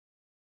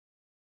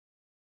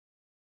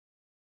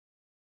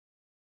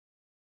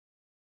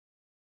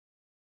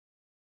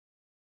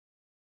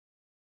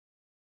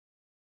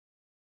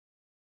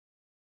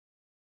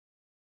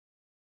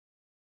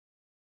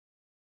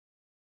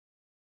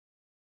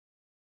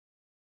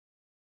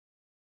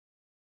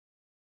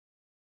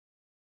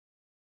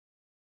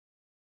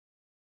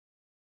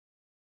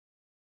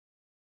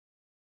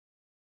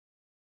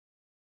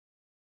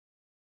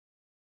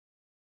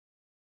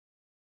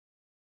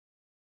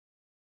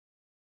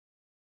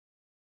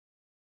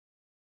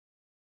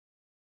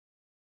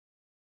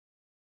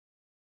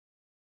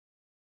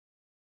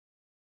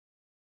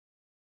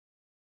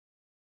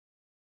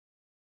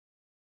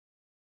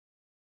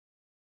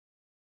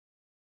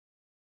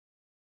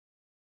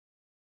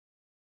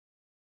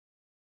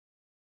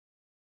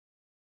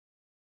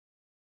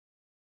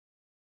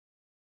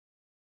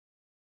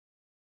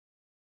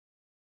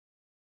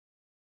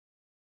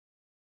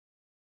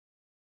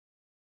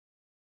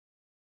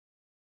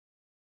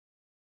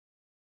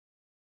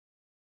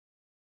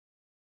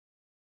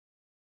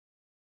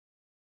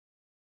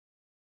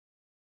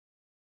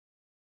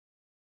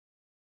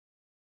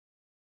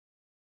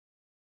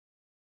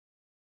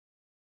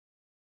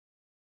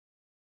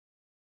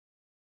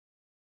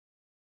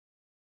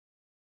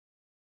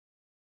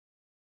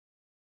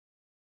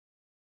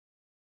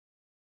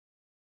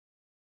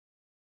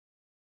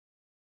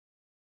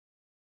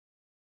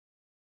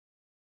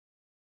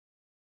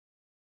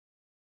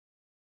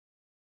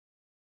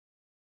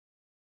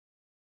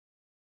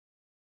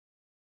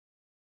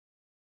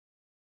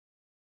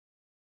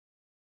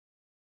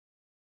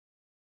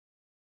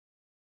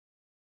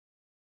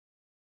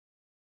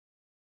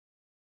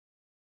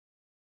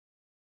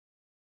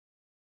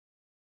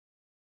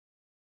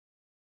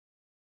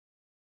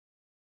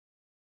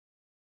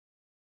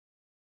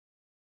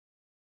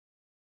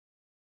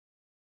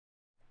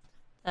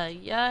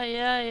Yeah,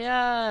 yeah,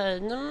 yeah.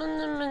 In a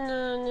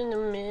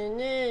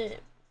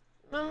minute.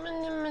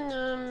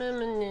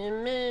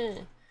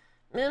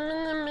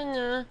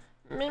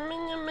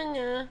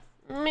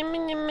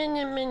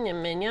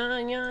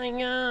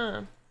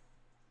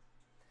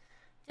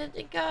 Did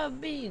it gotta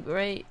be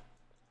great?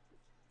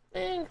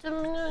 Ain't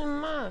something in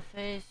my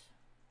face.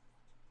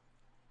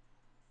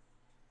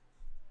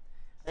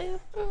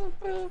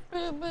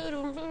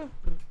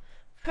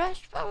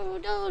 Fresh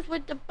photos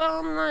with the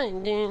bomb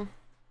lightning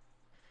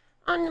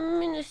on the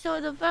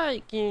Minnesota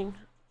Viking.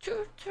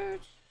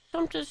 Church,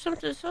 something,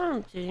 something,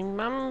 something.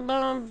 Bum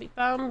bum be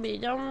bum be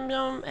dum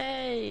dum.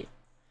 Hey,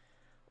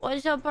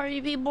 what's up,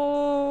 party people?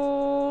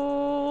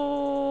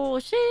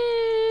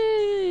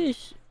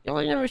 Sheesh. Y'all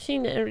ain't never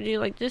seen the energy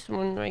like this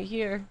one right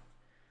here.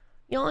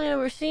 Y'all ain't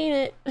never seen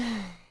it.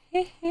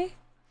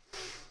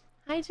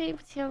 Hi, Jay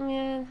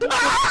Patilman.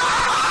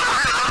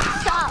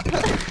 Stop.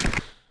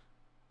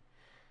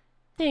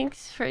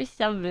 Thanks for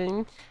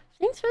subbing.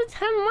 Thanks for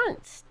 10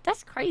 months.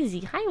 That's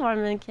crazy. Hi,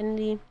 Warman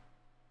Kennedy.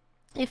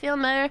 You feel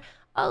better?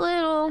 A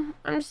little.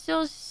 I'm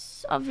still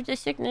of the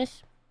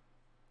sickness.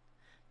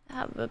 I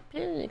have a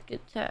panic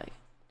attack.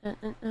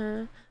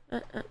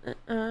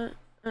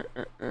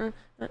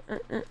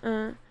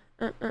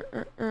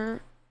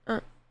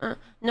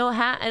 No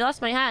hat. I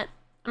lost my hat.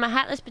 I'm a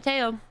hatless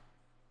potato.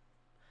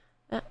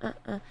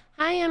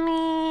 Hi,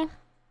 Emmy.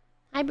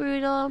 Hi,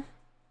 Brutal.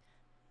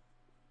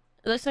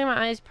 It looks like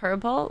my eyes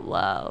purple.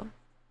 Wow.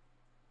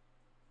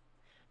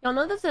 Y'all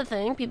know that's a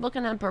thing? People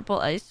can have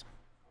purple eyes.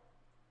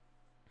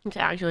 It's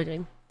actually a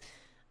thing.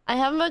 I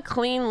have a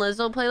clean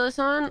Lizzo playlist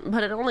on,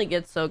 but it only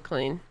gets so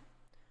clean.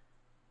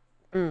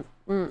 I'm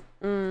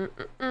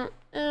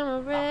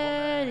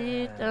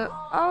ready to...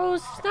 Oh,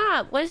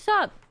 stop. What's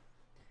up?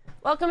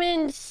 Welcome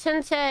in,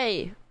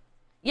 Sensei.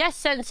 Yes,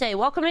 Sensei.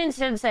 Welcome in,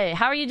 Sensei.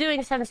 How are you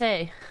doing,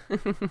 Sensei?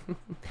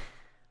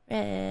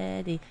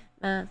 Ready.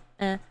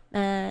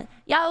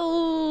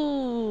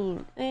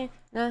 Yo!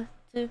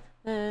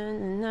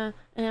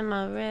 Am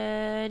I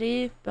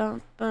ready? To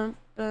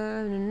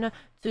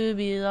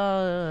be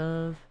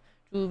loved.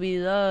 To be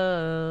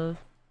loved.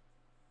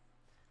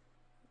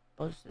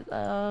 Supposed to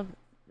love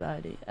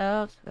somebody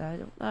else. I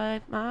don't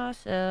like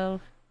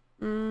myself.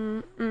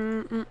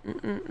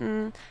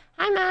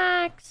 Hi,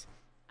 Max.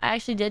 I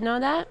actually did know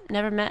that.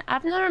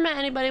 I've never met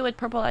anybody with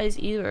purple eyes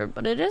either,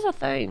 but it is a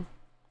thing.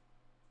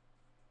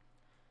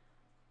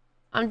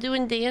 I'm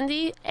doing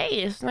dandy.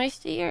 Hey, it's nice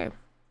to hear.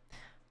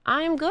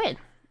 I am good.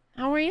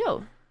 How are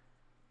you?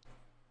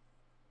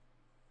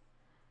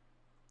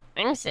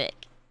 I'm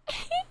sick.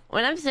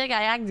 When I'm sick,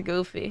 I act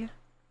goofy.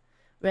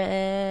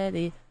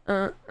 Ready.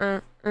 Am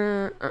I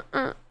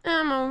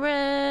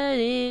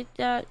ready?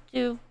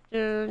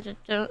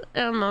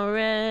 Am I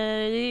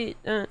ready?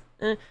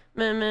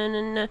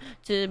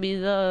 To be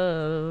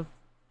loved.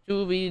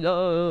 To be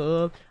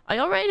loved. Are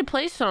y'all ready to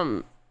play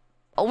some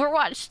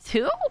Overwatch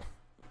 2?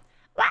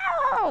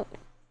 Wow!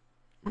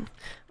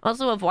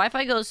 Also, if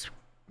Wi-Fi goes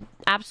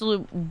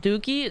absolute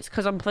dookie, it's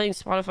because I'm playing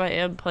Spotify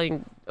and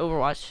playing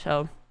Overwatch,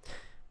 so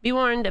be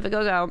warned if it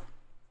goes out.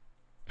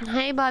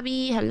 Hey,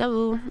 Bobby.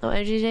 Hello. Low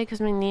energy today because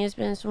my knee has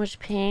been in so much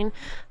pain.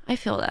 I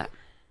feel that.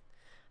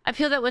 I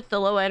feel that with the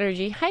low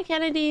energy. Hi,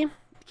 Kennedy.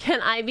 Can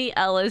I be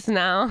Ellis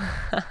now?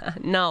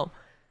 No.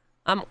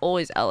 I'm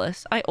always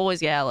Ellis. I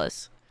always get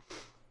Ellis.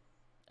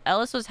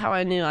 Ellis was how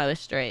I knew I was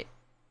straight.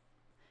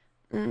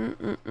 If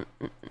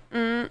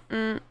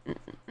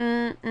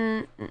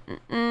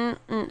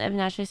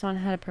naturally someone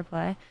had a purple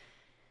eye.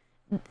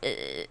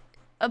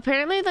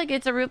 Apparently, like,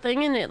 it's a real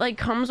thing and it, like,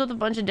 comes with a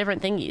bunch of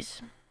different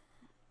thingies.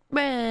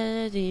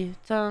 Ready,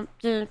 am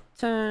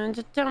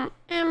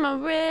I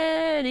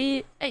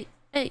ready? Hey,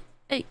 hey,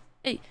 hey,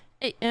 hey,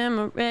 hey, am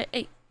I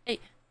ready? Hey,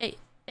 hey,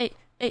 hey,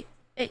 hey,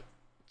 hey,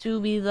 to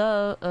be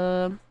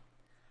loved.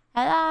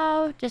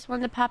 Hello, just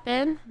wanted to pop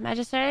in.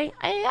 Magister,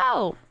 hey,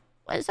 yo,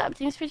 what's up?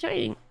 Thanks for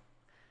joining.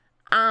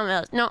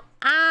 I'm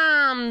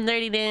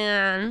Dirty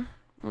Dan.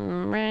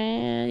 I'm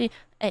ready.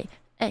 Hey,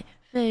 hey,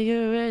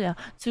 figure it out.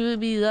 To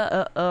be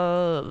loved.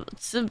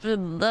 To be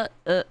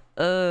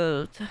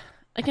loved.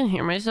 I can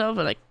hear myself,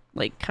 and I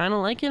like kind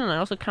of like it, and I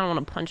also kind of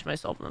want to punch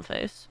myself in the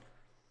face.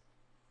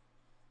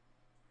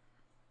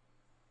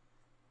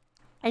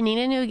 I need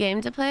a new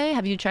game to play.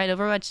 Have you tried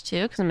Overwatch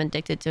 2? Because I'm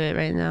addicted to it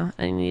right now.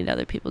 I need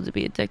other people to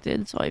be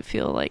addicted, so I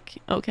feel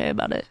like okay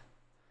about it.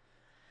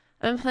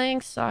 I've been playing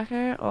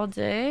soccer all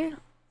day.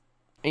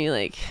 Are you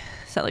like,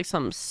 is that like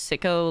some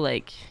sicko,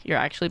 like you're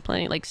actually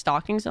playing, like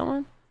stalking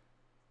someone?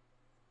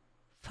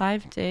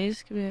 5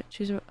 days? Could be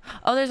choose a...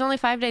 Oh, there's only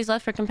 5 days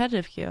left for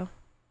competitive queue.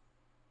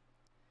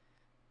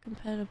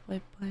 Competitive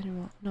play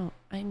playing. No,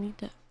 I need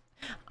to.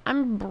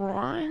 I'm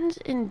bronze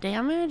in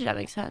damage. That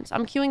makes sense.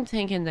 I'm queuing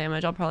tank in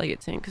damage. I'll probably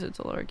get tank because it's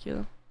a lower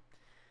queue.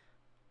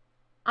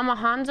 I'm a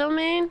Hanzo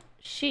main.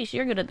 Sheesh,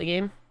 you're good at the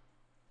game.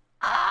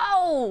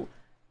 Oh!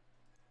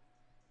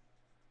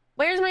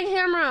 Where's my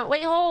camera?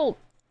 Wait, hold.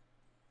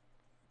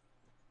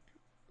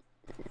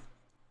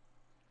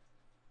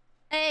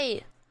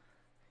 Hey.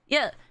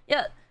 Yeah.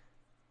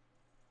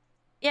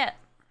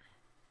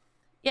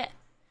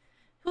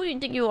 Who do you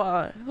think you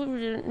are?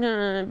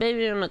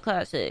 Baby, I'm a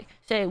classic.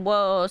 Say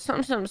whoa,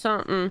 something, something,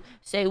 something.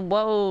 Say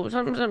whoa,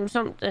 something, something,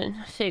 something.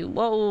 Say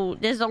whoa.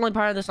 This is the only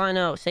part of the song I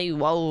know. Say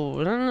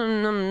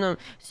whoa,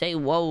 say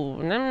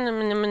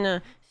whoa,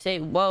 say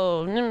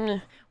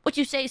whoa. What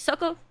you say,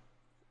 sucker?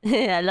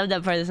 I love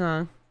that part of the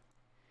song.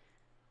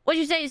 What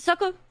you say,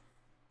 sucker?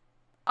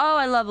 Oh,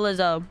 I love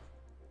Lizzo.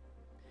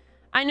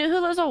 I knew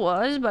who Lizzo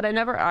was, but I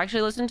never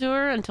actually listened to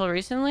her until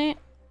recently.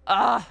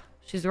 Ah,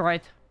 she's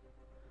right.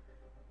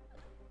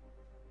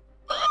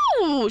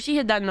 Ooh, she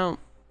hit that note.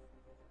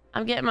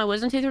 I'm getting my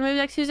wisdom teeth removed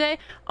next Tuesday.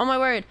 Oh my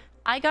word.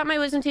 I got my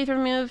wisdom teeth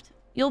removed.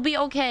 You'll be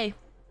okay.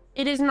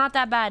 It is not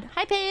that bad.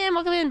 Hi Pam,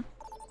 welcome in.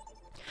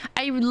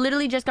 I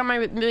literally just got my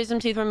wisdom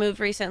teeth removed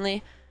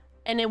recently.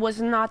 And it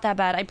was not that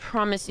bad, I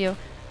promise you.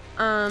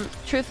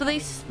 Truthfully,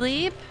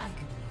 sleep.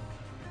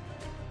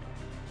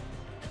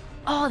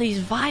 Oh,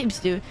 these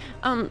vibes, dude.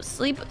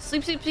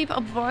 Sleep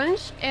a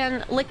bunch,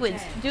 and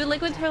liquids. Do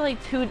liquids for like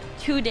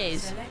two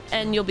days,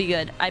 and you'll be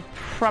good. I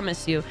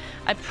promise you.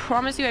 I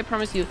promise you. I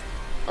promise you.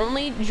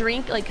 Only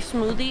drink like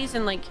smoothies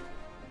and like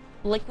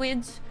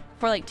liquids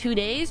for like 2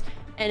 days,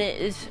 and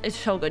it's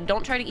so good.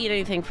 Don't try to eat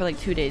anything for like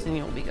 2 days, and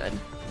you'll be good.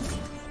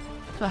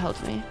 That's what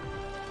helps me.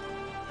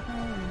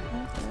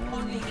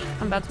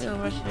 I'm about to be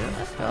overwatch too.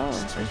 Let's go.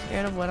 I'm so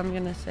scared of what I'm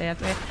gonna say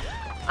after.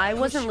 I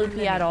wasn't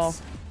loopy at all.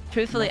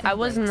 Truthfully, I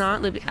was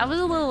not loopy. I was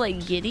a little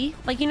like giddy.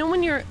 Like, you know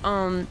when you're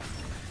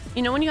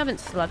you know when you haven't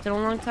slept in a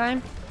long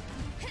time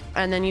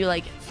and then you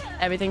like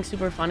everything's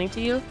super funny to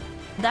you?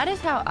 That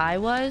is how I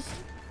was.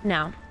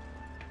 Now,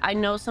 I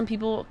know some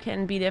people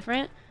can be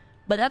different,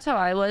 but that's how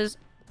I was.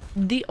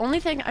 The only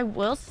thing I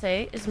will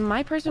say is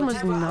my person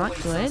was not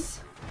good.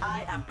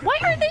 Why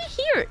are they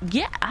here?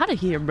 Get out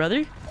of here,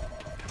 brother.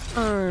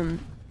 I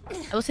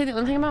will say the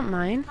only thing about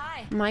mine,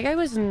 my guy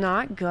was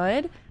not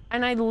good,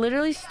 and I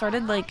literally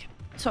started like,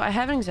 so I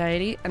have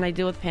anxiety and I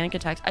deal with panic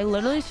attacks. I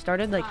literally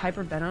started like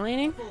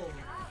hyperventilating,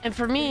 and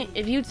for me,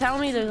 if you tell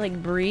me to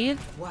like breathe,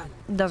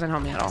 it doesn't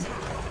help me at all.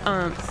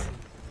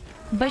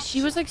 But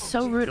she was like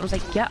so rude. I was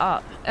like, get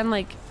up, and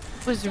like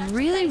was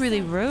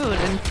really rude.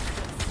 And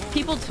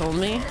people told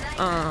me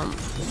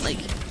like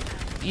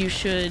you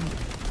should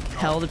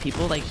tell the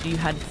people like you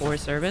had poor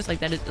service, like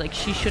that is like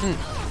she should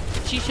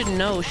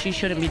know she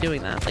shouldn't be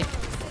doing that. Like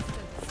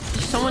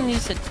someone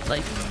needs to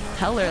like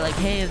tell her like,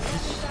 hey,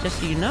 just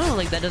so you know,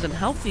 like that doesn't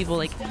help people.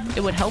 Like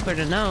it would help her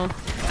to know.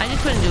 I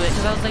just couldn't do it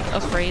because I was like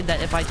afraid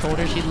that if I told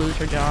her, she'd lose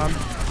her job,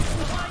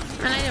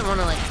 and I didn't want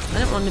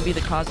to be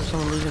the cause of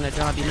someone losing their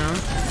job, you know.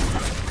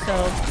 So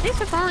thanks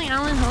for following,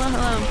 Alan.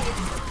 Hello.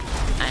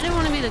 I didn't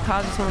want to be the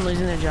cause of someone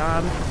losing their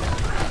job.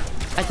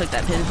 I took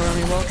that pin from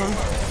you. Welcome.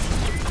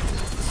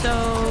 So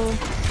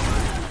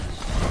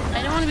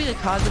I didn't want to be the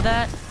cause of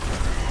that.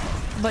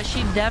 But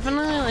she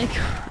definitely, like,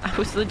 I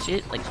was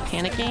legit, like,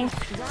 panicking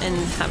and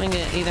having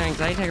either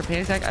anxiety attack or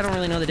panic attack. I don't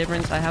really know the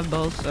difference. I have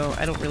both, so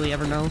I don't really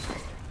ever know.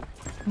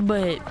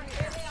 But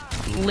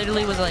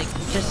literally was like,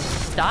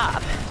 just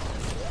stop.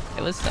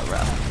 It was so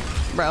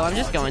rough. Bro, I'm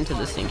just going to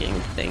the sinking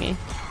thingy.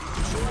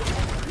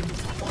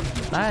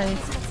 Bye.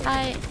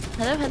 Hi.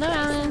 Hello,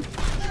 Alan.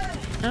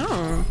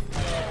 Oh.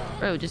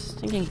 Bro, just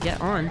thinking, get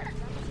on.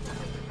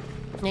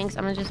 Thanks,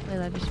 I'm gonna just play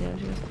live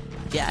stream.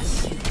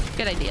 Yes.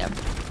 Good idea.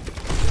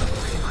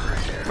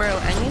 Bro,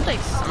 I need like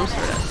some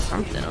sort of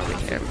something over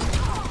here.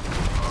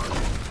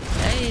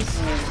 Guys.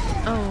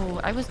 Oh,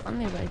 I was on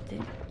there, but I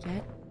didn't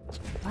get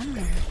on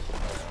there.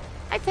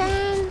 Hi,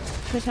 Ben.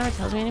 Twitch never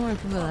tells me anymore when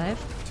people are live.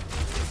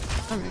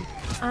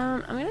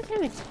 I'm gonna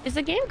turn it. Is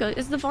the game good?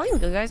 Is the volume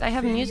good, guys? I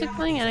have music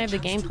playing and I have the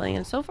game playing,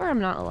 and so far I'm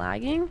not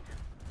lagging.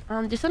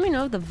 Just let me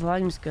know if the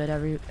volume's good,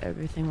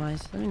 everything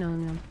wise. Let me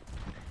know.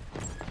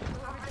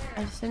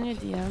 I send you a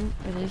DM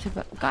related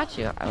to, got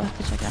you. I will have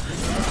to check out.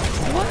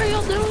 What are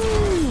y'all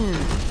doing?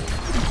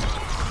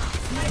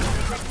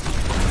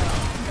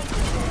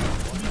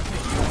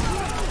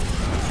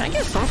 Can I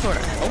get some sort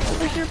of help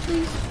over here,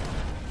 please?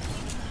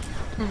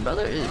 My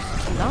brother is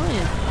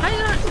dying. Hi,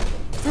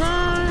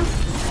 no.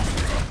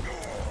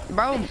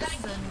 Bro.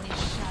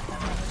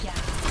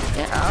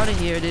 Get out of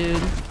here,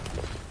 dude.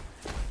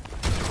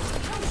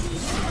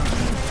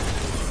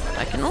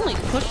 I can only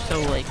push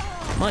so, like,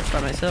 much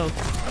by myself.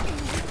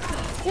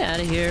 Get out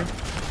of here.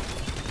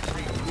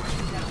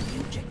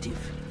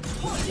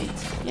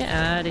 Get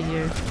out of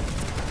here.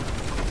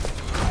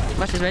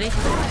 Watch is ready?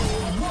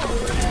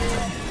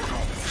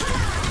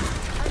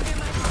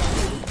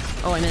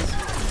 Oh, I missed.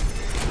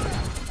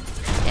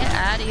 Get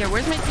out of here.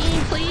 Where's my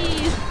team,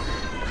 please?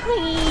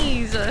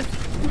 Please.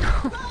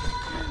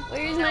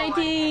 Where's my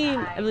team?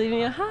 I believe in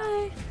you.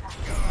 Hi.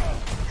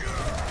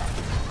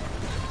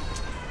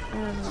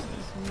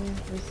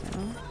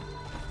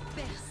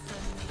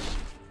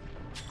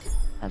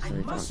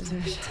 Absolutely don't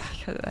deserve a shot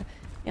because of that.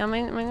 Yeah,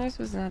 my nurse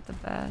was not the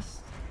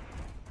best.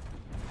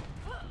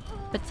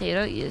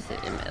 Potato? Yes,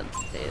 it is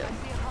potato.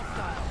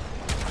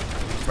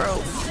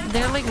 Bro,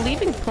 they're like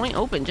leaving point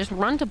open. Just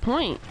run to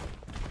point.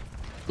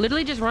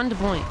 Literally just run to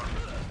point.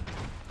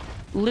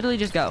 Literally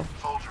just go.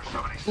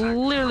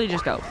 Literally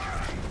just go.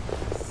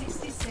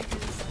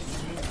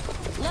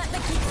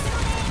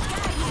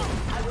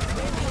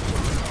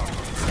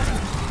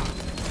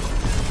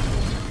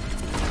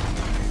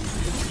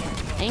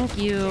 Thank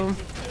you.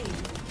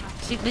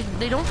 See,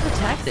 they don't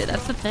protect it.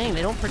 That's the thing.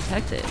 They don't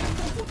protect it.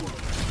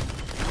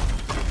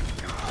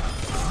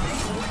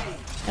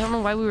 I don't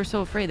know why we were so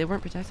afraid. They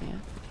weren't protecting it.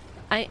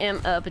 I am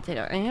a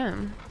potato. I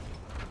am.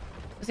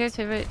 What's your guys'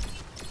 favorite?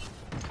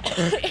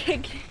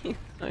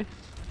 Sorry.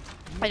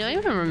 I don't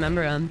even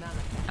remember him.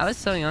 I was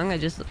so young. I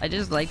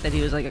just liked that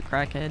he was like a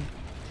crackhead.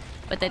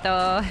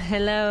 Potato,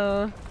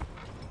 hello.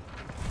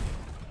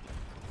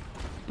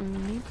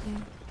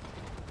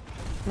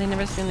 They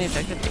never seen the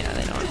objective. Yeah,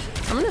 they don't.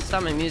 I'm gonna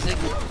stop my music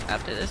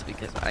after this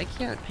because I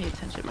can't pay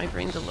attention. My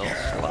brain's a little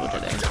slow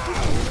today.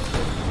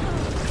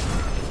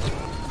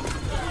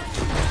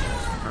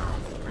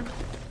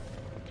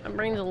 My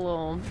brain's a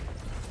little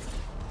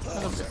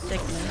bit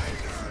sick, man.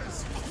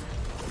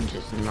 I'm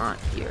just not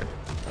here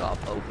at all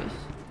focus.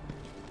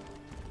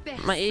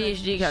 My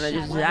ADHD kind of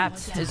just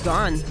zapped. It's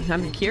gone.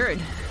 I'm cured.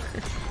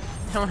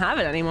 I don't have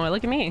it anymore.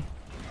 Look at me.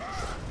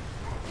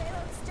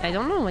 I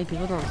don't know why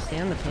people don't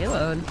stand the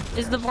payload.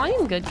 Is the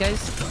volume good,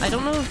 guys? I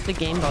don't know if the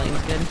game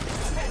volume's good.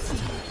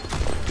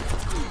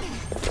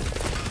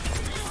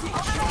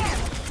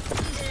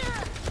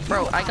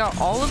 Bro, I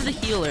got all of the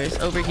healers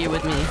over here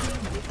with me.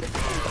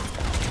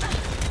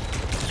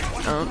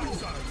 Oh.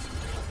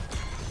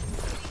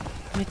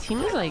 My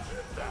team is like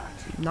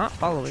not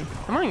following.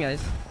 Come on,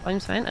 guys.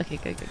 Volume's fine? Okay,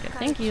 good.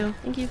 Thank you.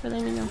 Thank you for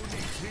letting me know.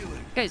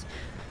 Guys,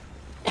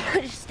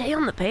 just stay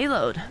on the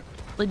payload.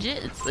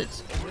 Legit, it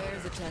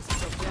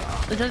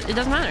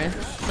doesn't matter.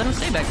 Let him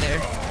stay back there.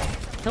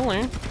 He'll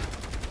learn.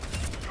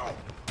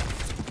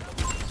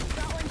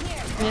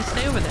 Yeah,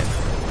 stay over there.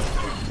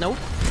 Nope.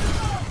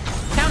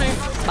 Counter.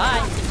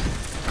 Bye.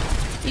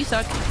 You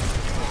suck.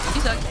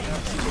 You suck.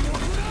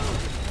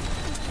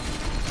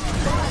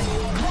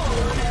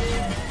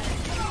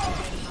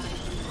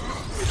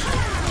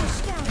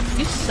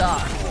 You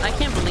suck. I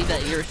can't believe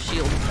that your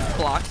shield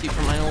blocks you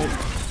from my ult.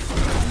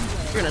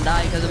 You're gonna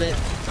die because of it.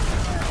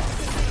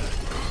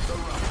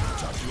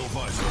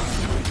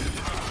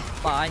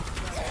 Bye.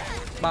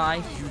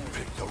 Bye.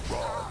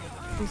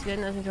 It's good,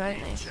 nothing to write.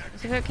 Nice.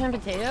 What's your favorite kind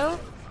of potato?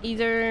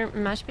 Either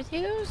mashed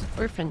potatoes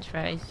or french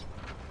fries.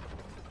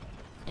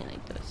 I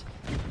like those.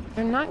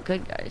 They're not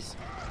good, guys.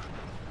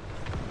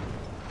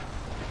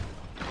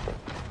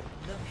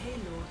 The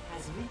payload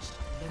has reached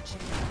the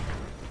checkpoint.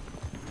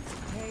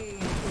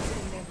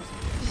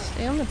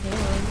 Stay on the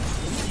payload.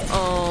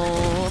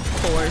 Oh, of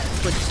course.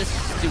 With this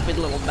stupid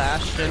little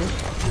bastion.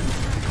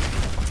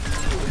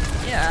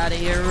 Get out of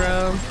here,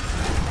 bro.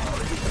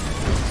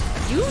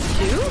 You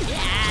too? Get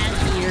out of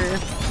here.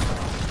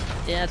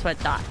 Yeah, that's what I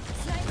thought.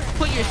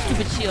 Put your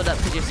stupid shield up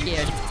because you're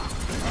scared.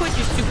 Put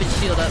your stupid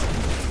shield up.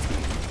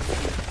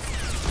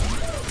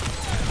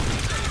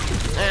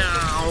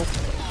 Ow.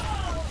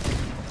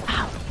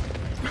 Ow.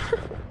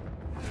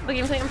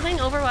 Okay, I'm playing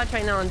Overwatch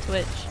right now on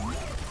Twitch.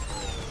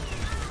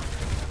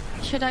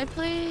 Should I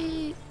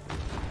play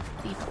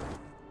D.Va?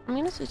 I'm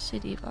gonna switch to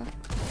D.Va.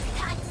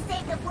 Time to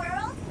save the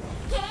world?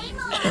 Game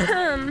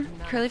over!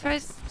 Curly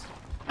fries?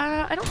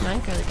 I don't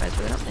mind curly fries,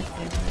 but I don't like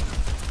favorite.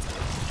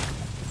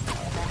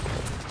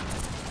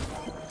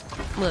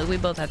 Look, we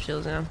both have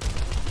shields now.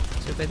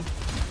 Stupid.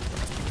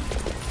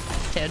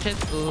 Potato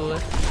chips? Ooh.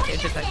 Potato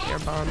chips actually are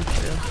bombs,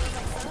 too.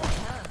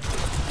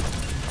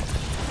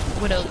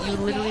 Widow, you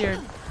literally are 2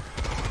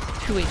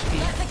 HP.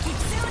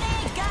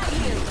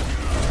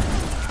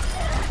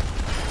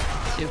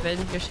 Stupid.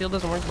 Your shield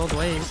doesn't work both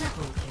ways.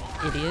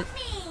 Idiot.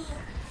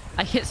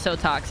 I get so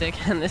toxic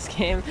in this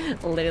game.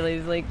 Literally,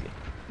 it's like...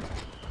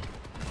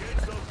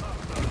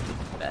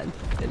 Bad.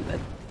 Good bad.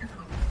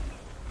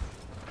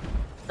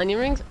 Onion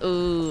rings?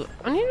 Ooh.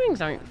 Onion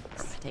rings aren't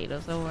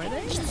potatoes though, are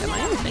they? Am I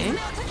insane?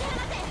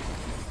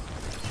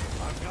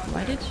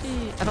 Why did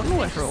she... I don't know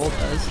what her ult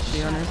does, to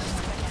be honest.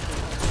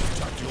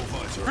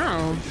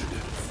 Oh.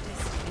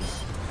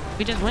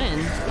 We just win,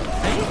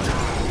 right?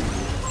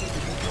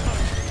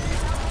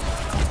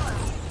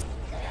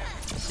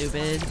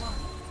 Stupid.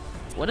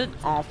 What an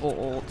awful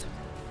ult.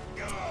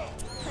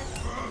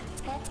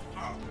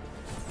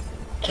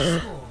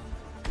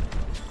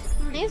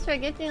 Thanks for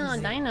getting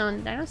on Dino,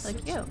 and Dino's so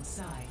cute.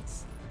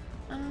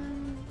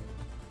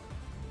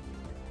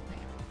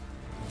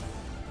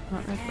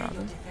 Not Red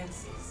Robin.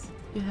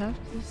 You have to...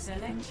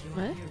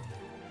 What?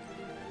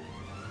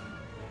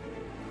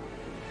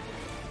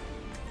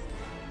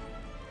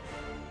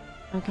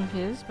 I'm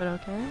confused, but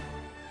okay.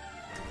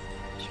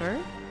 Sure.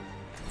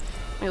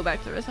 Go back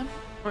to the rhythm.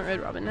 I want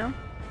Red Robin now.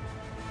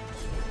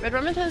 Red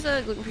Robin has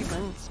a gluten-free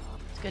buns.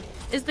 It's good.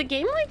 Is the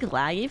game like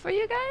laggy for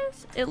you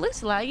guys? It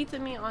looks laggy to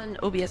me on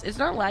OBS. It's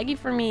not laggy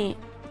for me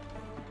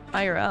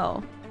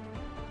IRL.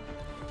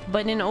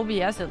 But in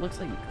OBS it looks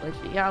like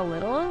glitchy. Yeah, a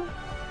little.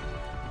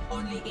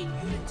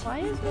 Why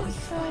is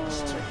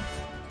it so...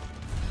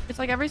 It's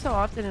like every so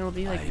often it'll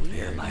be like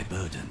weird. My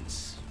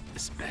burdens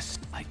as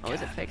best I can. Oh,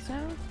 is it fixed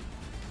now?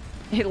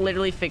 It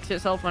literally fixed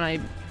itself when I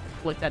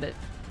looked at it.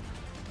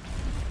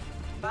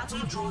 Battle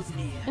draws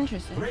near.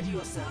 Interesting. Ready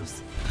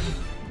yourselves.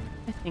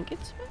 I think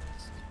it's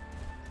fixed.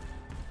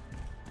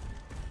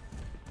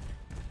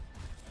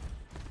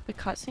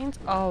 cutscenes?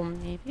 Oh,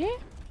 maybe?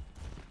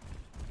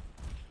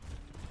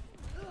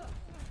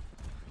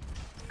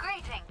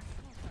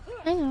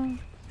 I know.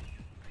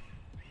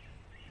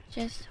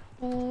 Just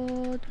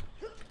hold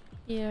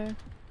here.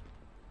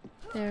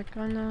 They're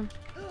gonna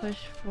push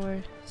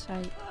for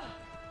sight.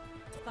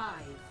 5,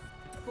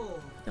 4,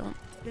 Don't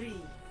 3,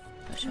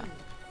 push 2, up.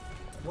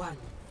 1.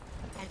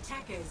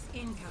 Attackers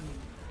incoming.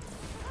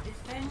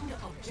 Defend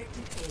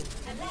objective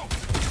A. Alert!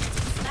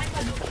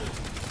 Sniper looking.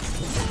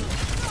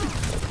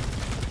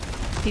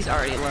 He's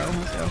already low,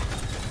 so.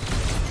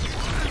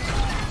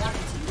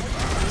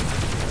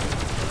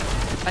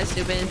 Bye,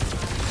 stupid.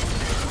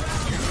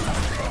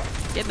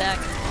 Get back.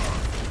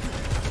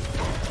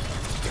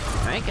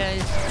 Alright,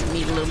 guys.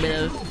 Need a little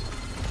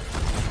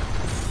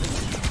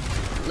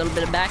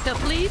bit of backup,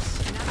 please.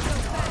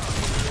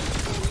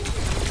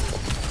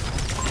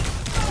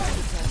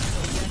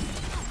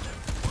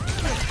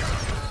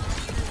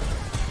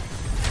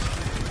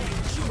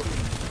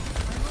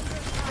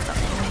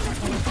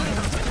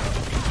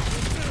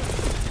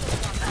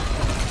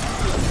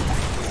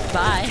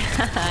 Bye.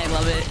 I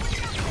love it.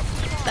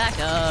 Back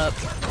up.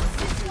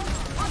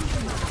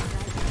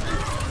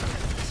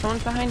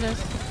 Someone's behind us.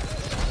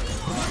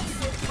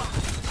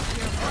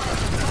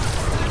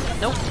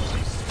 Nope.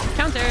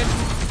 Countered.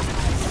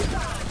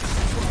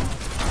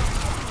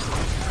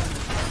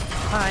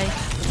 Bye.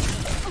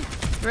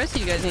 The rest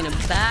of you guys need to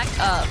back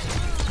up.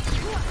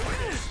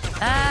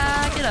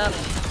 Back it up.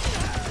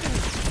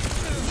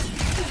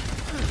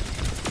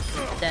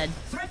 Dead.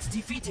 Threats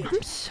defeated.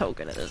 I'm so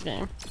good at this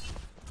game.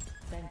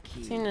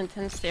 Seen an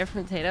intense stare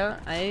from Tato.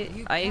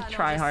 I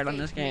try hard on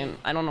this game.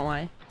 I don't know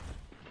why.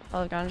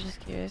 Oh god, I'm just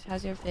curious.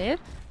 How's your faith?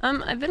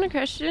 I've been a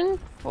Christian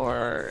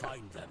for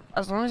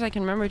as long as I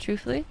can remember,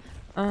 truthfully.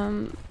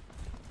 And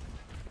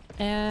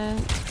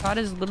God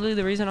is literally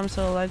the reason I'm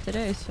still alive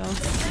today. So,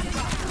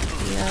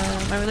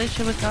 yeah, my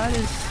relationship with God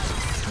is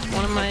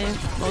one of my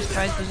most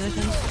prized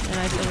possessions, and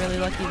I feel really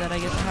lucky that I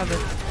get to have it.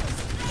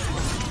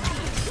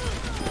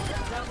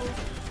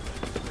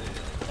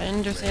 I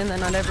understand that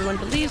not everyone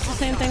believes the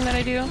same thing that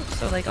I do,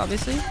 so like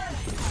obviously,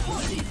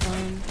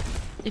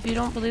 if you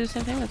don't believe the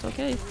same thing, that's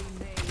okay,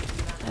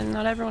 and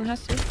not everyone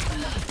has to.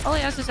 All I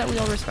ask is that we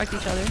all respect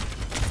each other,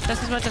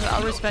 just as much as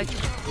I'll respect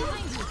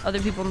other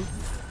people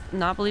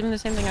not believing the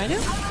same thing I do.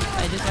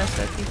 I just ask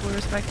that people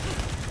respect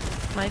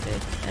my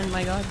faith and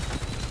my God.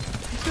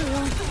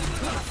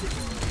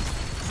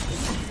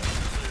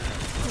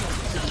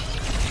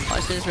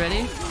 Watch this,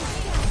 ready?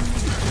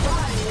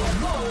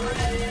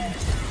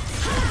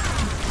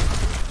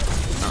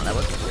 Oh, that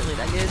wasn't really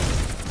that good,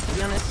 to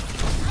be honest.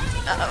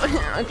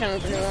 I kind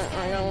of threw it.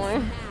 I got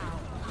one.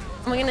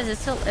 Oh my goodness,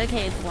 it's still...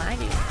 Okay, it's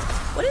lagging.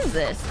 What is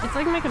this? It's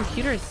like my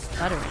computer is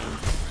stuttering.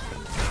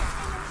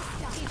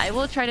 I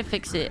will try to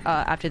fix it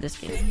after this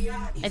game.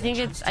 I think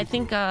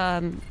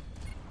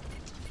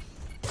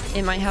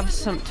it might have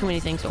too many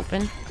things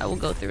open. I will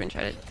go through and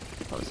try to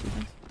close some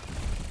things.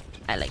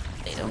 I like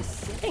potato.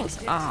 Thanks.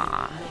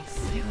 Ah.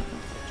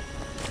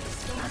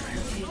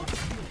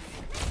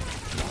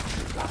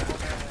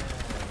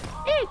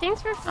 Hey,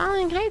 thanks for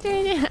following. Hi,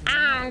 Drayden.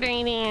 I'm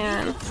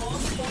Drayden.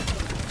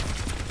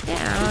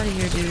 Get out of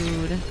here,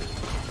 dude.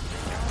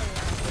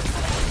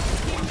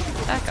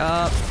 Back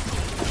up.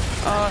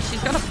 Oh,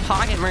 she's got a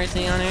pocket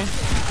mercy on her.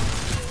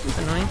 That's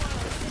annoying.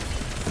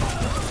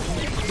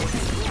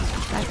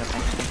 Back up,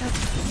 back up, back up.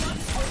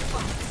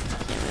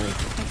 Can't really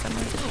protect that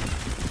much.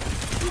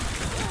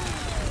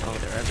 Oh,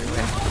 they're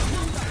everywhere.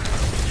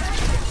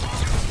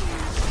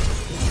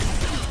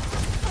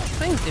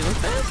 Playing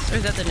Doomfist? Or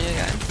is that the new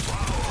guy?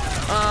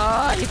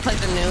 Oh, he played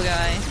the new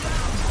guy.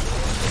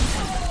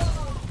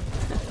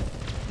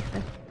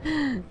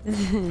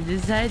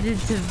 Decided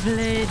to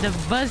play the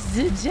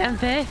busted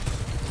champion.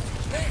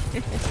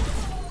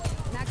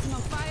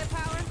 Maximum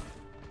firepower.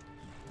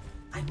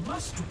 I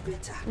must do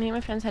better. Me and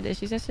my friends had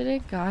issues yesterday.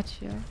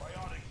 Gotcha.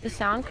 The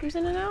sound comes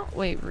in and out?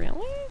 Wait,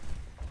 really?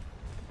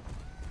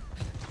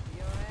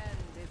 Your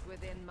end is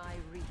within my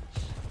reach.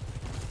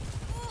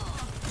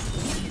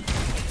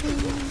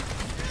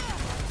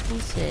 He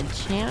said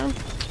champ.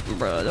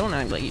 Bro, don't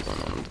act like you don't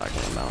know what I'm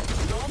talking about.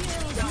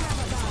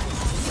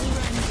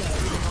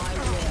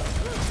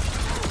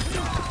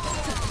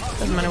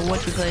 Doesn't matter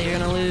what you play, you're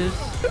gonna lose.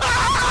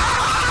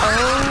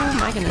 Oh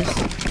my goodness.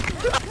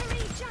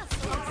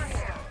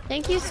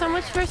 Thank you so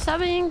much for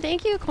subbing.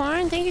 Thank you,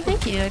 Corn. Thank you,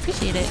 thank you. I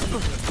appreciate it.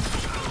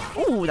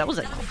 Oh, that was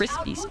a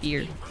crispy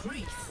spear.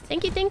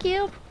 Thank you, thank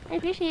you. I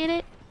appreciate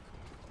it.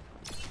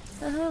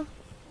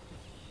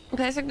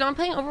 Okay, so I'm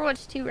playing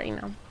Overwatch 2 right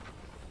now.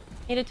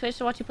 Need a Twitch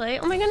to watch you play.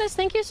 Oh my goodness,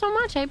 thank you so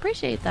much. I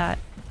appreciate that.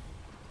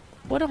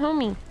 What a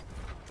homie.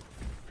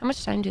 How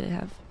much time do they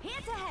have?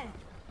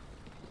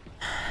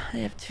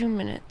 They have 2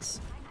 minutes.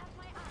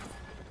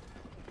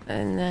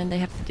 And then they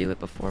have to do it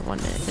before 1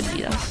 minute to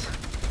beat us.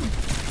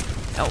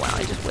 Oh wow,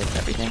 I just whipped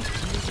everything.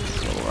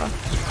 It's a little rough.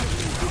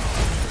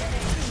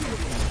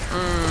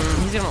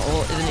 He's gonna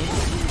ult, isn't he?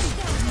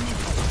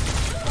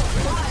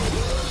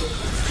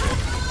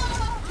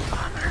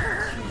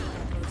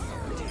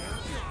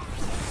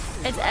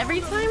 It's every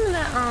time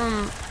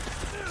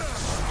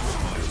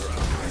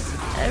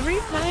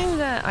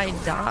that I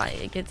die,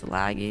 it gets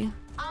laggy.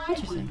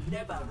 Interesting.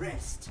 Never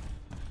rest.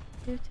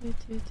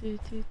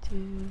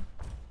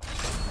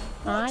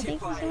 Aw,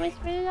 thank you so much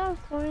for the love,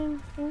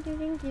 Corn. Thank you,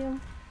 thank you.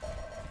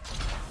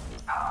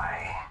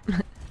 Hi.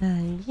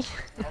 Hi.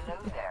 Hello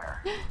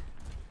there.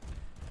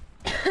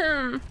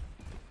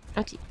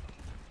 Okay.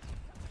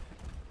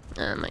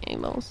 My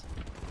eyeballs.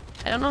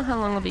 I don't know how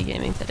long I'll be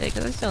gaming today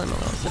because I still am a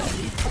little sick.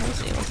 We'll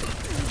see, we'll see.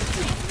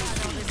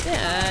 Get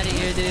out of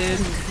here, dude.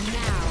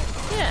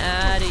 Get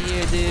out of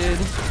here, dude.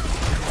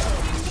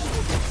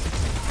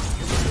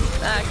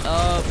 Back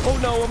up. Oh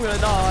no, I'm gonna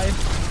die.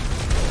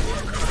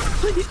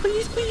 Please,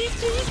 please, please,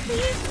 please,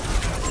 please.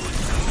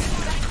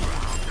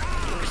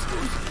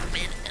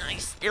 And I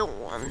still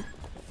won.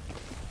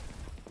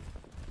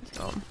 Let's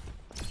go.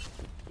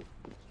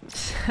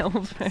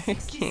 Silver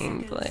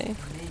gameplay.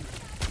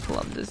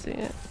 Love to see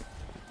it.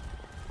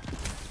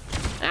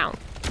 Ow.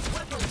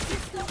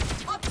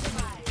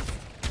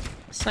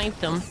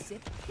 Sniped him.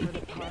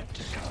 Stupid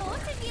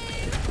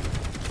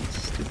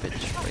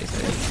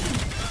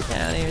choices. Get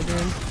out of here,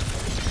 dude.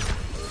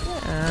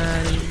 Get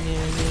out of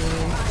here,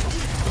 dude.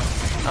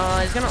 Oh,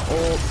 he's gonna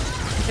ult.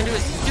 He's gonna do a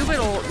stupid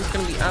ult. It's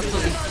gonna be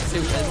absolutely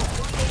stupid.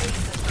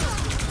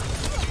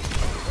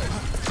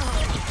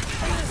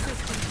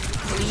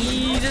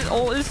 Please, this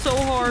ult is so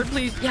hard.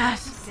 Please,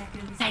 yes.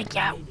 Thank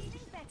you.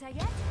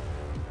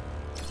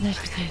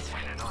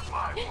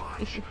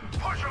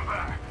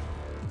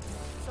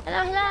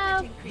 Hello,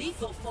 hello.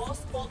 Lethal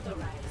force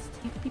authorized.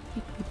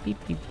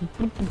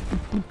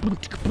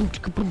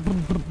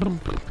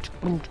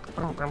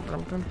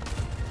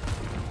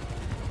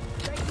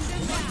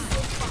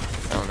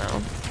 Oh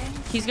no.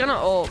 He's gonna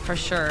ult for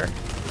sure.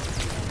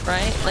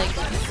 Right? Like...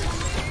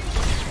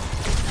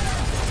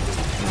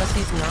 Unless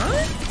he's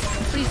not?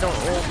 Please don't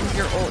ult.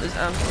 Your ult is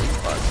absolutely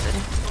busted.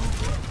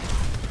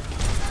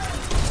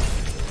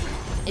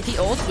 If he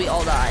ults, we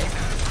all die.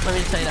 Let me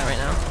just tell you that right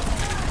now.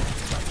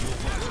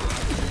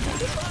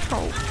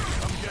 Oh.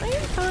 Are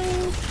you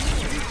fine?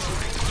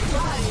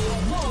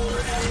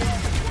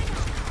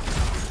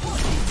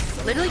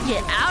 Literally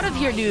get out of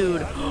here,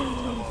 dude.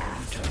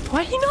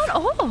 Why did he not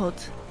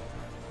ult?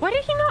 Why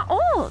did he not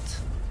ult?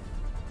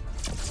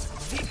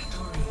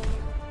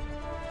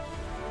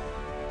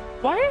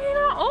 Why did he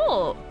not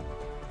ult?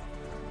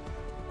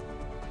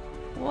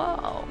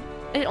 Whoa.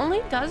 It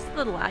only does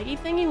the laggy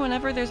thingy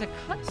whenever there's a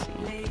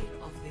cutscene. Play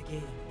of the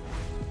game.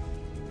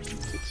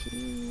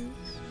 Jeez.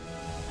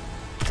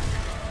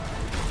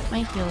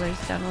 My healers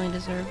definitely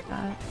deserve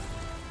that.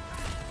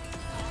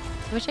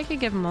 I wish I could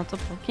give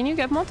multiple. Can you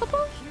give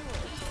multiple?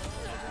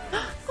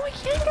 Oh, I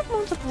can give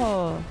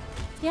multiple!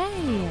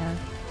 Yay!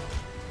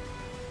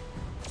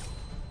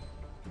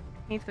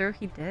 He threw,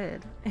 he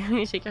did. When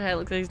you shake your head, it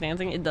looks like he's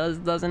dancing. It does,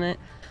 doesn't it?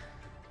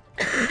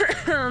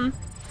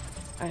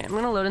 Alright, I'm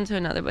gonna load into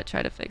another, but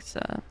try to fix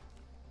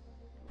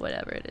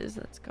whatever it is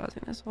that's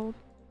causing this hold.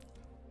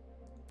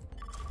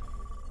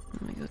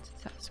 Let me go to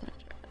task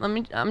manager.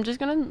 I'm just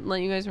gonna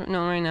let you guys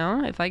know right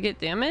now, if I get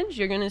damage,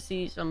 you're gonna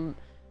see some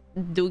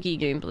dookie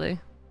gameplay.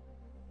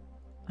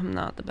 I'm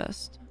not the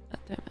best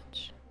at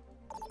damage.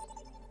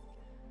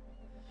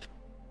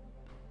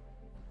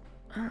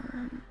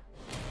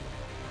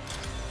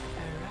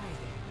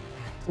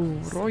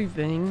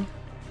 Arriving.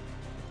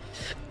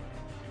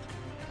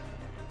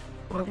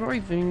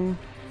 Arriving.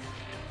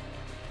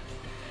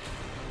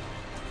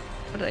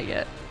 What did I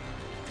get?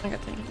 I got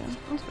tank again.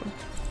 Let's go.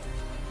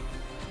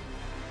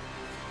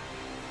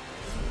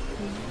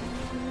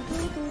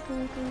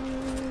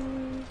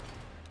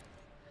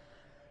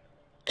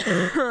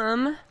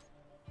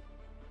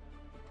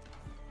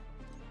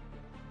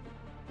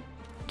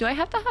 Do I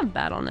have to have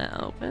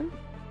BattleNet open?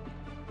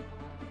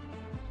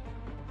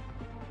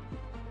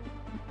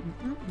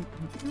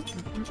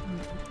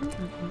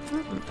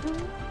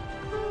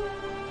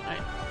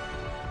 Alright.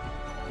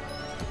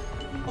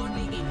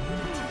 Only in unity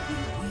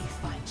we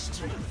find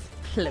strength.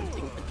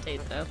 Floating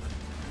potato.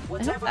 I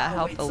hope that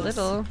helped a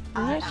little.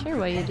 I'm not sure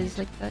why it is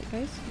like that,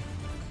 guys.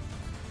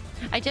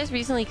 I just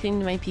recently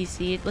cleaned my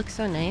PC. It looks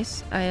so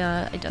nice.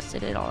 I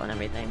dusted it all and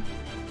everything.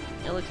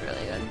 It looks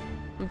really good.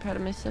 I'm proud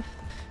of myself.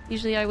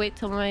 Usually I wait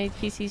till my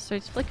PC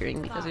starts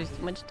flickering because there's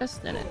too much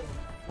dust in it.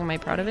 Am I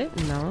proud of it?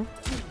 No.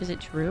 Is it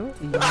true?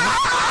 Yeah.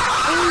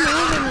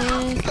 Oh,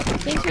 no,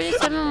 thanks for the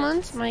 7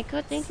 months,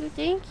 Micah. Thank you,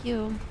 thank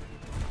you.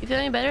 You feel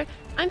any better?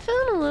 I'm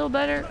feeling a little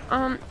better.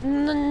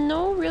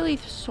 No really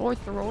sore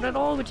throat at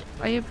all, which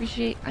I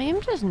appreciate. I am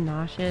just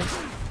nauseous,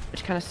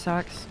 which kind of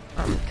sucks.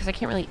 Because I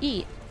can't really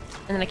eat,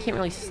 and then I can't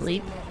really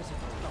sleep.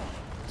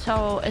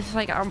 So it's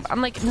like I'm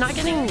like not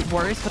getting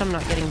worse, but I'm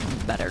not getting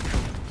better.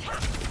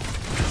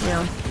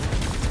 Yeah,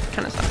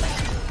 kind of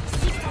sucks.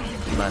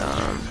 But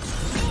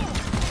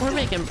we're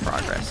making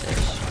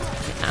progress-ish.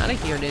 Get out of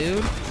here,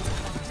 dude.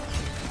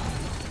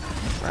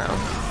 Wow.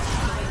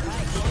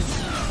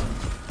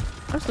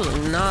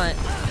 Absolutely not.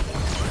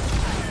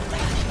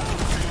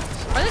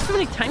 Why are there so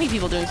many tiny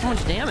people doing so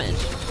much damage?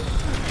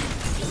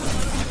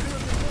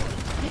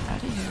 Get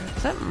out of here.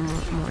 Is that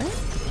more?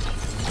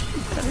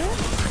 Is that more?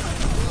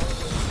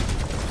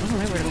 Oh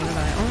my word, I'm gonna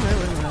die. Oh my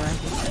word, I'm gonna die.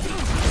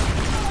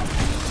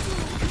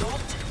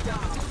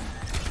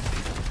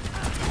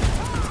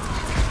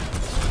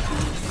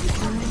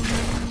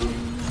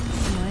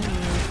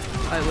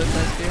 I whip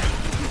that spear.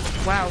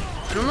 Wow.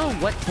 I don't know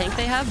what tank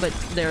they have, but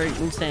they're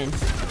insane.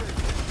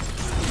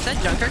 Is that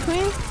Junker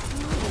Queen?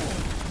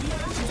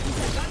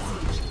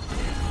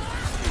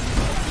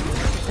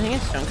 I think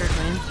it's Junker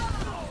Queen.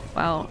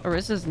 Wow,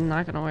 Orisa's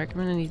not gonna work. I'm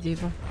gonna need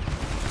Diva.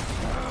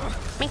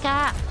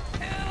 Mika!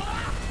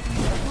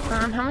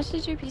 How much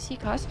did your PC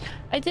cost?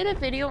 I did a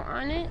video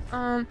on it.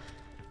 Not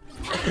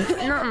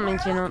on my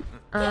channel.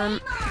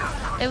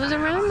 It was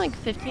around like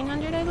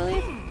 1,500, I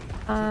believe.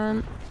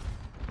 I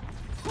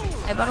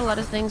bought a lot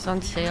of things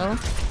on sale,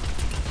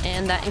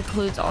 and that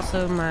includes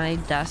also my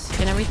desk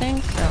and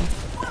everything. So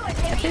I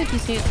think the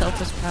PC itself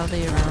was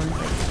probably around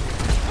like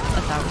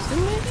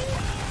 1,000 maybe.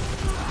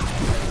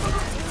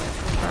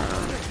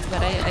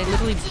 But I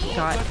literally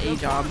got a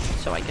job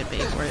so I could pay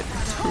for it.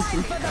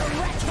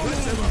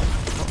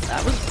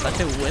 That was such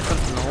a whiff of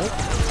nope.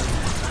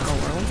 Oh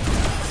well.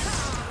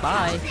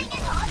 Bye. I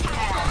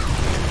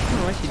don't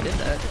know why she did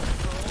that.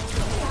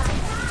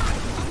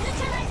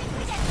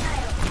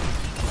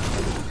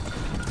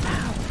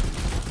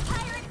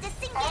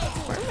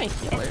 Where are my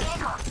healers?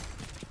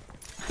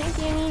 Hi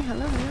Danny,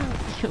 hello, hello.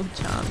 Yo,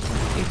 jobs,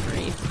 you're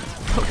free.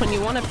 But when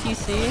you want a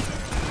PC,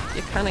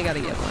 you kind of gotta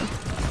get one.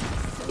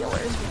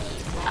 Healers.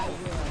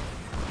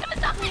 Gonna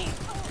die.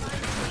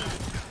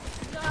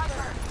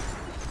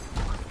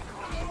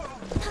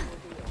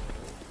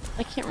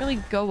 I can't really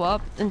go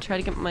up and try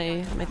to get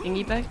my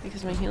thingy back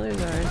because my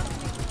healers are. I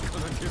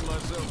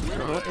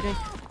don't know what they're doing.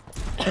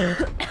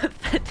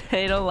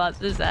 Potato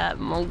lobsters at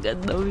Monka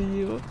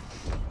W.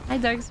 Hi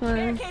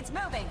Darksman.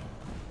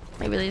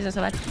 It really isn't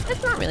so bad.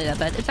 It's not really that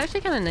bad. It's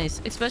actually kind of nice,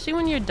 especially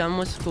when you're done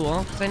with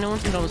school. Because I know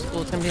once I'm done with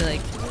school, it's gonna be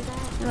like,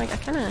 you're like, I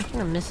kind of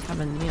miss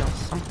having, you know,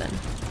 something.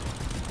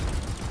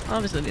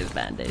 Obviously, there's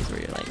bad days where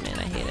you're like, man,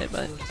 I hate it,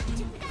 but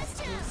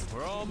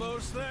We're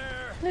almost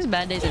there. there's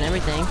bad days and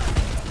everything.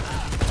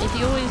 If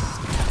you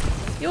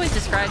always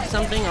describe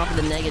something off of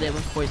the negative,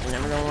 of course you're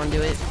never gonna want to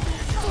do it. I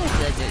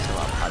feel like there's a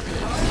lot of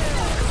positives.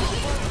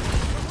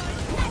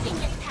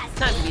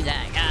 Not to be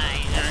that guy.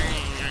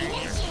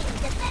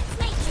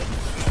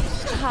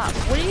 Stop.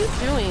 What are you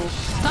doing?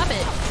 Stop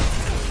it.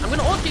 I'm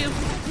gonna ult you.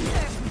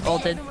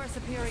 Ulted.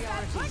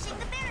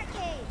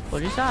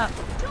 Hold your shot.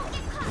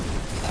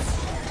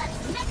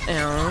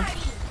 Ow.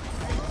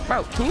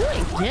 Bro, can you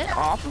like get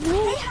off of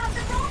me?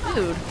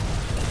 Dude.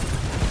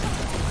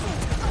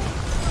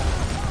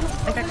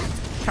 Like I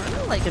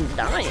kinda like am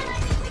dying.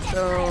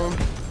 So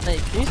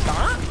like can you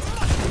stop?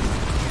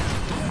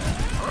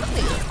 I'm a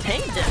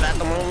tank dev at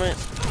the moment.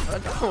 I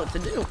don't know what to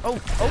do. Oh,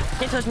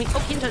 can't touch me. Oh,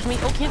 can't touch me.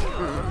 Oh, can't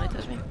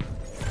touch me.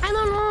 I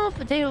don't know,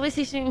 potato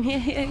whiskey shooting.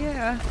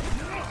 Yeah.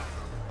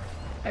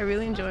 I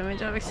really enjoy my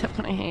job except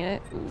when I hate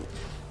it.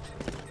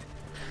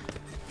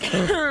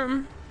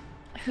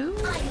 Who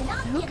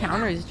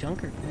counters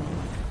Junker Queen?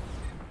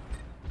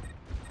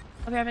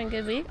 Hope you're having a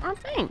good week. Oh,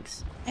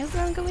 thanks. I hope you're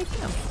having a good week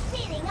too.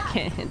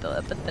 Can't handle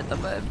it, potato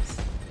bubs.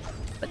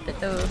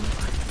 Potato.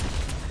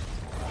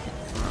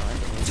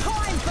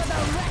 Time for the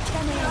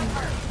reckoning!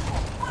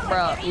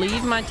 Bro,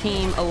 leave my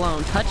team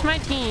alone. Touch my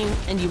team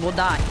and you will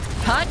die.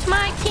 Touch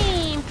my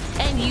team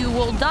and you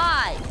will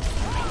die.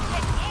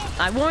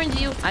 I warned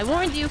you. I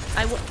warned you.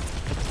 Hang on,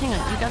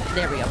 you got it.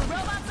 There we go.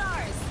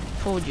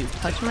 Told you.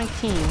 Touch my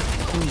team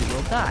and you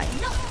will die.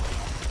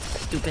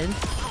 Stupid.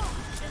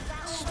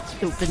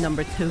 Stupid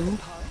number 2.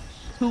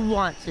 Who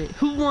wants it?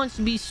 Who wants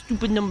to be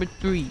stupid number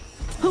 3?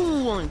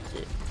 Who wants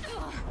it?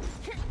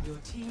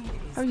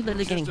 How are you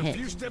literally getting hit? A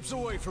few steps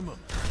away from him.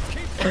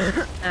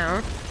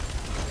 Ow.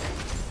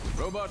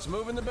 Robots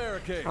moving the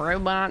barricade.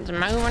 Robots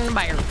moving the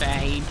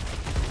barricade.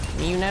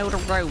 You know the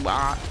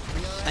robot.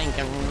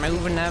 Thinking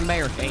moving that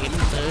barricade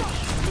and such.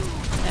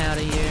 Out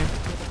of here.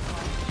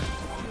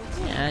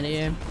 Out of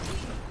here.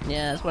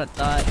 Yeah, that's what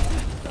I thought.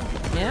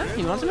 Yeah?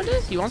 You want some of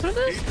this? You want some of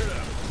this?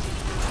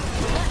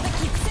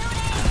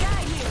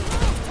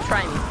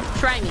 Try me.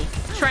 Try me.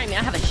 Try me.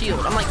 I have a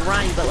shield. I'm like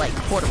Ryan, but like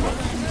portable.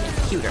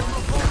 Cuter.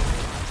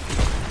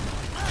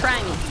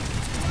 Try me.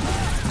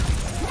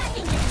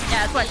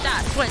 Yeah, that's what I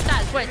thought. That's what I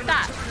thought. That's what I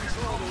thought.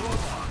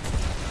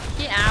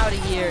 Get out of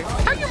here.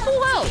 How are you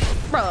full health?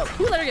 Bro,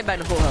 who let her get back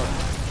to full health?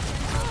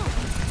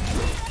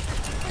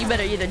 You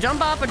better either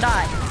jump off or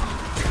die.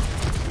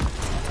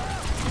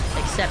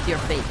 Accept your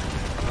fate.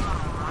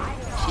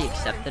 She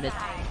accepted it.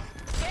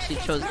 She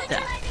chose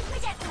death.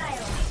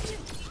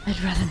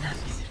 I'd rather not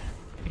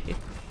be.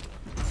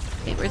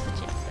 Okay, where's the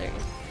chance? There he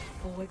is.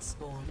 Forward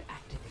spawn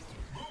activated.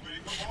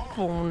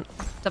 Spawn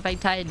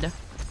activated.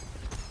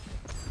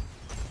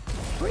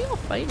 Who are y'all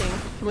fighting?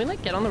 Can we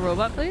like get on the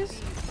robot,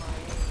 please?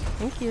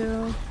 Thank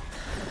you.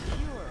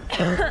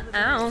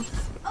 Ow.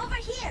 Over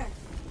here!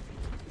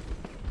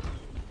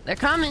 They're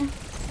coming.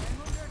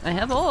 I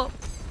have ult.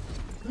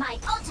 My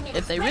ultimate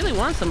If they really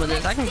want some of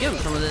this, I can give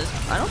them some of this.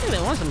 I don't think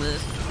they want some of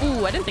this.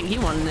 Ooh, I didn't think he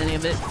wanted any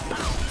of it.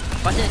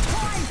 Watch it.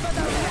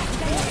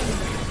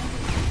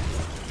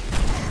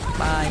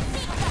 Bye.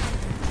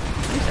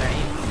 I'm sorry.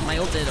 My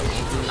ult did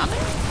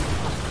nothing.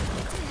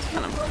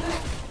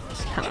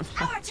 It's kind of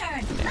Our turn.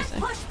 Let's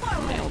embarrassing. push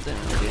forward. My ult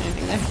didn't do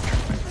anything there.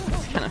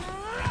 It's kind of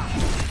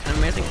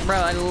embarrassing. Bro,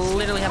 I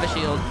literally have a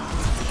shield.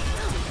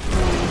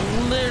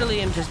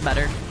 Literally am just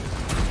better.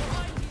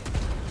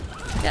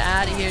 Get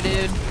out of here,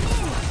 dude.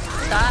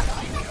 Stop.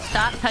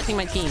 Stop touching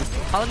my team.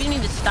 All of you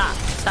need to stop.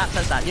 Stop,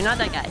 stop, stop. You're not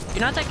that guy.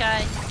 You're not that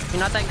guy. You're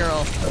not that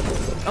girl.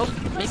 Oh,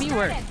 maybe you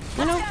were.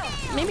 No,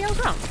 maybe I was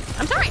wrong.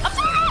 I'm sorry. I'm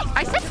sorry.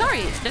 I said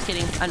sorry. Just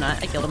kidding. I'm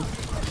not. I killed him.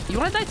 You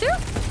want to die too?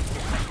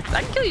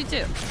 I can kill you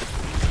too.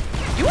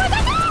 You want to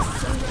die too?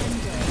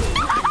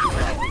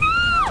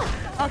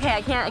 Okay,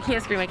 I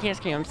can't scream. I can't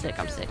scream. I'm sick.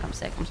 I'm sorry.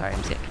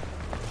 I'm sick.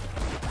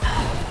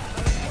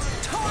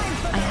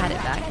 I had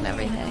it back and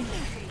everything.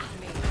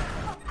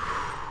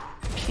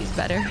 She's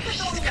better.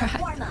 She's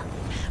cracked.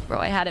 Bro,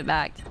 I had it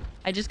back.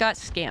 I just got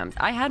scammed.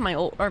 I had my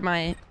ult or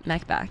my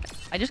mech back.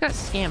 I just got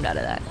scammed out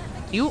of that.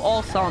 You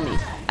all saw me.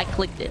 I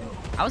clicked it.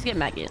 I was getting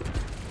back in.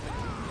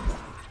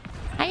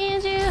 Hi,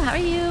 Andrew. How are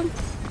you?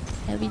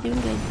 I hope you're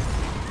doing good.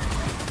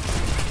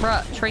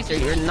 Bruh, Tracer,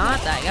 you're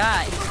not that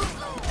guy.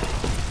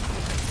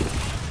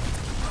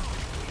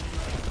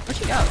 Where'd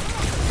she go?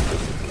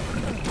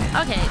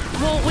 Okay,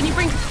 well, when you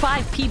bring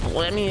 5 people,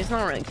 I mean, it's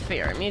not really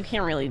fair. I mean, you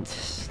can't really...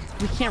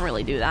 We can't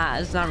really do that.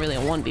 It's not really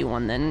a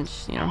 1v1 then,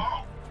 you know.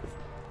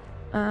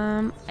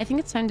 I think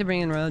it's time to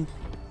bring in Road.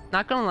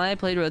 Not gonna lie, I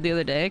played Road the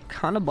other day.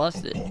 Kinda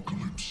busted.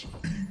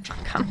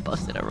 Kinda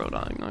busted at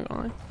Roadhog, not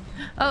gonna lie.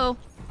 Uh oh.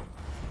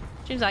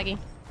 Jimzaki.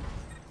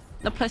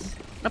 No plus.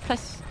 No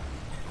plus.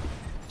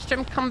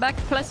 Stream come back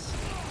plus.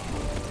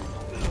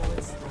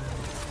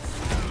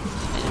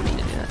 I didn't mean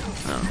to do that.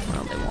 Oh,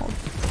 well, they won't.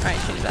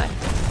 Alright, she's back.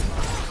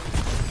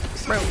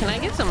 Bro, can I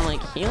get some,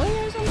 like, healing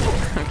or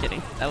something? I'm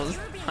kidding. That was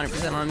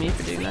 100% on me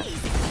for doing that.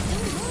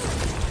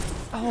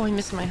 Oh, I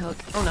missed my hook.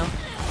 Oh, no.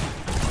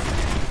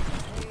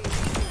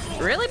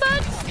 Really,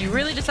 bud? You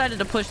really decided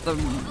to push the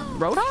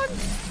Roadhog?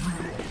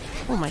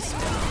 Oh, my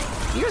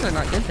spears are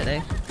not good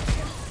today.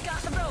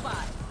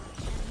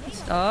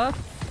 Stop.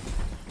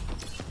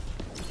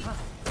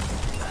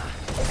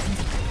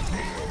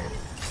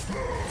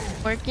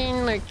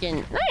 Working,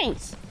 lurking.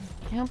 Nice!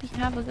 I hope you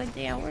have a good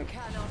day at work.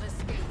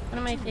 One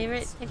of my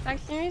favorite TikTok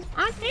series.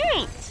 Oh,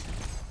 thanks!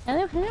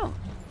 Hello, hello.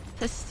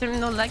 System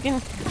no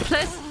lagging.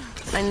 Plus,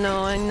 I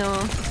know.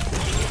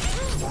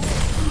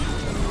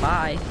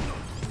 Bye.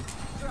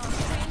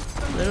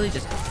 Literally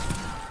just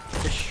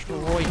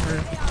destroyed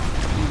her.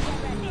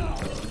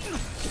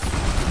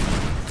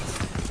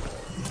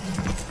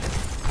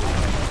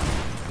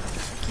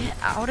 Get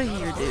out of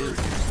here, dude.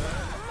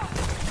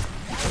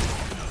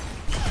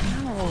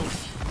 Ow.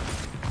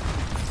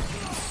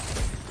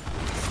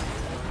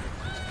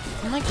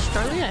 I'm like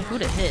struggling at who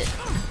to hit.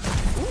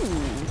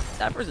 Ooh,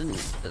 that person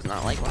does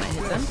not like when I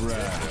hit them.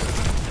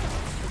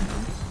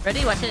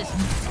 Ready? Watch this.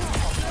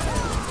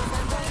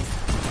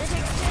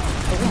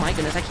 Oh my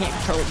goodness, I can't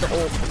control the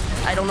ult.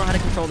 I don't know how to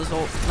control this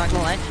ult. Not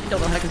gonna lie.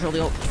 Don't know how to control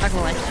the ult. Not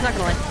gonna lie. Not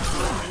gonna lie.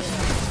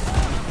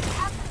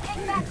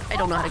 I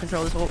don't know how to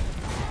control this ult.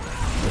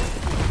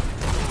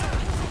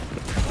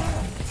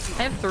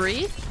 I have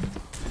 3.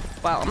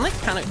 Wow, I'm like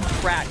kind of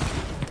cracked.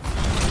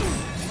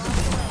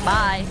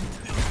 Bye.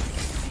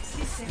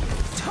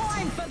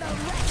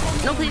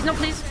 No, please, no,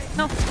 please.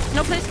 No,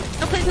 no, please.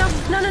 No, please, no.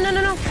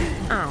 No.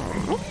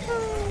 Oh.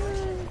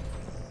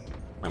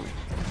 I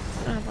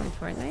don't have one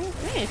for it.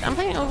 Nice. I'm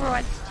playing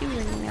Overwatch 2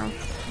 right now.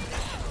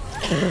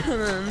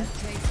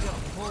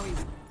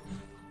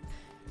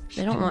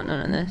 They don't want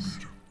none of this.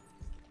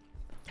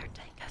 Their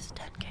tank has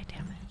 10k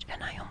damage,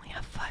 and I only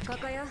have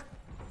 5k.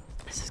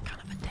 This is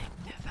kind of a tank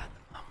diff at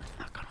the moment,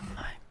 not gonna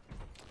lie.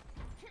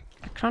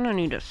 I kind of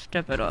need to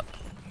step it up.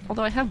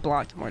 Although I have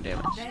blocked more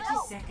damage. 30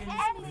 seconds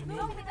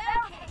remaining.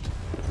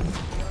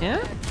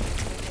 Yeah?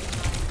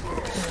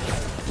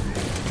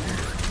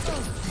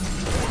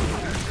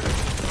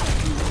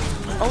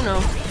 Oh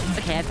no.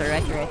 Okay, I threw. I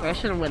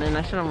should have went in.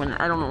 I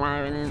don't know why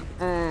I went in.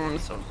 I'm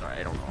so sorry.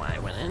 I don't know why I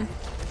went in. I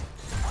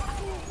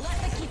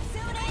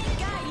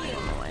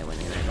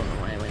don't know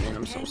why I went in.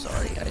 I'm so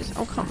sorry, guys.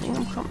 I'm coming.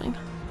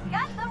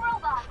 Got the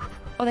robot.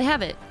 Oh, they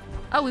have it.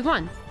 Oh, we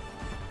won.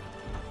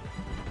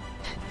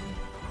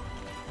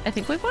 I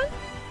think we won.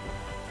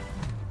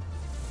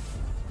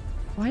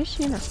 Why is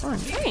she in our spawn?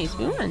 Nice,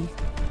 we won.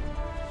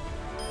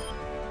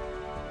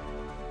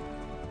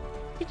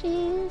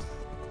 GG's.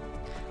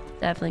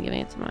 Definitely giving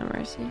it to my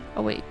Mercy.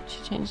 Oh wait,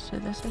 she changed to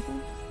this, I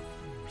think.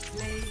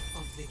 Play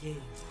of the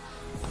game.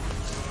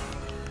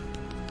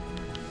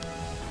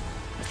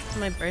 It's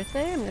my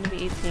birthday. I'm gonna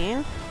be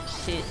 18.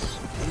 Shit.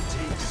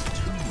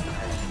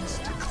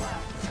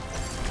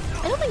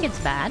 I don't think it's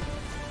bad.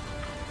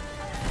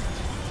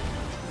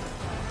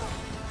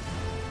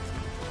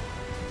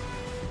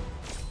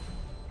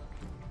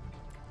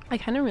 I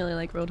kind of really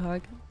like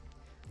Roadhog.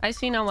 I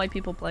see now why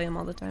people play him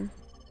all the time.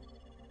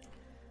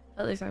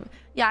 At least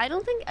yeah, I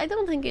don't think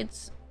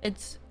it's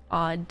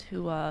odd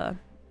to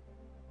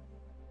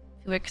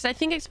Because I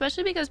think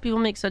especially because people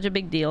make such a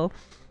big deal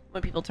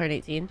when people turn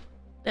 18.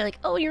 They're like,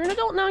 oh, you're an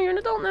adult now, you're an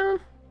adult now.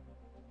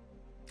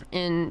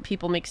 And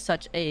people make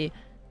such a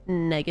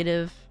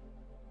negative,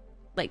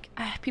 like,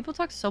 people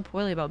talk so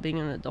poorly about being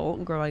an adult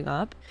and growing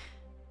up.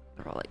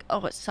 They're all like,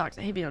 oh, it sucks,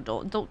 I hate being an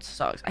adult, adult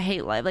sucks, I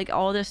hate life, like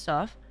all this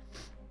stuff.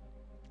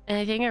 And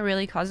I think it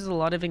really causes a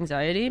lot of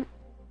anxiety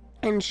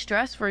and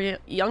stress for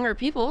younger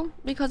people,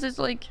 because it's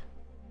like,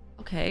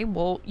 okay,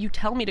 well, you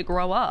tell me to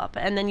grow up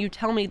and then you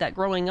tell me that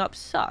growing up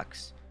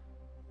sucks.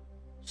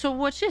 So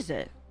which is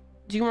it?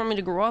 Do you want me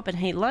to grow up and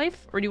hate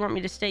life, or do you want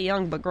me to stay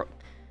young but grow?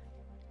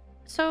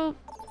 So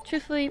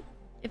truthfully,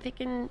 if it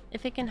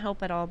can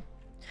help at all,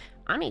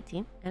 I'm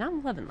 18 and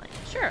I'm loving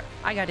life. Sure,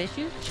 I got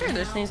issues. Sure,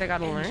 there's things I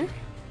gotta learn.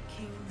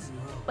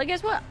 But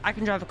guess what? I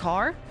can drive a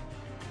car.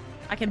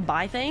 I can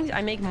buy things.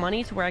 I make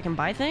money to where I can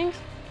buy things.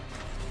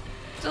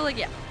 So like,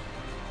 yeah.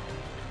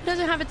 Does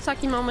it have its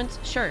sucky moments?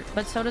 Sure,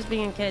 but so does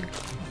being a kid.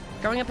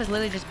 Growing up is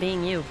literally just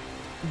being you,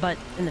 but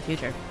in the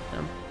future.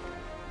 So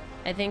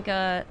I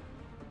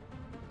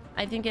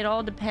think it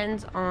all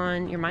depends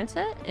on your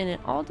mindset, and it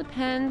all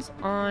depends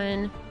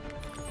on,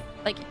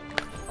 like,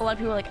 a lot of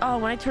people are like, oh,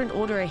 when I turned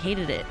older, I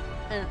hated it,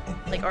 and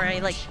like, or I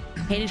like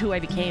hated who I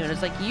became, and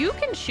it's like, you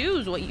can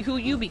choose who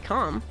you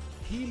become.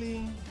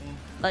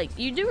 Like,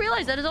 you do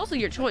realize that is also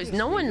your choice.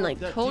 No one like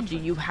told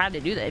you had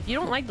to do that. If you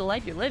don't like the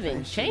life you're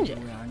living, change it.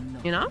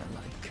 You know?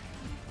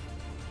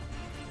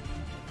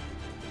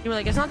 You were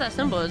like, it's not that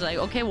simple. It's like,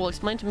 okay, well,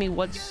 explain to me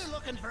why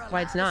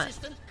it's not.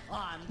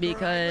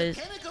 Because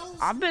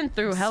I've been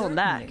through hell and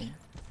back,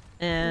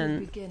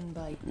 and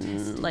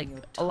like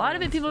a lot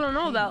of it people don't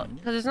know about,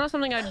 because it's not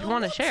something I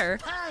want to share.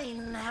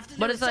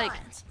 But it's like,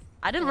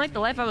 I didn't like the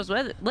life I was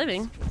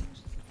living,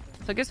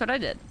 so guess what I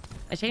did?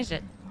 I changed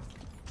it.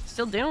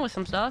 Still dealing with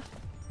some stuff,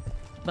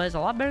 but it's a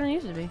lot better than it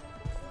used to be.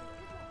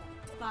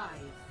 5,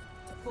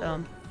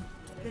 4,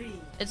 3,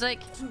 it's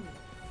like 2,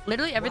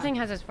 literally everything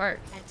has its part.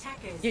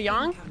 attackers You're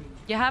young, incoming.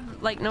 you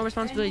have like no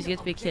responsibilities, you get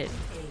to be a kid.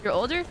 You're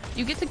older,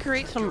 you get to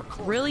create some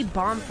really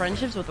bomb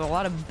friendships with a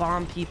lot of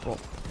bomb people.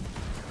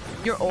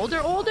 You're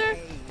older,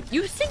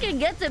 you stinking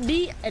get to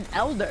be an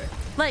elder.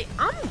 Like,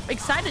 I'm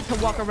excited to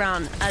walk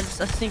around as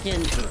a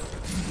stinking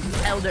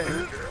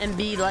elder and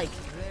be like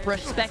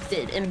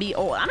respected and be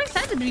old. I'm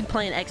excited to be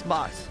playing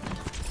Xbox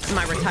in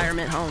my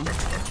retirement home,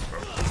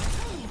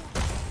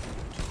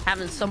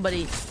 having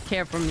somebody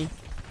care for me.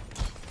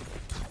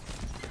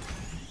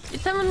 You're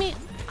telling me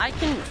I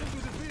can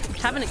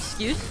have an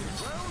excuse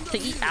to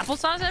eat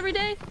applesauce every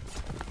day?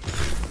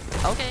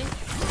 Okay.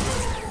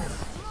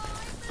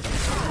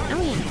 I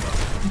mean,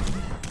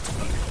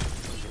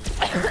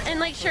 and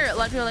like, sure, a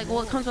lot of people are like,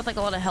 well, it comes with like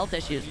a lot of health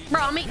issues.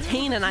 Bro, I'm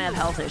 18 and I have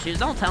health issues.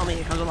 Don't tell me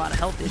it comes with a lot of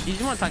health issues.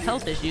 You want to talk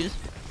health issues?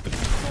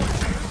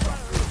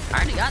 I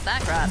already got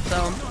that crap,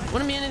 so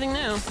wouldn't be anything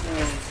new.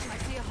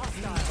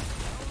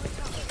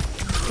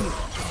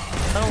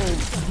 Boom,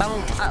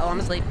 boom. Uh-oh, I'm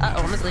asleep.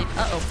 Uh-oh, I'm asleep.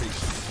 Uh-oh.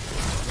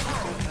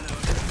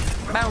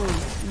 Boom,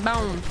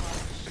 boom.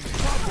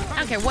 I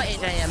don't care what age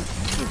I am.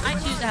 I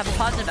choose to have a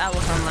positive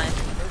outlook on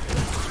life.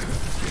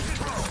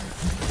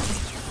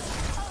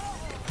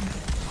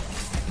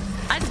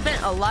 I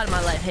spent a lot of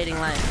my life hating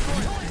life.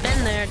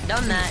 Been there,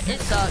 done that, it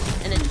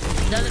sucks, and it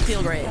doesn't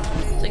feel great.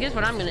 So guess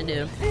what I'm gonna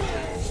do?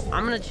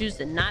 I'm gonna choose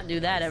to not do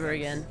that ever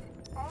again.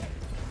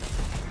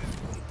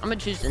 I'm gonna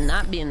choose to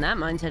not be in that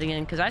mindset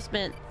again, because I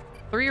spent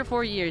 3 or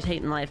 4 years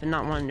hating life and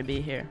not wanting to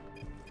be here.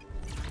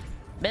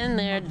 Been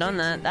there, done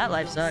that. That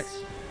life sucks.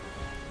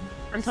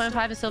 I'm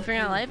 25 and still figuring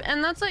out life,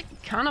 and that's like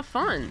kind of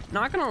fun.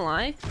 Not gonna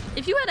lie.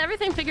 If you had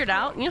everything figured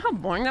out, you know how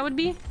boring that would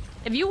be?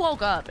 If you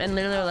woke up and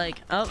literally were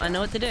like, oh, I know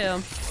what to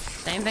do.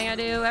 Same thing I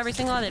do every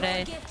single other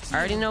day. I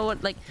already know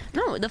what, like,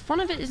 no, the fun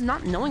of it is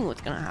not knowing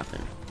what's gonna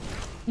happen.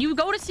 You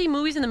go to see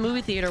movies in the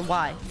movie theater,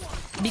 why?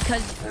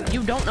 Because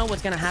you don't know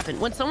what's gonna happen.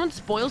 When someone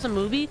spoils a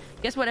movie,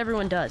 guess what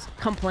everyone does?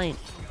 Complain.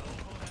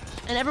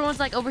 And everyone's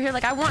like over here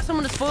like, I want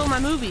someone to spoil my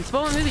movie.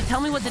 Spoil my movie, tell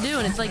me what to do.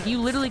 And it's like, you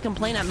literally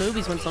complain at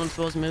movies when someone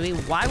spoils a movie.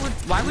 Why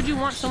would you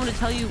want someone to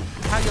tell you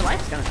how your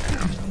life's gonna turn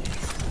out?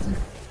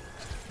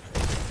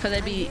 Could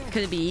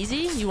it be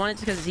easy? You want it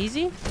because it's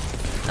easy?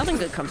 Nothing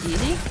good comes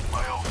easy.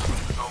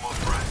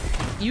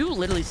 You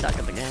literally suck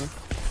at the game.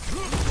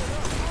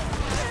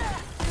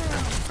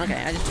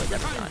 Okay, I just looked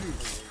up a shot.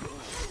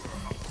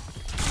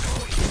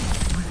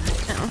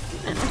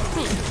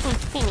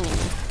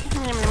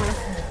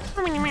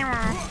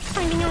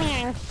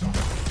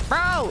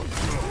 Bro!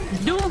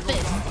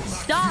 Doomfist!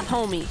 Stop,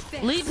 homie!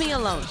 Leave me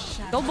alone.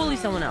 Go bully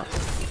someone else.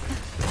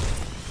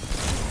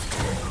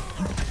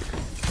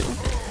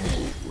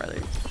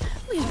 Brother.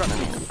 Please, brother,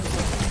 man.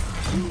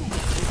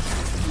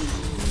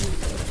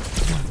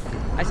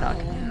 I suck.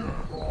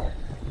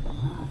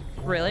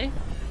 Really?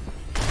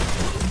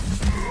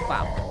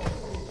 Wow.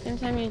 Same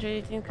time you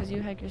enjoyed 18 because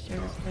you had your share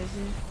of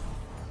crazy.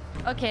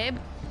 Okay,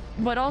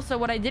 but also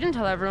what I didn't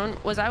tell everyone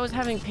was I was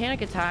having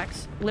panic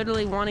attacks,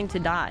 literally wanting to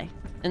die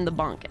in the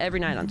bunk every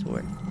night on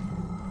tour.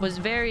 Was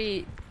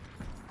very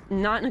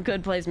not in a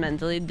good place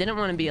mentally, didn't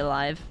want to be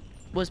alive,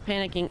 was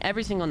panicking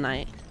every single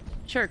night,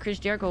 sure, Chris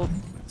Jericho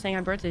saying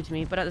happy birthday to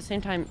me, but at the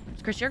same time,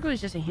 Chris Jericho is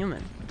just a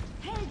human.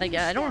 Like,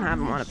 I don't have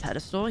him on a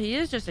pedestal. He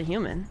is just a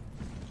human.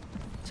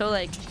 So,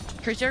 like,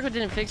 Chris Jericho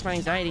didn't fix my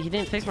anxiety. He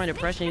didn't fix my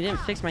depression. He didn't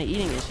fix my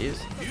eating issues.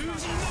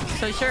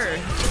 So, sure,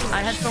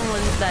 I had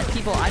someone that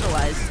people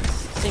idolize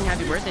sing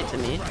happy birthday to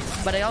me,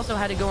 but I also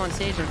had to go on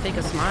stage and fake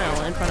a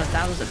smile in front of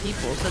thousands of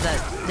people so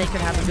that they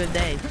could have a good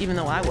day, even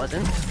though I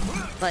wasn't.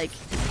 Like,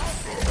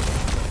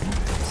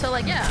 so,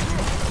 like, yeah,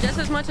 just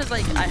as much as,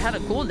 like, I had a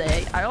cool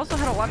day, I also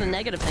had a lot of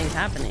negative things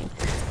happening.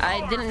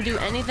 I didn't do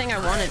anything I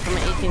wanted for my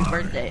 18th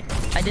birthday.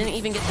 I didn't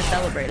even get to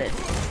celebrate it.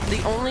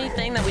 The only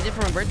thing that we did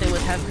for my birthday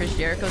was have Chris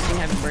Jericho sing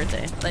happy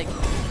birthday. Like,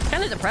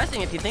 kind of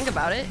depressing if you think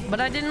about it,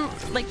 but I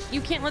didn't, like, you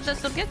can't let that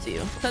stuff get to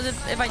you. Because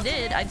if I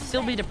did, I'd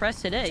still be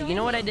depressed today. You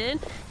know what I did?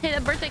 Hey,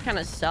 that birthday kind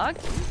of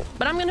sucked,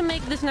 but I'm gonna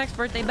make this next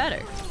birthday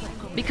better.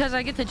 Because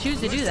I get to choose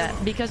to do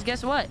that. Because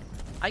guess what?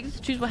 I get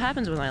to choose what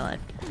happens with my life.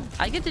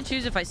 I get to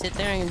choose if I sit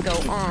there and go,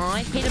 oh,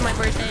 I hated my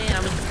birthday and I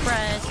was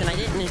depressed and I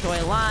didn't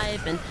enjoy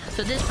life, and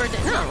so this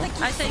birthday, no.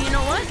 I say, you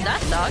know what? That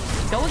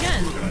sucks. Go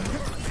again.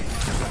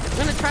 I'm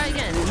gonna try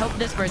again and hope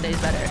this birthday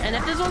is better. And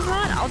if this one's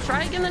not, I'll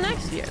try again the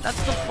next year.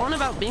 That's the fun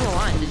about being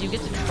alive, is you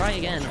get to try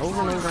again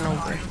over and over and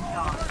over.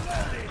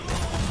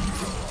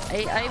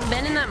 I've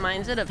been in that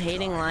mindset of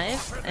hating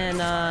life,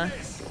 and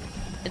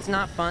it's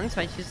not fun,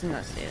 so I choose to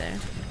not stay there.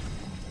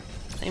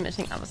 I'm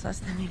missing Albasa's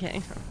then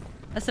again.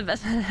 That's the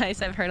best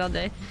advice I've heard all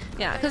day.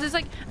 Yeah, because it's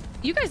like,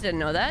 you guys didn't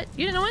know that.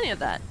 You didn't know any of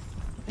that.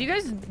 You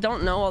guys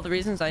don't know all the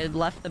reasons I had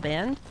left the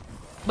band.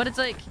 But it's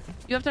like,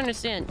 you have to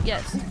understand,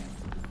 yes,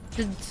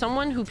 did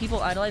someone who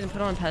people idolize and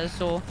put on a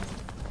pedestal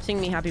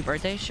sing me happy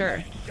birthday?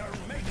 Sure.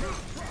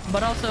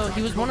 But also,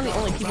 he was one of the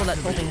only people that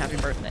told me happy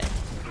birthday.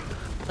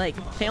 Like,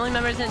 family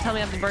members didn't tell me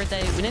happy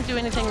birthday. We didn't do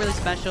anything really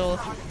special.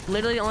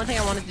 Literally, the only thing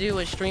I wanted to do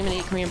was stream and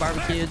eat Korean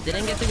barbecue.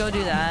 Didn't get to go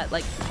do that.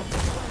 Like,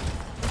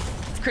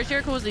 Chris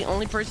Jericho was the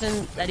only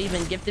person that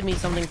even gifted me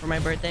something for my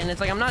birthday, and it's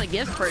like, I'm not a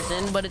gift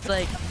person, but it's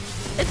like,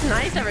 it's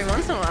nice every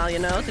once in a while, you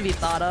know, to be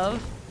thought of.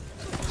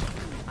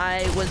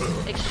 I was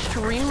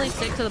extremely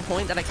sick to the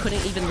point that I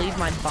couldn't even leave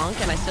my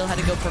bunk, and I still had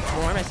to go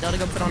perform. I still had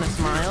to go put on a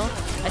smile.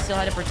 I still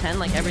had to pretend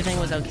like everything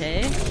was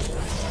okay.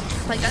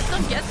 Like, that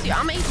stuff gets you.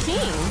 I'm 18.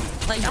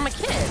 Like, I'm a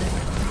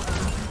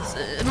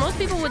kid. Most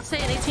people would say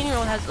an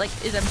 18-year-old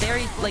is a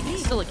very, like,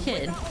 still a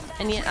kid,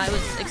 and yet I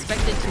was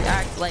expected to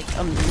act like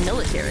a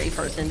military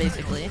person,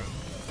 basically.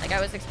 Like, I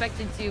was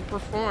expected to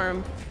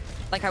perform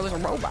like I was a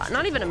robot.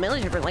 Not even a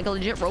military person, like a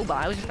legit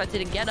robot. I was expected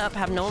to get up,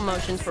 have no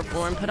emotions,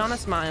 perform, put on a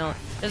smile.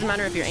 Doesn't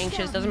matter if you're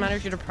anxious, doesn't matter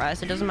if you're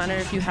depressed, it doesn't matter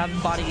if you have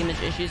body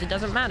image issues, it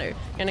doesn't matter.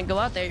 You're gonna go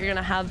out there, you're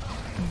gonna have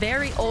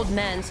very old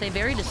men say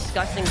very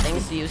disgusting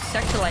things to you,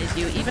 sexualize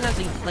you, even as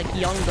a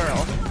young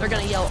girl. They're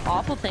gonna yell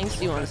awful things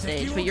to you on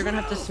stage, but you're gonna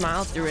have to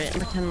smile through it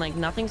and pretend like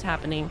nothing's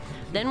happening.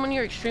 Then when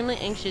you're extremely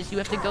anxious, you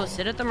have to go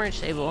sit at the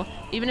merch table.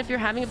 Even if you're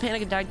having a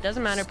panic attack,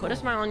 doesn't matter, put a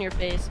smile on your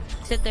face,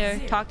 sit there,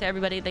 talk to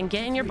everybody, then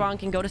get in your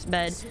bunk and go to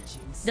bed.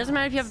 Doesn't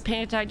matter if you have a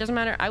panic attack, doesn't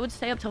matter. I would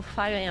stay up till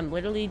 5 a.m.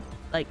 literally,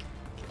 like,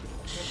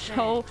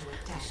 so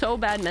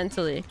bad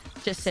mentally,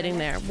 just sitting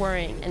there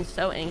worrying and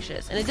so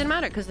anxious. And it didn't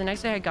matter because the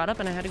next day I got up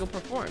and I had to go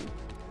perform.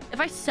 If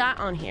I sat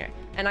on here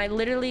and I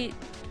literally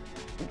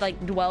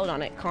like dwelled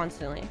on it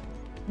constantly,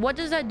 what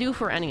does that do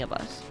for any of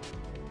us?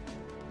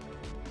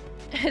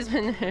 It's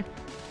been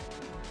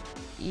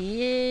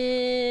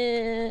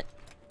yeah,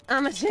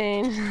 I'm a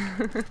change.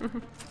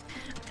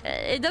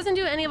 It doesn't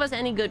do any of us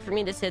any good for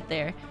me to sit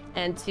there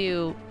and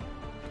to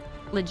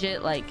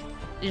legit like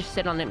just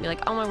sit on it and be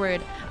like, oh my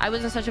word, I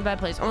was in such a bad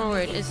place, oh my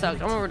word, it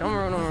sucked, oh my word, oh my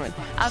word, oh my word.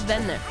 I've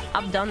been there,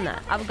 I've done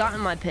that, I've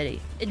gotten my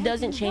pity. It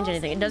doesn't change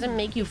anything. It doesn't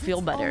make you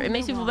feel better. It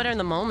makes you feel better in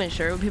the moment,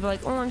 sure, when people are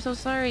like, oh, I'm so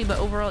sorry, but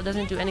overall it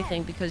doesn't do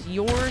anything because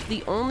you're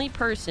the only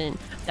person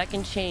that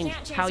can change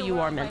how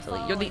you are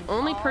mentally. You're the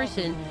only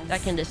person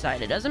that can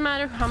decide. It doesn't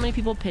matter how many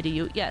people pity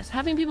you. Yes,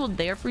 having people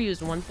there for you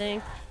is one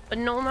thing, but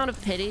no amount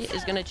of pity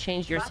is gonna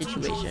change your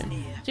situation.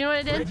 So you know what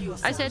I did?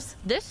 I said,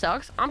 this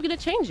sucks, I'm gonna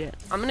change it.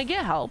 I'm gonna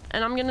get help,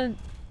 and I'm gonna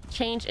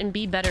change and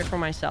be better for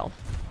myself.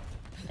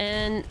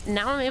 And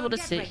now I'm able to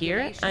sit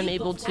here. I'm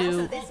able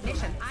to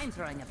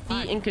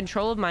be in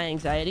control of my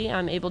anxiety.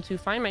 I'm able to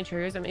find my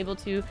triggers. I'm able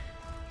to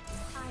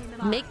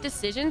make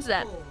decisions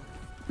that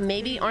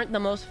maybe aren't the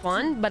most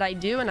fun, but I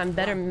do, and I'm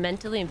better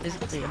mentally and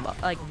physically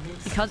like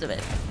because of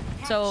it.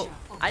 So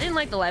I didn't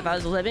like the life I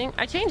was living.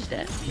 I changed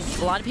it.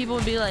 A lot of people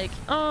would be like,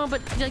 oh, but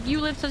like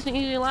you lived such an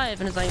easy life,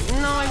 and it's like,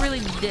 no, I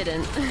really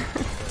didn't.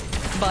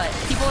 But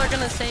people are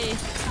gonna say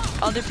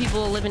other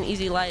people live an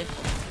easy life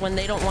when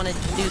they don't want to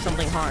do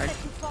something hard,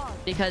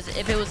 because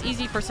if it was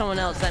easy for someone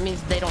else, that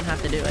means they don't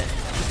have to do it.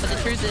 But the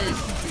truth is,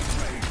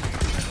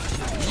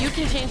 you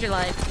can change your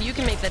life, you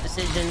can make that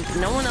decision,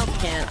 no one else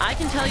can. I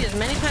can tell you as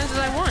many times as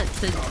I want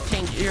to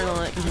change your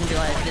life,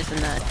 this and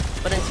that,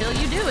 but until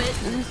you do it,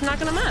 it's not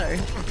gonna matter.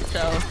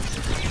 So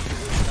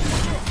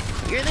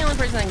you're the only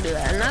person that can do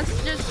that, and that's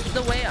just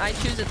the way I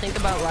choose to think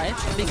about life,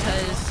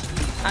 because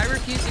I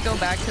refuse to go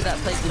back to that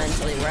place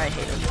mentally where I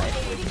hated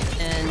life.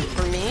 And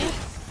for me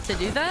to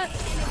do that,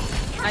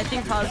 I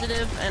think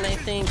positive, and I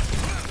think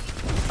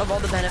of all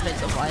the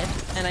benefits of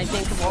life, and I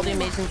think of all the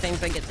amazing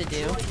things I get to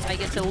do. I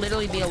get to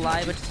literally be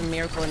alive, which is a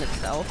miracle in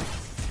itself.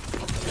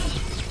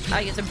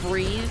 I get to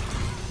breathe.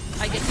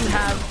 I get to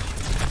have...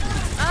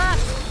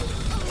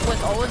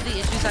 with all of the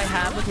issues I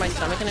have with my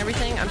stomach and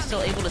everything, I'm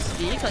still able to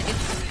speak. Like,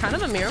 it's kind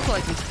of a miracle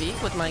I can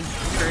speak with my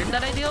GERD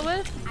that I deal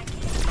with.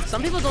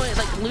 Some people don't,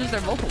 like, lose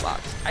their vocal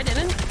box. I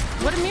didn't.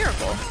 What a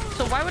miracle.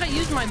 So why would I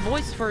use my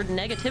voice for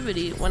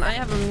negativity when I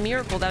have a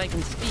miracle that I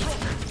can speak,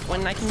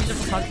 when I can use it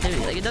for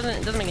positivity? Like, it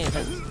doesn't make any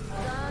sense.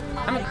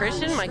 I'm a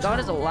Christian. My God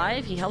is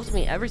alive. He helps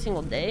me every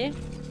single day.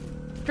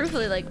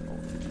 Truthfully, like,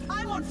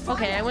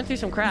 okay, I went through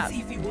some crap,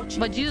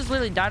 but Jesus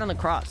literally died on the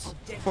cross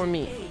for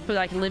me, so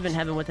that I can live in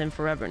heaven with him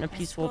forever in a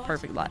peaceful,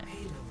 perfect life.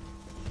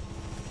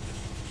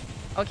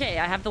 Okay,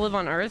 I have to live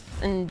on earth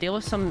and deal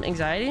with some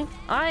anxiety.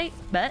 I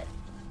bet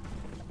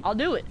I'll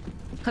do it,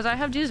 because I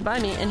have Jesus by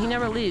me and he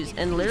never leaves,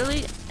 and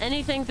literally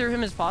anything through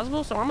him is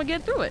possible, so I'm gonna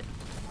get through it.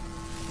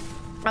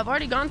 I've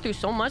already gone through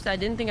so much that I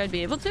didn't think I'd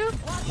be able to,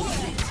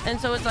 and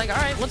so it's like,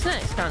 all right, what's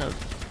next? Kind of,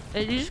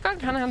 you just gotta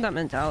kind of have that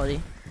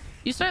mentality.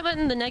 You start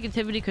letting the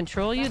negativity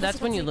control you,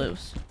 that's when you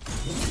lose.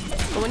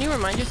 But when you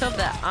remind yourself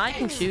that I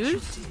can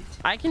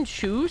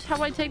choose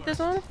how I take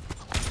this on,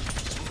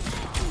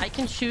 I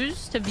can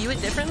choose to view it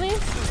differently,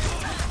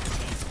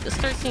 you'll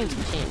start seeing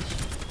some change.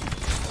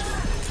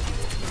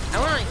 I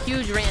went on a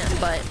huge rant,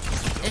 but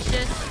it's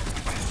just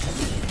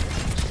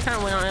kind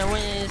of went on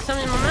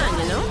something in my mind,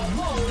 you know?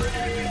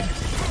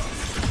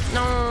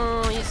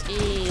 No, you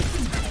escaped.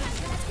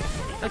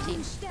 Okay,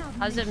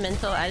 positive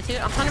mental attitude,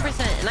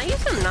 100%. And I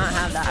used to not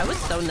have that. I was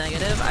so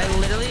negative. I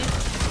literally,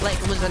 like,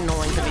 was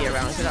annoying to be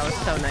around because I was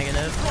so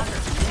negative.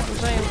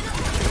 It's like,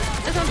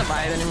 it's not the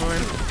vibe anymore.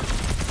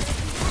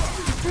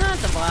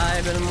 Not the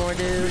vibe anymore,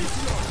 dude.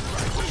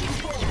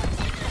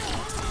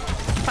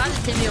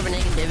 Positivity over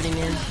negativity,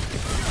 man.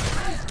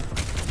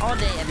 All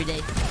day, every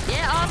day.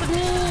 Get off of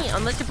me!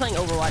 Unless you're playing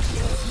Overwatch.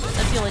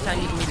 That's the only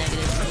time you can be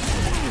negative.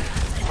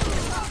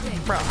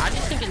 Bro, I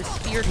just think it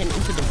speared him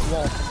into the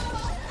wall.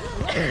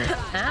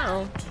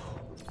 Ow.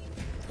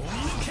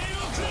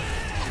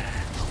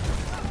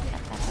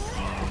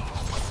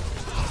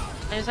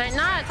 And it's like,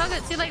 nah, it's all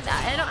good. See, like,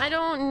 I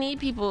don't need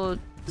people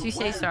to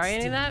say sorry or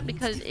any of that,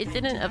 because it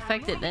didn't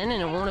affect it then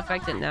and it won't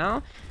affect it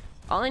now.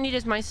 All I need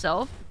is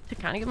myself to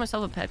kind of give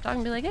myself a pep talk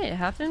and be like, hey, it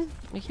happened.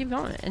 We keep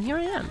going. And here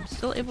I am,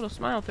 still able to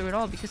smile through it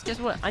all, because guess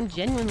what? I'm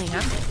genuinely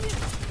happy.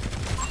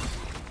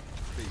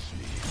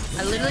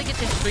 I literally get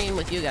to stream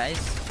with you guys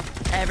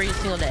every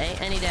single day,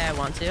 any day I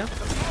want to.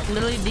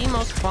 Literally the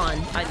most fun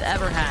I've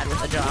ever had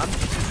with a job.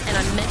 And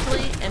I'm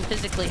mentally and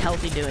physically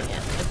healthy doing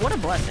it. Like, what a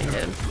blessing,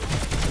 dude.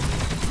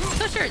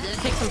 So sure, did it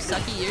take some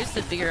sucky years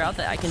to figure out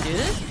that I can do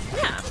this?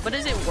 Yeah, but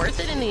is it worth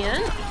it in the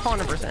end?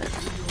 100%.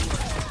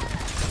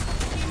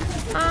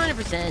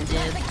 100%,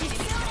 dude.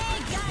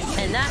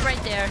 And that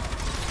right there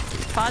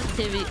is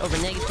positivity over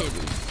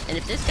negativity. And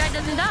if this guy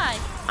doesn't die,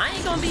 I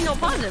ain't gonna be no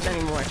positive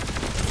anymore.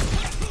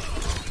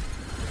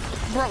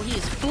 Bro, he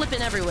is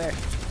flipping everywhere.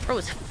 Bro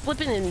is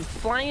flipping and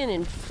flying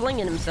and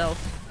flinging himself.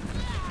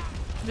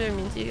 Very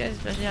mean to you guys,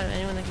 especially out of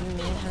anyone that can be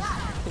mean.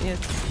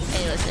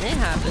 Hey, listen, it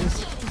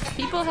happens.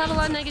 People have a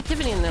lot of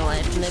negativity in their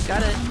life, and they've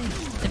got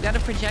to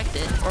project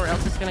it, or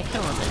else it's gonna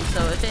kill them. And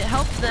so, if it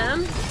helps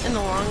them in the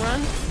long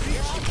run,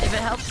 if it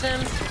helps them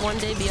one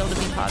day be able to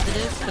be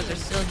positive because they're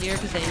still here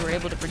because they were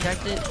able to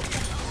project it,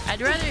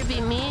 I'd rather it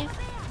be me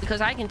because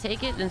I can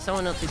take it than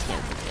someone else who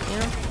can't take it. You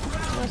know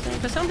what I'm saying?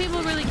 Because some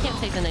people really can't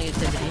take the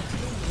negativity,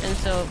 and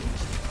so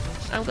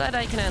I'm glad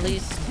I can at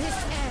least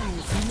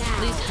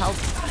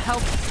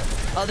help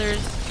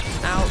others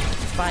out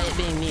by it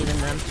being me than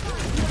them.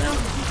 You know?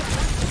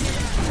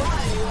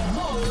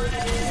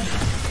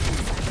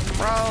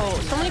 Bro,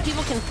 so many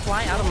people can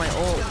fly out of my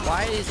ult.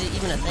 Why is it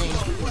even a thing?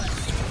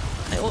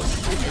 My ult's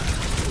stupid.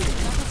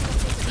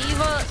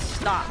 Diva,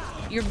 stop.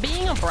 You're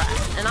being a brat,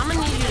 and I'm gonna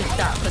need you to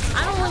stop, because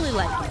I don't really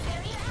like it.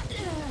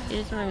 You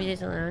just want to be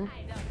this alone?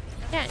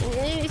 Yeah,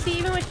 you see,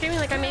 even with streaming,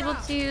 like, I'm able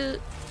to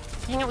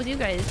hang out with you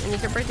guys, and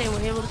it's your birthday, and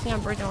we're able to sing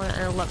on birthday, and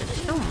I love it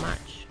so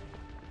much.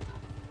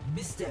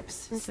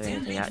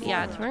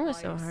 Yeah, touring was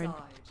so hard.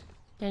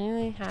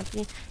 Genuinely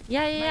happy.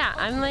 Yeah.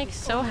 I'm like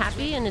so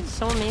happy, and it's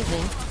so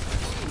amazing.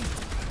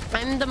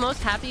 I'm the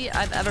most happy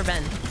I've ever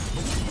been.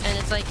 And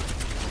it's like,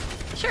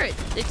 sure, it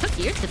took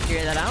years to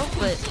figure that out,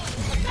 but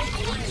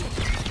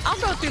I'll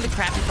go through the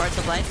crappy parts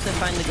of life to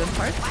find the good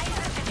parts.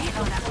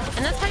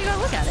 And that's how you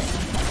gotta look at it.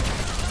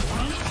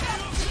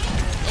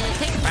 And it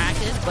takes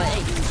practice, but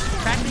hey,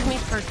 practice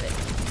makes perfect.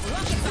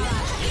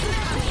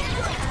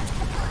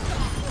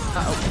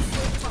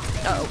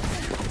 Uh-oh.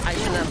 I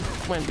shouldn't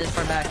have went this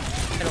far back.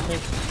 I don't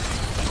think.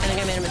 I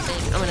think I made a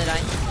mistake. I'm gonna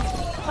die.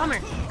 Bummer.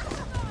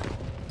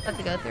 Have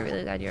to go through.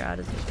 Really glad you're out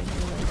of situation.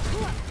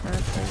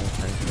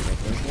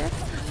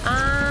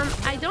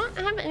 I don't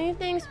have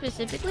anything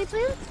specifically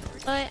planned,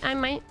 but I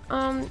might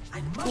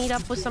meet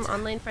up with some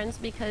online friends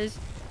because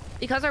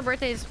our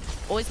birthdays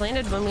always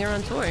landed when we were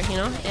on tour, you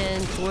know,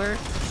 and tour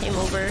came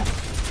over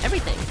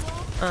everything.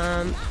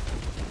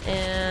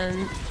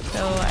 and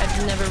so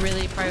I've never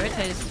really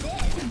prioritized.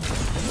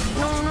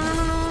 No.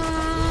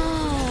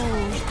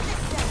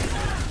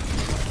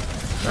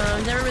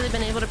 I've never really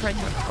been able to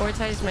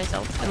prioritize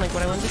myself and like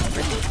what I want to do for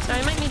birthday. So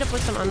I might meet up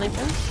with some online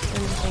friends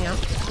and just hang out.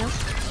 You know?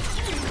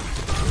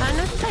 I'm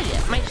not decided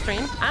yet. Might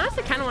stream. I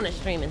honestly kind of want to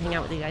stream and hang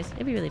out with you guys.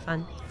 It'd be really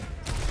fun.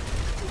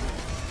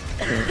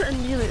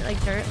 I'm really like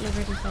dirt.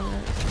 Never just hang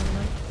out.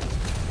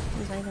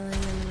 I'm cycling in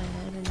my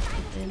head and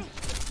stupid.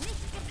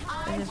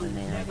 I just one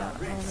day I got all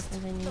the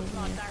things I need.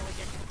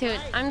 Dude,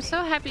 I'm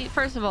so happy,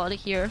 first of all, to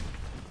hear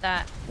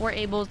that we're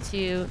able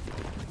to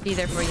be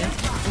there for you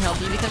and help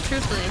you, because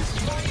truthfully,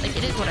 like,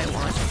 it is what I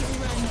want.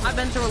 I've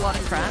been through a lot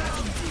of crap,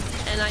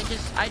 and I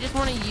just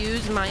want to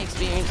use my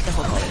experience to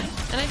help others.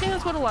 And I think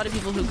that's what a lot of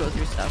people who go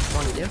through stuff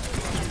want to do.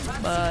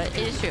 But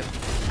it is true,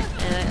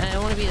 and I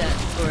want to be that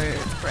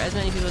for as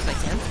many people as I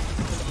can.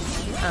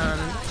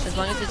 As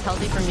long as it's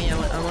healthy for me, I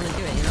want to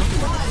do it, you know.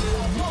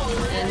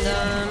 And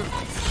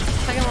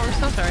second of all, I'm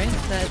so sorry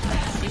that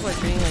people are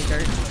treating you like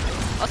dirt.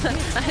 Also,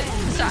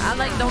 sorry, I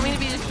like don't mean to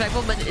be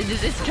disrespectful, but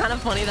it's kind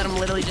of funny that I'm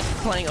literally just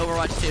playing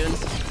Overwatch 2 and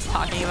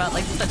talking about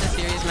like such a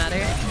serious matter.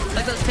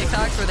 Like those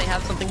TikToks where they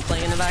have something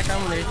playing in the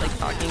background when they're like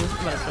talking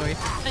about a story.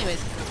 Anyways,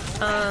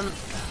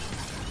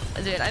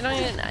 dude, I don't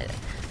even.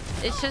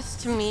 It's just,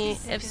 to me,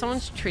 if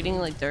someone's treating you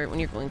like dirt when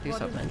you're going through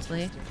stuff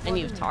mentally, and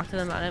you've talked to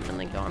them about it, and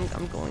like, oh, I'm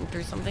going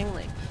through something,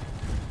 like,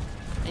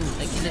 and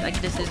like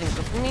this isn't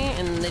good for me,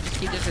 and they just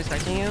keep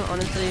disrespecting you,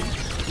 honestly,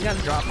 you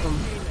gotta drop them.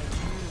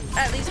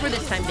 At least for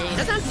this time being. It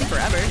doesn't have to be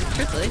forever,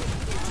 truthfully.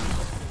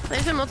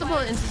 There's been multiple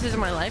instances in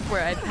my life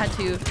where I've had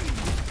to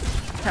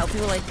tell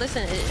people, like,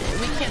 listen,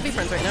 we can't be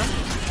friends right now.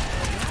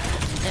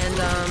 And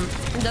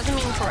it doesn't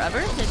mean forever,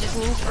 it just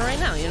means for right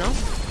now, you know?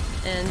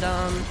 And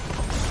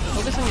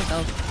focus on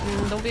yourself.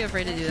 And don't be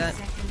afraid to do that.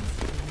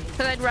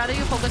 Because I'd rather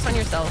you focus on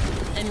yourself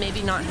and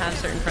maybe not have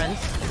certain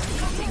friends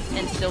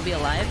and still be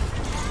alive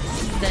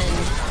than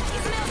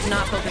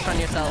not focus on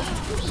yourself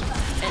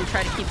and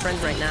try to keep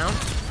friends right now,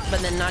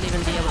 but then not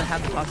even be able to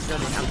have the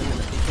possibility of happening in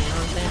the future, you know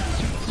what I'm saying?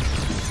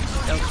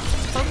 So,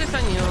 focus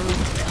on you.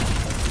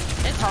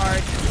 It's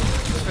hard.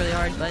 It's really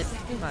hard, but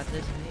you got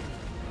this.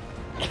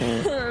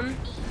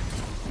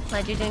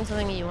 Glad you're doing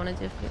something that you want to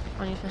do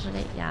on your special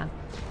day. Yeah.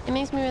 It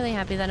makes me really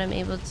happy that I'm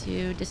able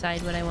to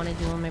decide what I want to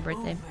do on my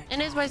birthday. And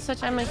it's why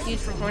I'm a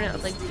huge proponent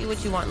of, like, do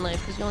what you want in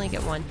life, because you only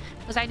get one.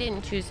 Because I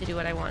didn't choose to do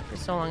what I want for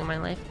so long in my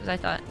life, because I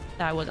thought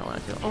that I wasn't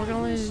allowed to. Oh, we're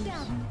gonna lose.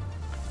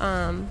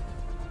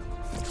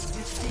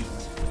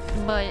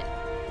 But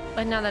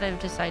now that I've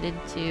decided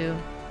to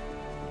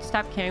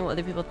stop caring what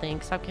other people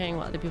think, stop caring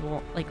what other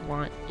people like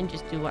want, and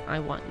just do what I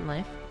want in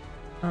life,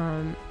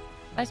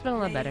 life's been a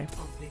lot better.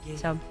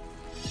 So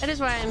that is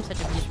why I'm such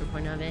a huge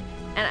proponent of it.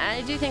 And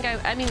I do think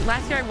I mean,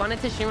 last year I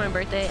wanted to stream my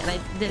birthday and I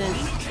didn't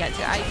get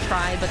to. I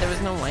tried, but there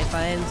was no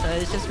Wi-Fi, and so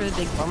it's just a really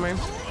big bummer.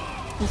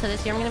 And so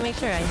this year I'm gonna make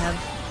sure I have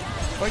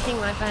working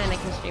Wi-Fi and I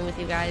can stream with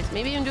you guys.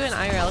 Maybe even do an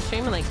IRL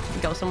stream and like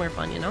go somewhere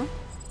fun, you know?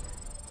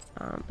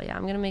 But yeah,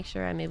 I'm gonna make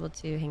sure I'm able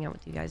to hang out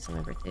with you guys on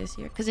my birthday this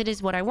year, because it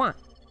is what I want.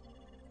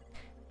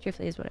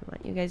 Truthfully, is what I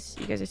want. You guys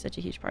are such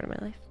a huge part of my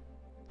life.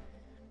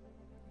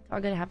 It's all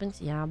good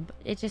happens, yeah, but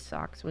it just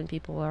sucks when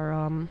people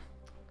are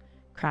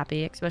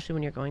crappy, especially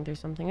when you're going through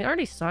something. It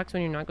already sucks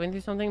when you're not going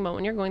through something, but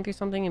when you're going through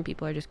something and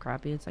people are just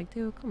crappy, it's like,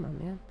 dude, come on,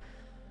 man.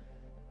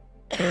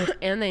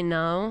 And they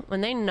know,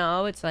 when they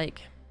know, it's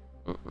like,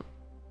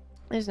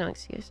 there's no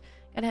excuse.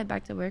 Gotta head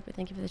back to work, but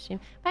thank you for the stream.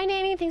 Bye,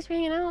 Nanny. Thanks for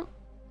hanging out.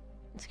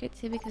 It's great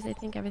too, because I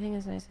think everything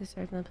is nicely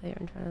served on the plate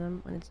in front of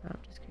them when it's not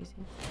just crazy.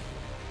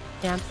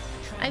 Yeah,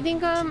 I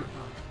think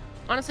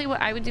honestly, what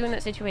I would do in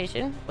that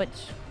situation,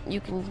 which you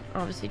can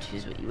obviously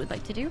choose what you would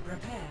like to do,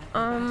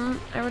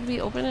 I would be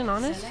open and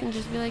honest and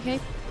just be like, hey,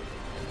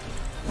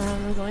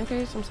 I'm going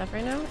through some stuff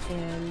right now,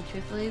 and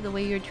truthfully, the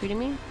way you're treating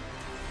me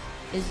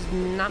is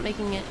not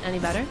making it any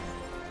better.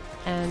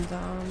 And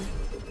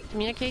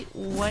communicate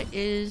what it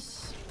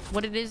is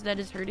that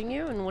is hurting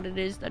you and what it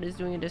is that is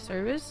doing a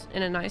disservice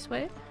in a nice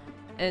way.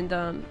 And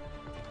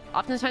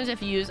oftentimes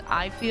if you use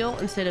I feel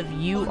instead of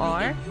you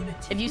are,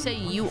 if you say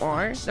you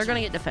are, they're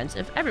gonna get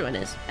defensive. Everyone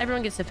gets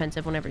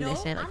defensive whenever they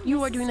say like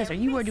you are doing this or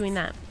you are doing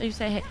that. If you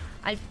say, hey,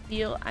 I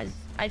feel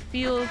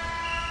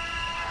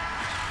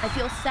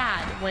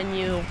sad when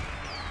you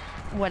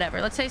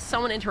whatever, let's say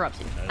someone interrupts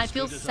you. I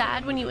feel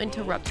sad when you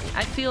interrupt me.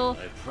 I feel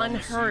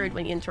unheard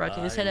when you interrupt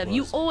me, instead of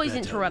you always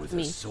interrupt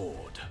me.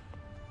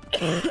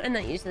 And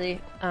that usually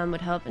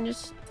would help, and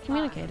just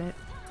communicate it.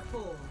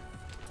 4,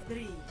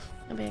 3,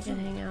 Maybe I can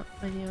hang out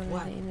with you in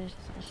the English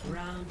session.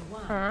 round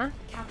 1. Huh?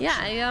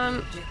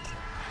 Yeah,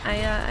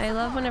 I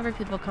love whenever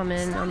people come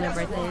in on their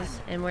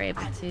birthdays and we're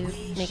able to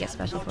make it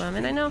special for them.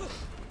 And I know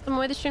the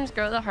more the streams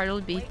grow, the harder it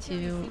will be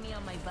to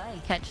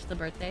catch the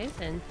birthdays.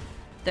 And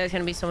there's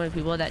gonna be so many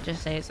people that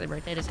just say it's their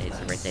birthday to say it's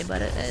their birthday.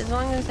 But as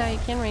long as I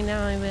can right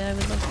now, I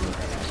would love to make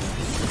that special.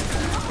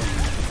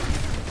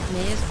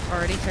 May is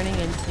already turning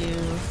into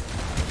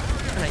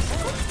an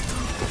icicle.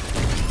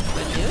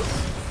 Good news.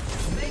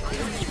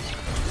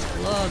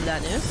 Love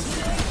that news.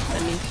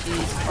 That means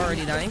she's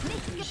already dying.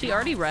 She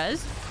already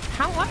rezzed.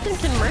 How often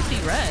can Mercy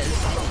res?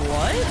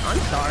 What? I'm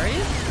sorry.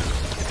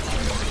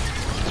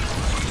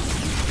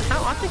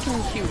 How often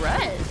can she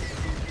res?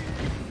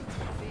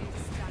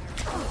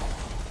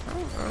 How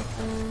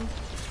often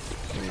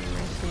can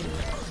Mercy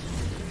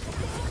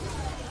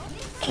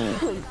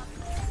res?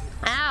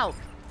 Ow!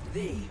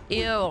 Ew.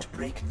 I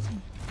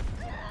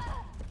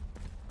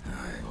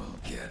will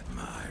get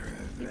my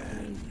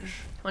revenge.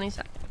 20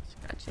 seconds.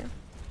 Gotcha.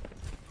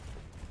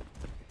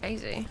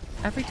 Crazy.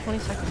 Every 20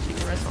 seconds you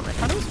can res on. I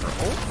thought it was for ult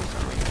for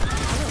some reason.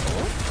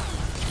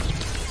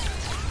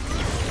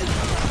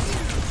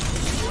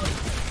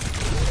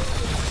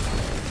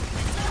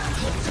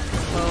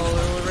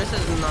 Oh,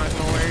 Larissa's not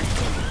gonna work.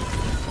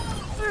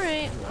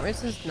 Alright,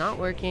 Larissa's not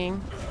working.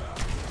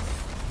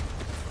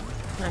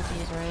 Not to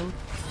use Ryan.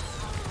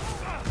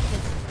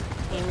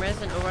 Team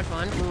res in Overwatch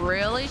 1?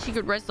 Really? She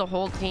could res the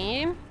whole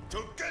team?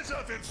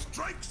 Together then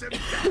strikes them.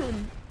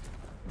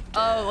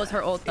 Oh, it was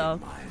her ult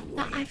though.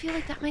 I feel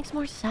like that makes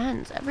more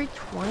sense. Every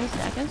 20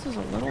 seconds is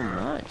a little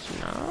much,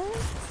 no?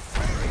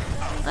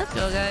 Let's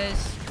go,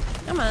 guys.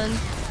 Come on.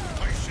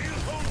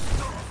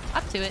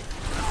 Up to it.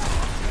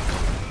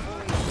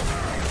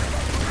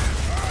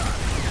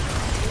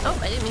 Oh,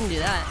 I didn't mean to do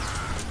that.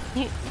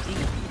 No.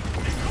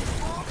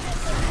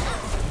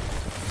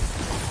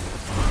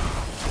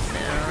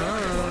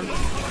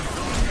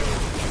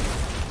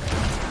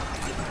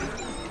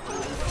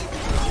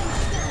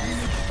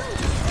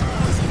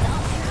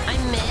 I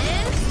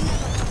missed?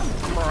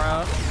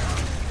 Bruh.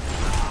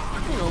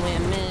 No way I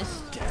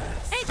missed.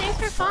 Hey, thanks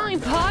for following,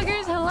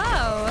 Poggers.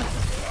 Hello.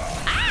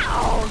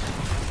 Ow!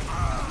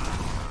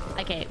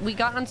 Okay, we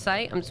got on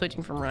site. I'm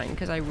switching from Ryan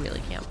because I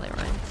really can't play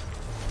Ryan.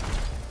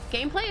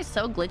 Gameplay is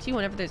so glitchy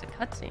whenever there's a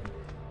cutscene.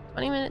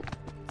 20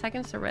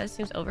 seconds to res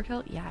seems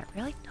overkill. Yeah, it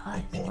really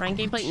does. Ryan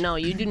gameplay? No,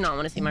 you do not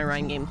want to see my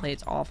Ryan gameplay.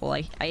 It's awful.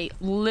 I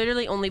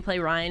literally only play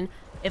Ryan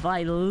if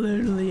I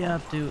literally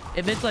have to.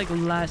 If it's like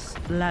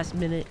last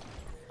minute.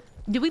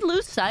 Did we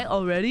lose sight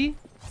already?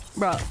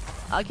 Bro,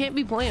 I can't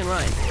be playing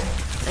Ryan.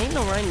 I ain't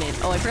no Ryan name.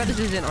 Oh, I forgot this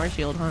is in our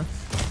shield, huh?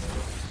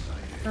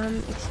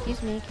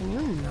 Excuse me, can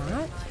you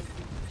not?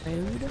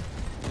 Rude.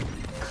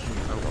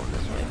 I'm going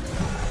this way.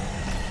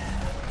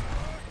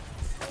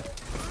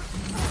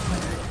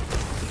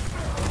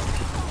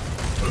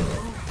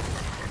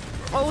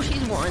 Oh,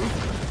 she's won.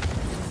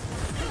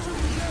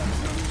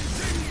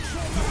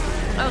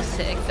 That was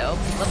sick, though.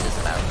 Love this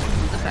about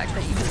the fact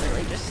that you can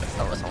literally just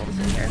throw us all in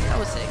here. That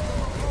was sick.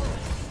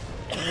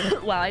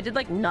 Wow, I did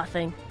like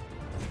nothing.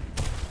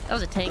 That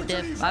was a tank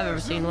diff if I've ever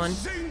seen one.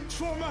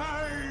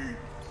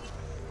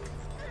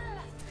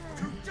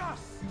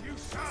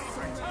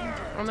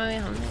 On my way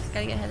home, just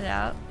gotta get headed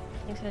out.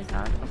 Thanks for the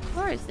talk. Of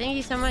course, thank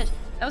you so much.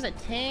 That was a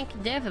tank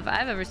diff if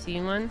I've ever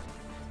seen one.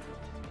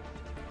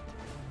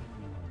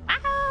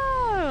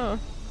 Ow!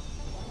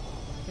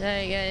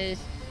 Sorry guys.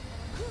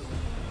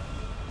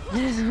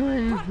 This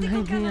one might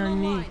be on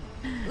me.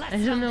 I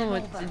don't know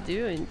what to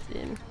do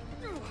instead.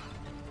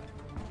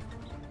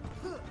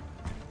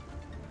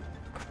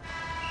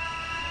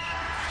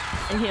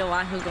 Hey,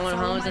 Wahoo going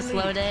home is a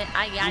slow day.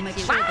 I got you.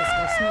 Sure this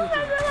goes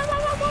smoothly.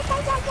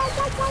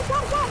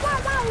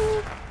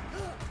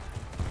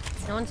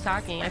 No one's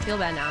talking. I feel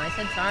bad now. I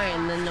said sorry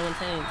and then no one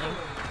said anything.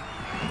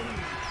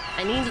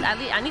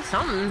 I need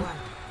something.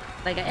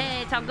 Like a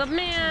hey, top good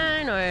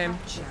man, or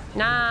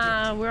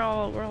nah, we're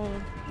all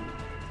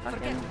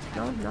fucking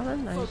no,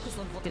 nothing. I just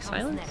get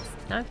silence.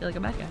 Now I feel like a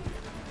bad guy.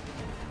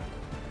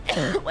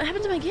 What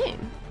happened to my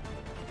game?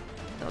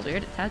 That was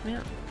weird. It tagged me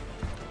out.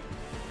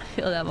 I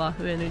feel that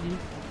Wahoo energy.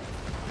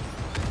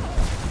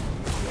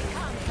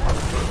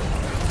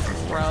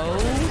 Bro.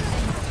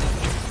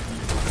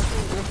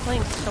 You're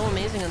playing so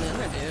amazing on the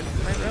other dude.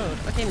 Right road.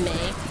 Okay,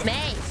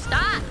 May,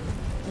 stop!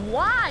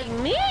 Why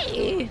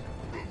me?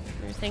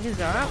 You think is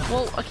Zara?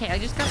 Well, okay, I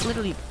just got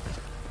literally.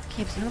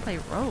 Okay, he's gonna play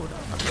road.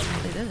 I'll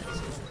play this.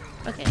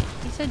 Okay,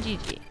 he said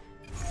GG.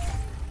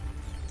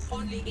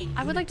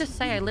 I would like to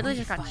say I literally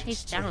just got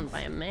chased down by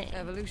a May.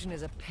 Evolution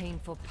is a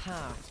painful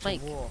path to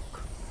Like,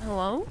 walk.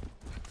 hello?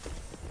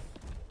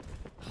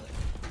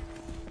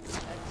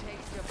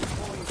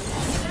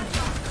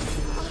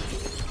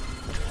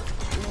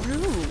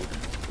 Rude.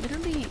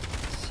 Literally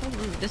so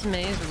rude. This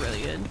May is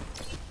really good.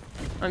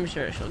 I'm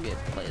sure she'll get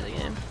to play the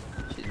game.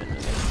 She's been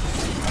really good.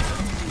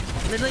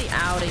 Literally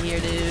out of here,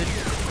 dude.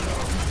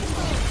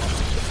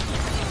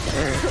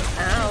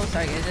 Ow,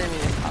 sorry guys, I didn't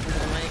mean to pop into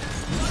the mic.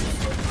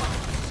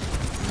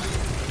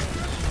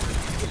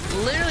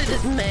 Literally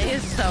this May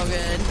is so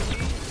good.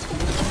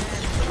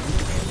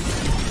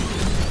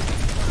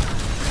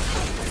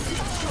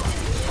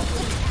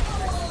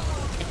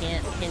 I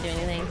can't do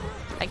anything.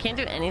 I can't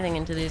do anything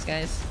into these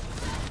guys.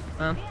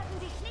 Well,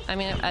 I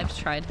mean, I've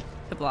tried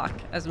to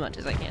block as much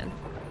as I can.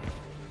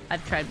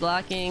 I've tried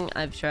blocking,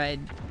 I've tried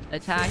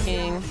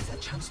attacking.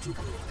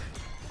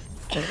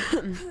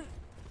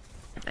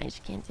 I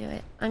just can't do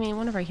it. I mean,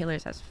 one of our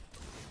healers has...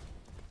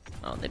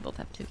 Oh, they both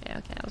have 2k.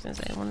 Okay, I was gonna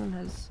say, one of them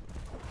has...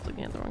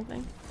 Looking at the wrong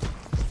thing.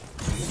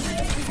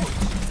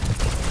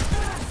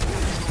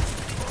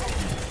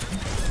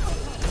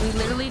 We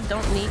literally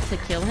don't need to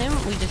kill him.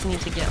 We just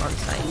need to get on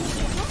site.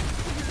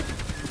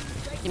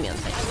 Get me on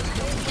site.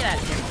 Get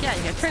out of here. Get out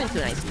of here. Turn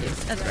into an ice cube.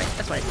 That's right.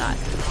 That's what I thought.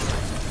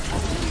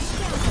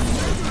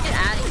 Get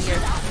out of here.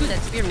 Ooh,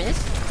 that spear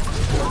missed.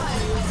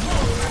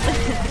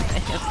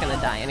 I was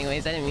gonna die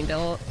anyways. I didn't mean to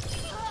ult.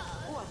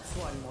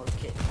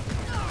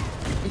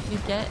 If you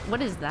get...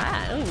 What is that?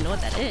 I don't even know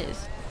what that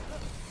is.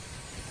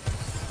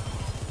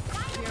 I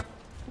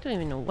don't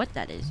even know what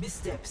that is.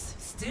 Missteps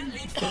still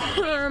lead It's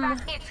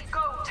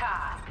go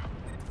time.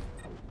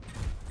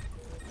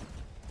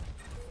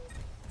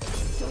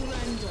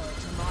 Surrender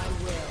to my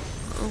will.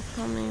 I'm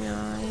coming,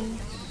 guys.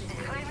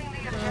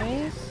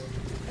 Nice.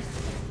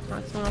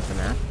 Knock someone off the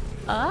map.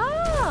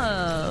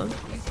 Oh!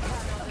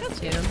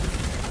 Got you.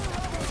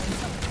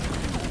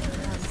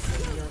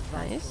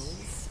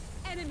 Nice.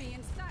 Enemy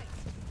in sight.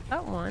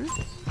 Got one.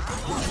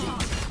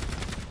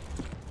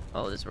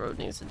 Oh, this road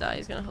needs to die.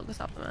 He's gonna hook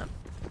us off the map.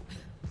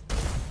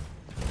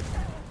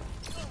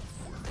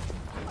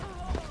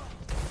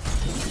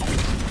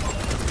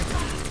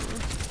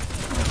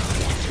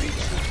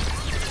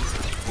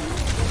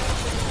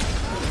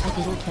 I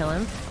didn't kill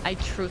him. I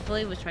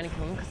truthfully was trying to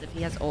kill him because if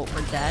he has ult,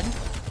 we're dead.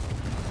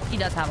 He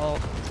does have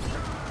ult.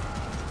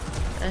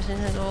 Ashen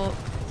has ult.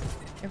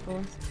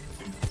 Careful.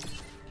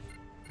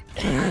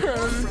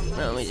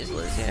 No, we just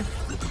lose here.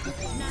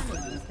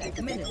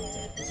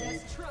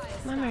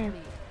 Mummer.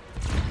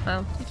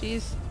 Wow,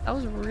 GG's. That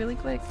was really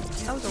quick.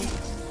 That was one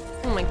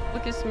of my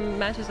quickest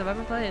matches I've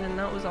ever played, and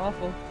that was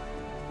awful.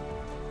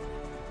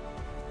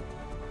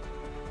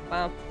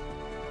 Wow.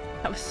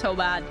 That was so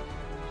bad.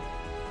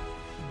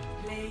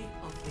 play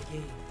of the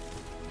game.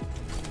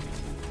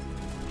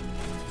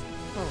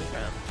 Holy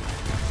crap.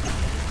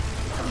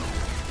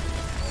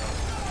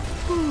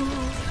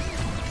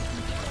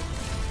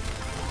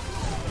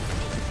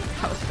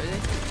 That was crazy.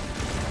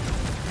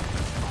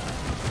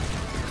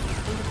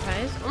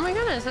 Surprise. Oh my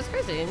goodness, that's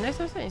crazy. Nice,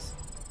 nice, nice.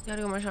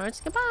 Gotta go martial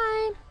arts.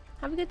 Goodbye.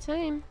 Have a good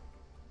time.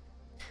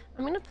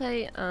 I'm gonna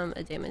play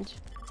a damage.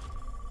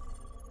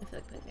 I feel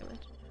like playing damage.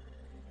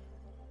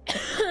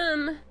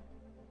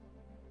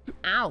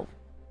 Ow.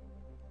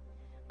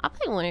 I'll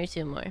play one or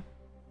two more.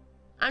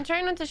 I'm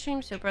trying not to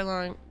stream super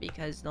long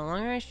because the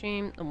longer I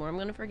stream, the more I'm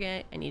gonna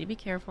forget. I need to be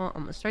careful.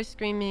 I'm gonna start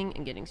screaming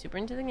and getting super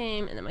into the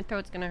game, and then my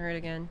throat's gonna hurt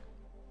again.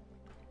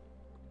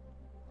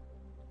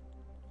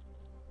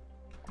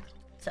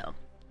 So,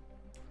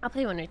 I'll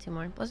play one or two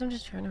more. Plus, I'm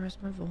just trying to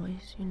rest my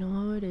voice. You know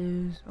how it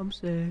is. I'm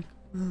sick.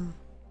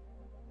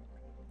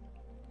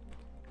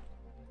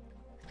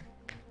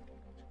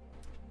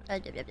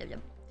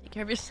 Take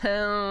care of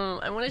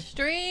yourself. I want to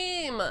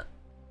stream.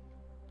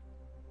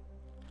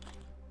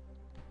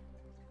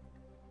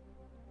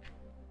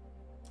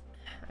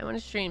 I want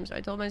to stream, so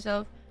I told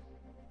myself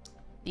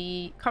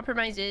the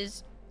compromise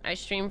is I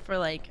stream for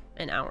like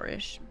an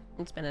hour-ish.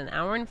 It's been an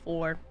hour and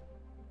 4.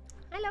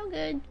 Hello,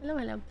 good. Hello,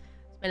 hello.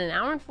 It's been an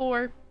hour and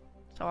 4,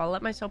 so I'll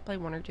let myself play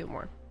one or two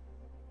more.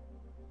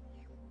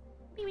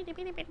 You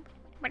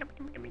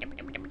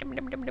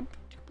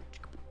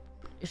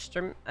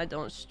stream? I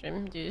don't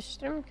stream. Do you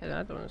stream? Because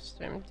I don't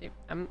stream.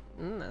 I'm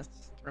a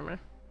streamer.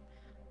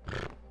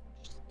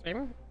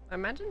 Stream?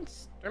 Imagine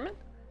streaming.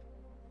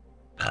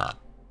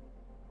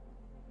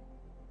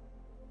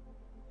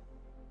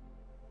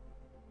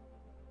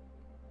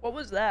 What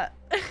was that?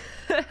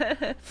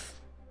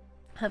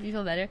 Hope you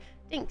feel better.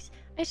 Thanks.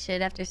 I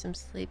should after some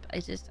sleep. I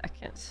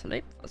can't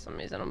sleep for some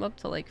reason. I'm up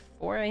till like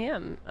 4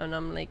 a.m. and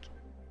I'm like,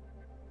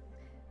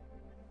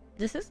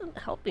 this isn't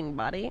helping,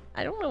 body.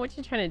 I don't know what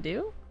you're trying to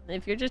do.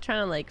 If you're just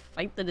trying to like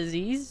fight the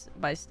disease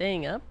by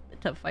staying up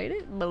to fight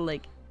it, but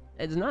like,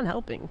 it's not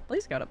helping.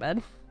 Please go to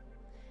bed.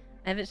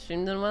 I haven't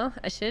streamed in a while.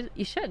 I should.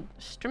 You should.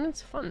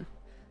 Streaming's fun.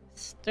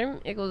 Stream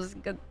equals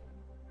good.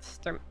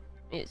 Stream.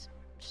 Yes.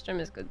 Stream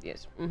is good.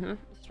 Yes.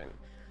 Stream.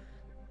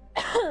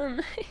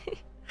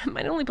 I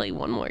might only play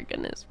one more.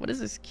 Goodness. What is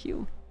this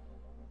queue?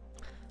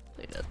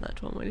 Play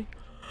deathmatch already.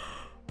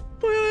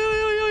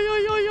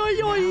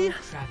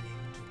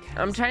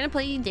 I'm trying to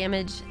play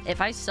damage.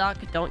 If I suck,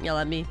 don't yell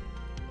at me.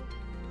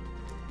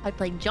 I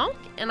play Junk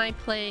and I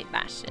play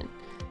Bastion.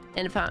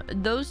 And if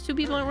those two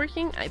people aren't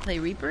working, I play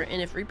Reaper.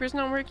 And if Reaper's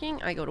not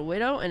working, I go to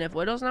Widow. And if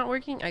Widow's not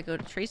working, I go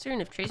to Tracer.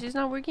 And if Tracer's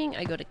not working,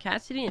 I go to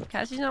Cassidy. And if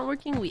Cassidy's not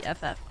working, we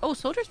FF. Oh,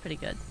 Soldier's pretty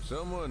good.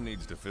 Someone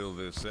needs to fill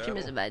this out. Jim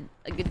is a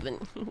good one.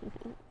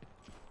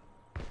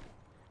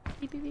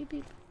 Beep, beep, beep,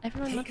 beep.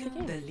 Everyone left the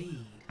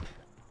game.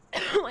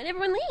 Why'd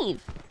everyone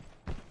leave?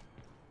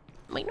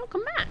 Wait, no,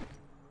 come back.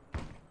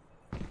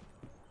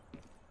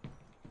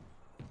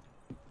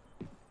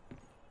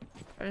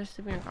 Try to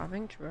sleep in your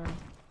coughing? True.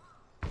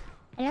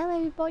 Hello,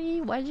 everybody.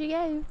 Where'd you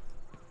go?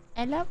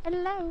 Hello,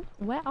 hello.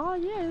 Where are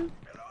you?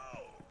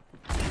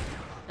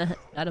 Hello.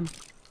 Got him.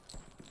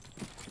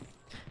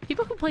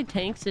 People who play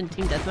tanks in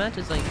team deathmatch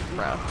is like,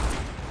 bro.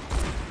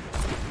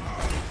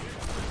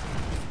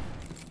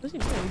 What's he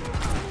doing?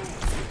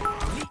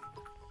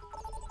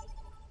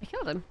 I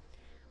killed him.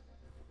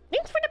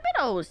 Thanks for the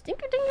biddles.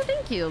 Thank you, thank you,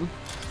 thank you.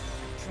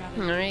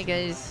 Alright,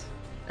 guys.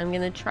 I'm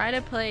gonna try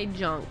to play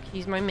Junk.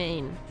 He's my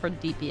main for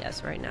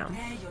DPS right now.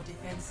 Prepare your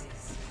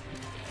defenses.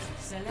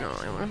 Select No,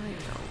 I wanna play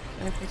Junk.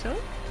 Can I play Junk?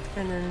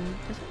 And then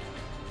this one?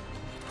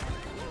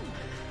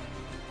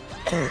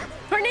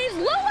 Her name's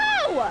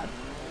Lulu!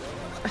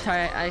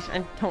 Sorry, I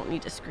don't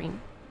need to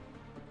scream.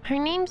 Her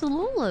name's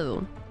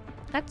Lulu.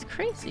 That's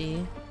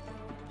crazy.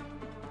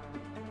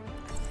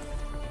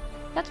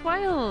 That's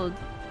wild.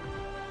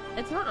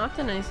 It's not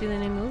often I see the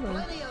name Lulu.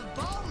 Plenty of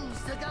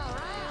bombs to go around.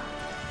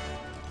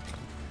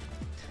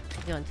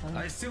 You want to tell me?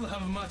 I still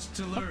have much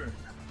to learn.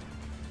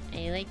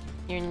 I like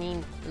your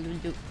name,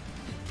 Lulu.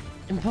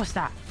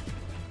 Imposter.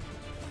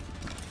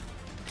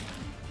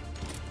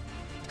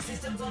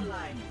 systems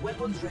online.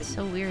 Weapons ready.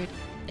 So weird.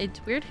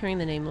 It's weird hearing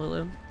the name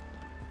Lulu.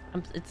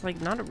 It's like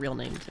not a real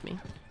name to me.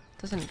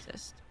 It doesn't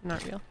exist.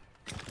 Not real.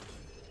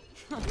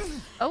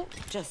 Oh,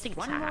 Just thanks.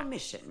 one more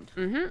mission.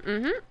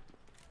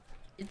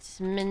 It's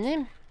my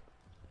name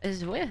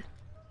as well.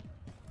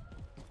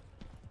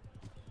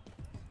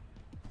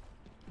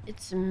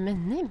 It's my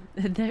name.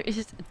 There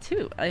is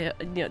two. You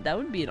know, that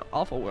would be an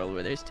awful world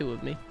where there's two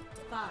of me.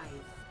 5,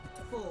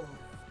 4,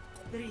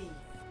 3,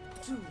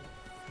 2,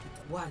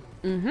 1.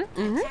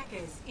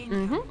 Attackers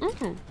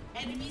incoming.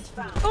 Enemies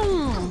found.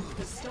 Boom.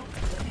 Stop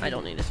the I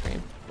don't need to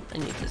scream. I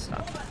need to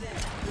stop.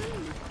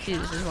 See,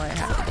 this is why I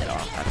have to get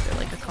off after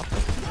like a couple.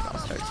 I'll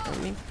start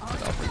screaming.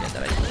 Because I'll forget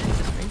that I don't need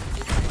to scream.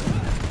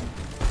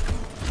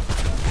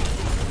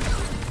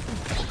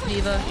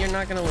 Diva, you're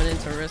not gonna win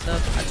into Orisa.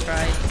 I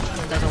tried.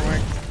 It doesn't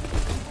work.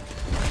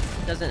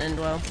 It doesn't end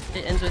well.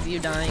 It ends with you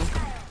dying.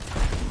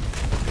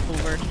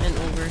 Over and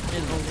over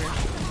and over.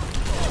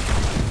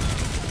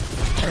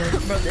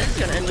 Bro, this is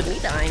gonna end with me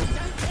dying.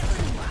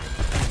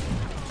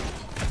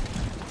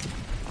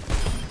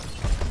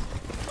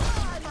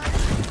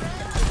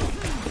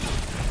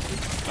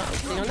 Uh-oh,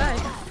 you're gonna die.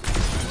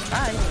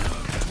 Bye.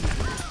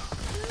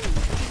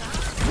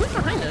 Who's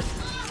behind us?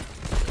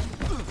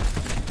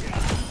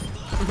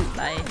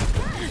 Bye.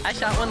 I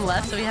shot one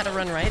left, so he had to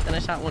run right. Then I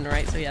shot one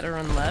right, so he had to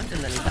run left,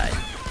 and then he died.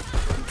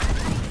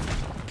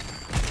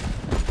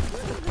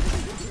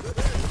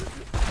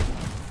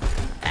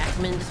 Back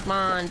him into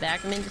spawn.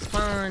 Back him into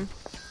spawn.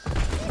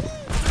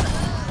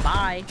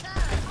 Bye.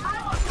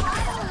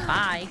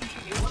 Bye.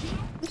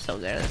 I'm so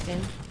good at this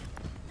game.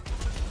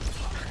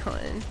 Come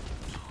on.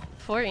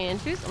 4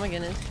 Andrews? Oh my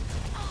goodness.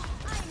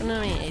 I don't know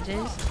how many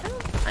AJs.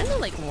 I know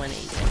like one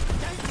AJ.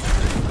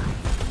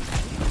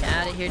 Get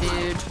out of here,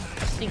 dude.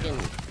 Stinking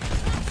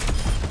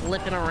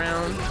flipping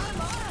around.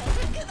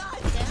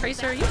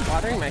 Tracer, are you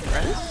bothering my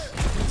friends?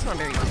 It's not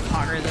very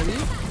hotter than you.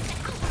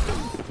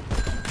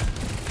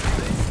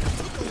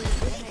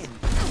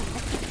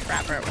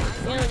 Crap, right.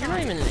 You know, you're not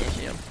even an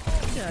issue.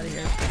 Get out of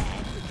here.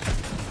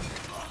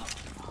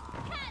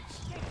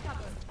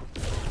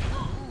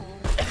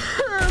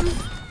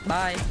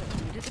 Bye.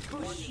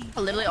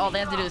 Literally all they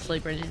have to do is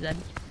sleep when she's dead.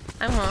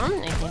 I'm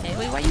home. Okay,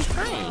 wait, why are you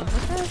crying?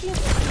 What's wrong with you?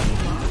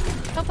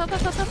 Help, help,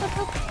 help, help, help, help,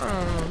 help.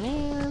 Oh,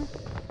 man.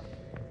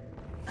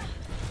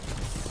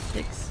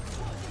 6.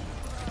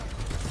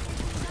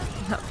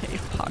 Not very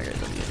higher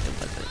than you,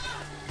 was it?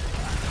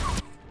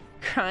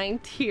 Crying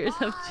tears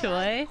of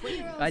joy.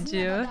 Got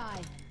you.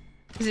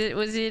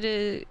 Was it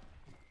a...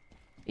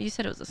 You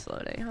said it was a slow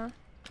day, huh?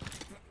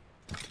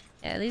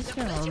 Yeah, at least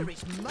you're home.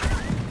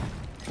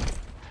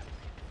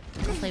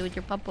 Go play with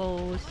your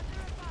puppos.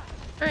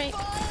 Alright.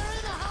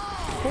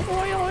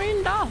 Boy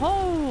in the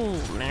hole.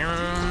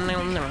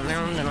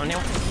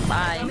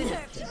 Bye.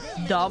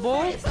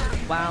 Double?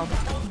 Wow.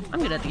 I'm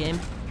good at the game.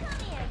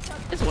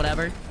 It's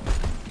whatever.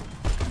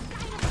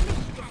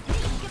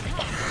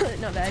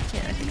 Not bad.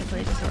 Can't actually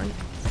play this one.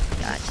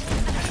 Gotcha.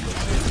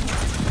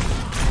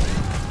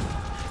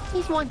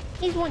 He's one.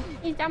 He's one.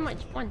 He's that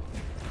much. One.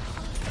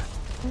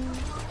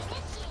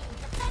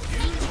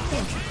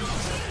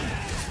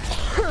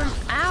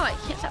 Ow, I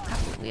can't stop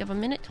coughing. We have a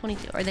minute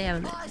 22. Or they have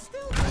a minute.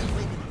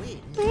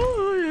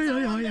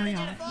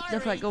 The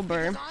flight go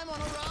burn. Yeah,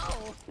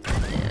 I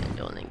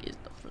don't think it's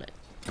the flight.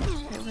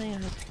 Everybody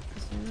has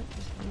custom what?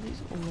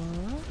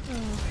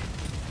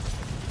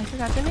 I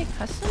forgot to make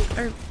custom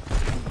or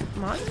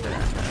mods for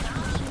that.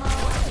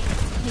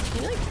 Hey,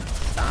 can you like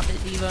stop it,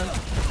 Diva?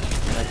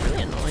 That's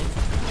really annoying.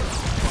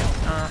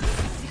 Stop.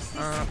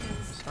 Stop.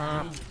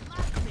 Stop.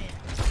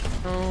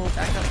 Oh,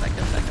 back up, back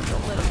up, back up.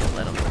 Don't let him go,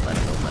 let him go, let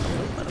him go, let him go, let him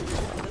go, let him go,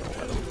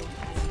 let him go.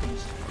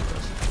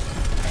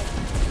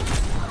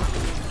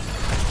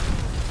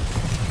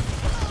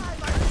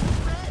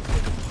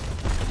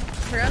 I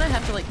forgot I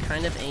have to like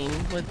kind of aim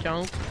with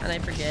junk, and I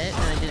forget,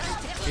 and I just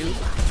shoot.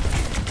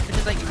 Which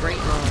is like great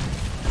and all.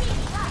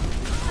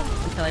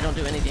 Until I don't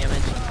do any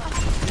damage.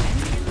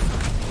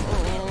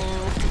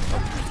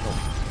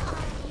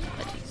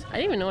 I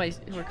didn't even know I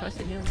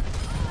requested him.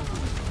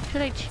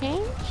 Should I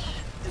change?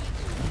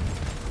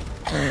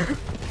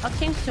 I'll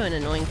change to an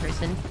annoying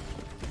person.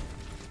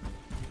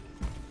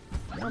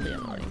 I'll be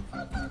annoying.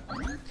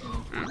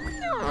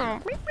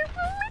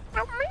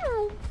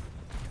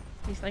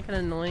 He's like an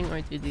annoying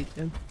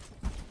R2-D2.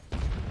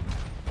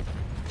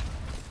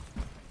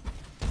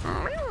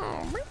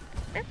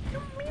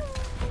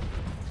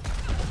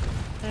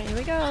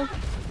 we go.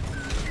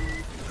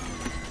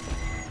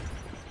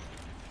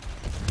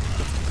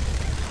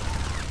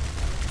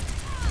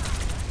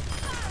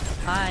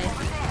 Hi.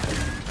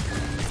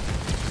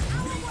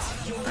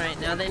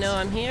 Alright, now they know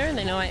I'm here.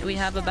 They know we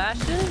have a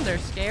bastion. They're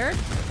scared.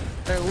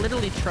 They're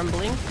literally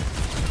trembling.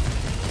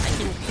 I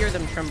can hear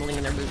them trembling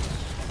in their boots.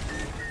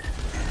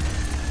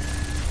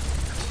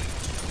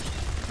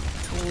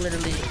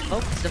 Literally. Oh,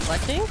 it's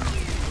deflecting.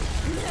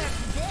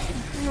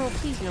 No,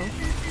 please no.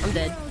 I'm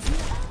dead.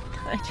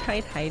 I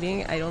tried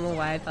hiding. I don't know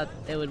why I thought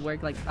it would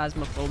work like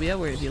Phasmophobia,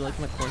 where if you look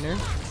in the corner.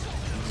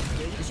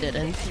 It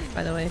didn't,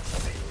 by the way.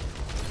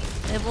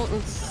 It won't.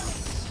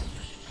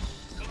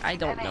 I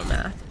don't know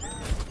math.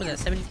 Was that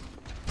 70?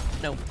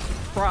 No.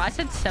 Bro, I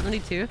said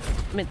 72.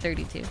 I meant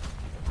 32.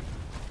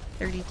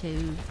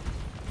 32.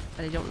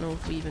 But I don't know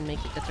if we even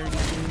make it to 32.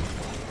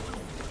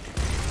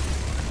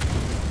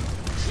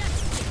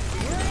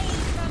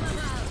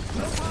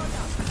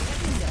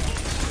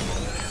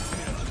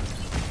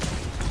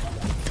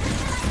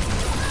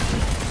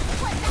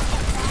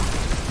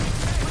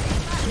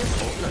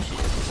 No, she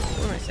didn't.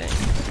 What am I saying?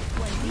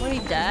 Am I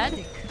dead?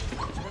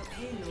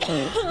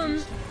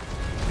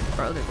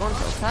 Bro, they're going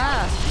so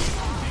fast.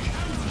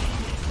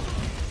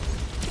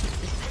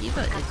 This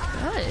D.Va is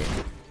good.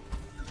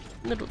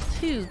 A little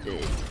too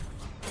good.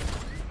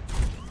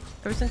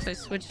 Ever since I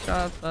switched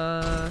off,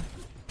 because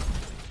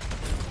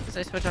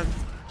I switched off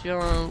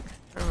junk,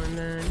 and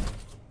then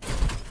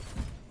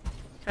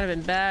kind of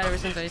been bad ever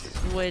since I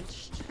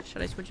switched.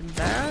 Should I switch it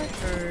back,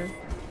 or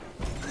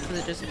was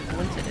it just a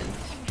coincidence?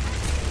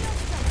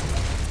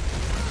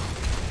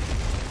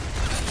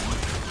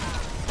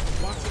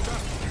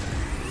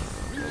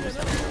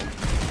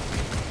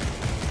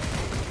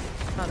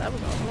 Oh, that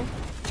was awful.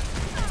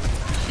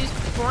 She's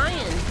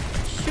flying.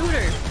 Shoot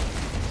her.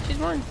 She's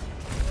won.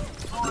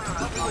 No,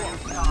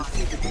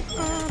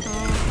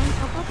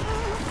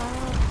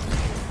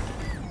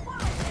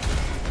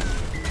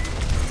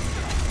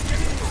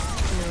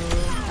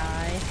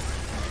 die.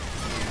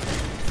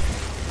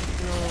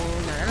 No,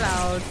 not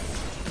allowed.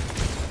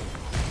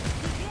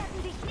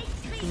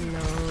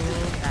 No,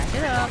 back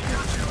it up.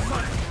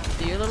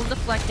 Do your little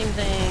deflecting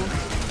thing.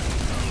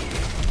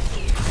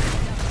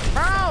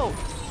 Bro!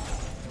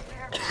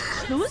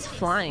 Who is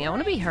flying? I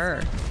want to be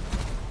her.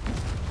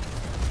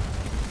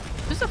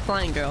 Who's the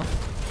flying girl?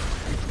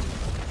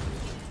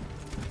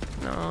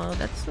 No,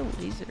 that's the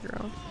laser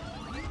girl.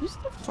 Who's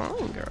the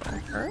flying girl?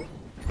 Her?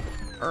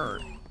 Her.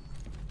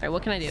 Alright,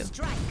 what can I do?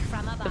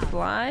 To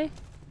fly?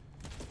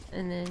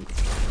 And then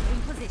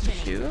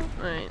shoot?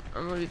 Alright,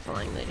 I'm gonna be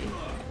flying lady.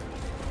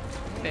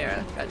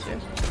 Fair, gotcha.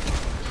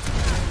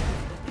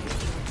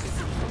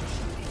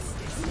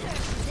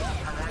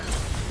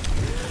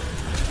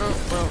 Oh,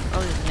 well,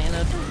 I'll just land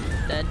up.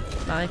 Dead.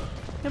 Bye.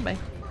 Goodbye.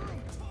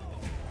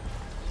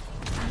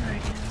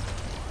 Alright.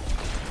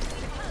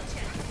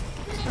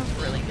 This sounds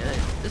really good.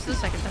 This is the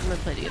second time I've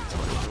played against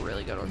someone who's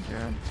really good on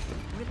Zero.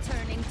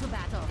 Returning to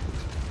battle.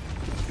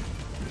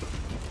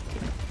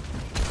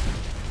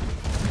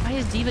 Why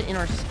is D.Va in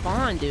our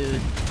spawn,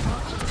 dude?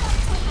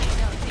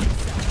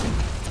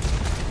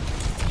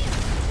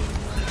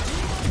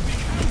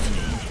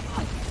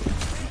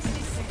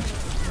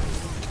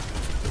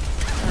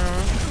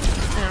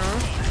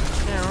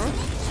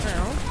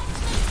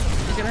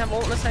 She's gonna have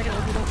ult in a second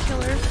if we don't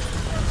kill her.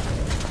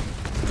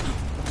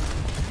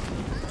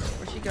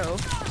 Where'd she go?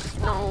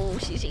 No,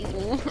 she's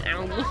eating.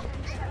 Ow.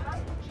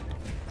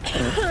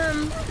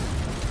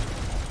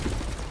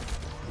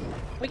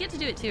 We get to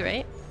do it too,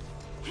 right?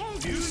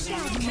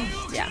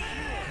 Yeah.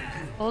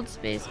 Hold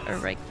space or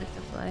right click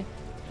to fly.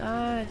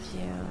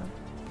 Gotcha.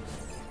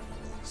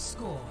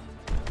 Score.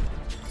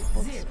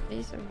 Hold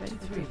space or right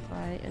click to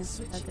fly and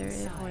feather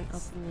it going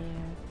up in the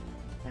air.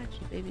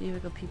 Gotcha, Baby D.Va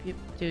go pee pee.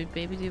 Dude,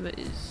 Baby D.Va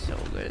is so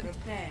good.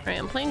 Alright,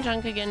 I'm playing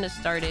junk again to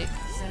start it.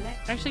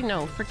 Actually,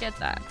 no, forget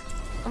that.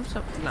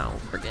 No,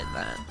 forget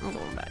that. I'm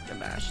going back to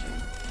Bastion.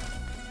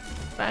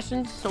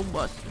 Bastion's so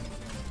busted.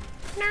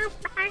 No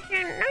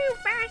Bastion, no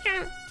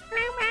Bastion,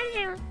 no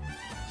Bastion.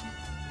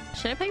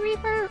 Should I play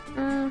Reaper?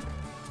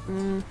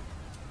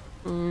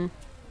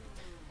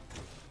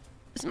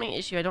 This is my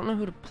issue. I don't know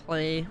who to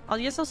play. I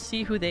guess I'll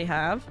see who they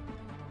have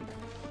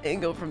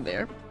and go from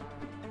there.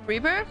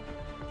 Reaper?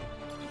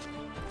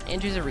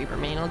 Andrew's a Reaper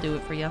main. I'll do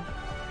it for you.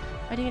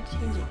 Why do you get to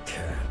change it?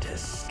 Can't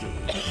escape.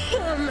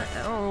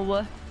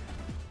 Oh.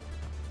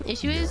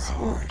 Issue is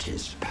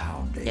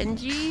Pounding,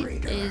 Genji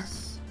traitor.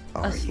 is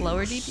a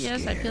slower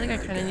DPS. I feel like I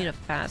kind of need a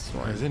fast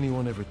one. Has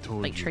anyone ever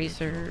told Like you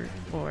Tracer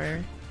or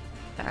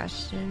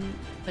Bastion.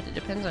 But it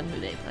depends on who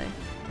they play.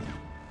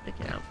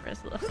 Looking out for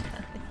us, little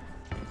guy.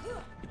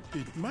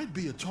 it might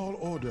be a tall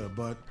order,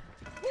 but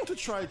want to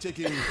try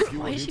taking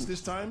fewer Why is hits she-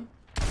 this time?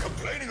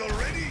 Complaining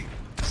already?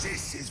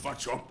 This is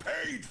what you're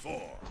paid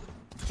for.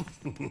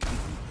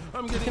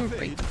 I'm You getting can break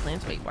paid. the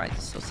plants. Wait, why is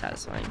this so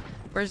satisfying?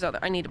 Where's the other?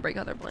 I need to break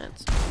other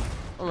plants.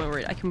 Oh my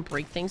word, I can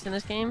break things in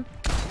this game.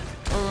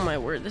 Oh my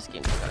word, this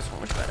game got so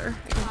much better.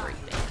 I can break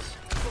things.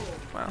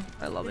 Wow,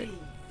 I love it.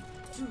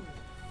 3, 2,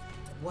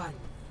 1.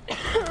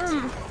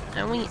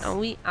 Owie,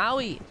 owie,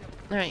 owie.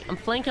 Alright, I'm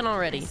flanking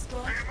already.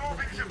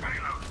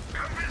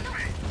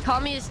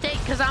 Call me a steak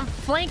because I'm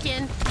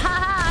flanking. Ha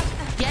ha!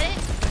 Get it?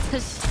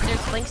 Because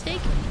there's flank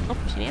steak? Oh,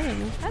 she named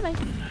me. Bye bye.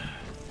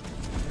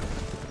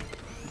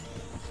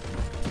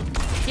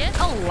 Get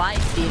a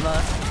life,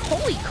 Diva.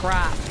 Holy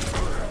crap.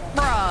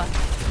 Bruh.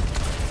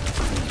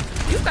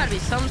 You've got to be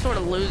some sort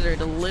of loser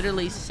to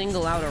literally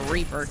single out a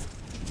Reaper.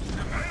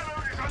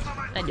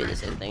 I'd do the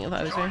same thing if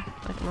I was her.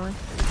 Not gonna lie.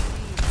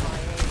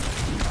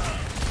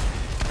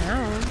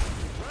 Ow.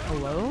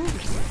 Hello?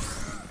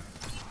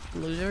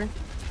 Loser.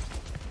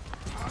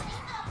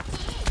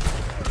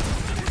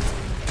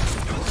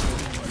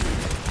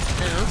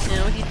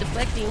 No, he's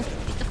deflecting.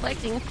 He's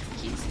deflecting.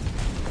 He's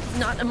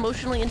not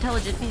emotionally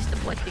intelligent. He's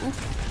deflecting.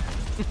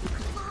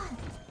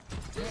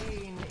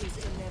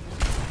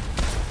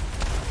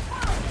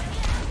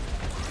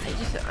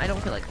 I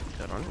don't feel like I'm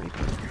good on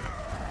Reaper.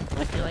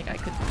 I feel like I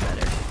could be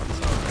better on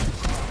Solo.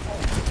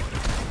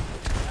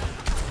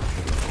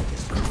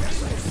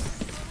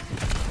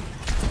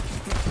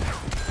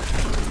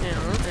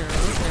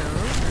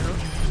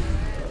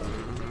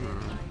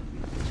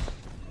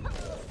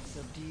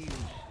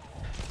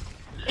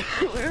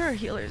 Where are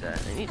healers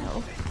at? I need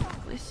help,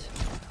 please.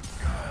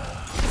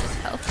 Just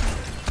help.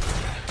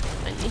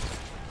 I need.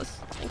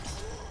 Thanks.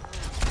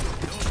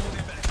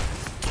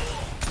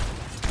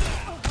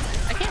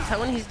 I can't tell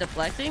when he's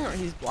deflecting or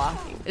he's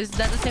blocking. Is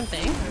that the same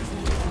thing?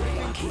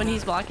 When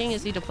he's blocking,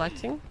 is he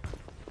deflecting?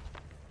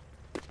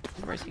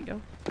 Where's he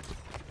go?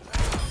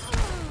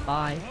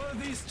 Bye.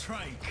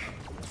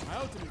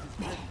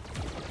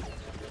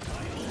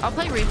 I'll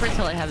play Reaper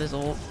until I have his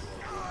ult.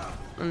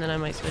 And then I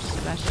might switch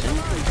to Bastion.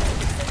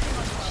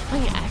 She's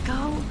playing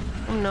Echo?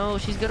 Oh no,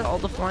 she's good at all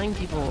the flying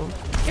people.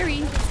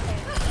 Scary.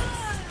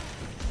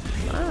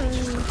 Bye.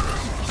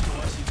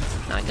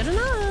 Not good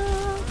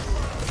enough.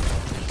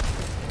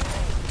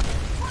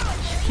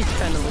 She's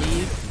trying to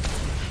leave.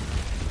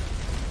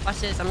 Watch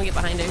this, I'm gonna get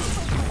behind her.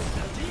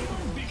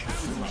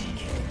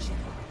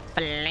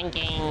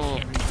 Blinking.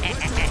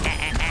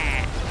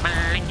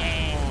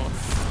 Blinking.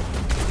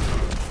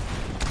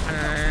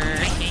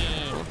 Blinking.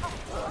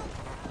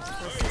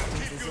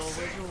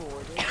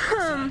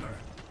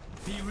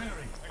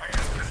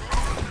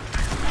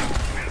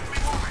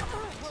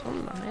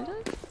 Someone behind us?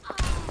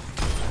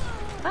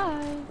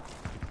 Bye.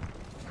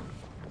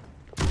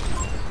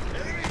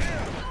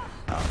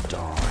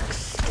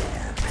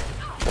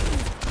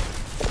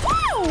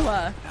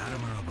 Whoa!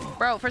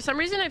 Bro, for some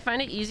reason I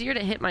find it easier to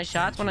hit my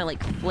shots when I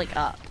like flick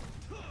up.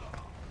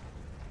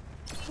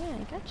 Yeah,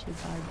 I got you,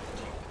 bud.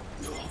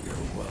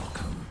 You're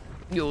welcome.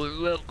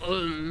 You're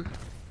welcome.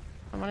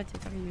 I want to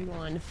take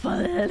everyone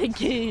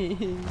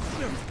flanking.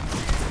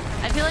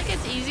 I feel like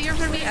it's easier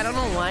for me, I don't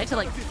know why, to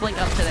like flick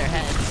up to their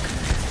heads.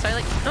 So I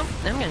like, oh,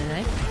 I'm gonna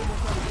die.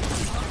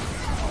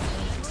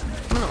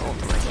 I'm gonna ult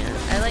them again.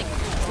 I like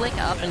flick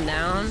up and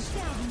down.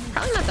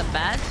 Probably not the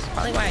best.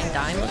 Probably why I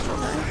die most of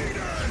the time.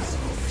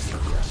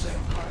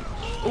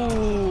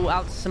 Ooh,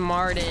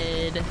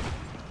 outsmarted.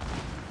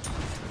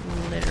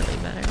 Literally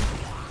better.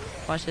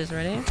 Watch this,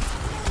 ready?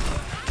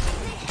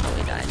 Oh,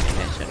 we died. Maybe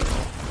I shouldn't.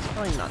 It's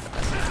probably not the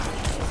best.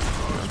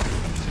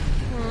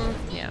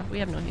 Yeah, we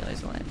have no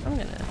healers alive. I'm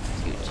gonna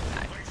scooch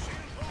back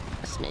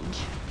a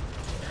smidge.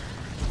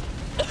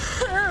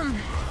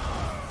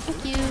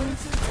 Thank you.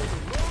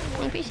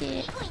 I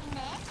appreciate it.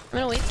 I'm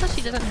gonna wait till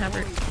she doesn't have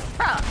her.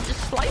 Bruh,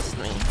 just sliced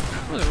me.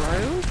 That was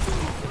rude.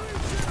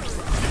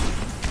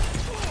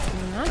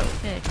 Not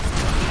okay.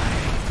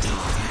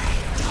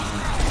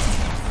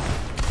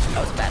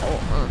 That was a bad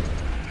ult.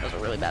 That was a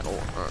really bad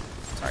ult.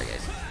 Sorry,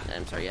 guys.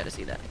 I'm sorry you had to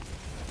see that.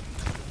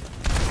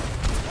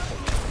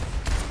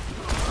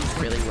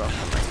 Really rough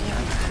on my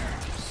hand.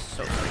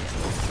 So sorry.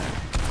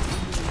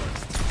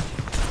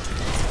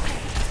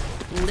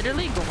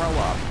 Literally grow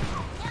up.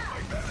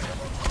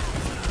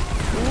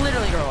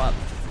 Literally grow up.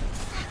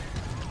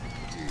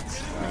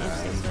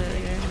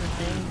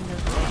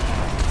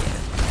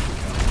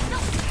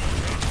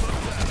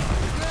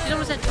 She's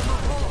almost dead.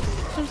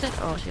 She's almost dead.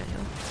 Oh, she got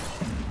healed.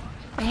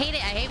 I hate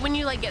it. I hate when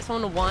you like get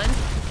someone to one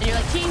and you're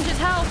like, team, just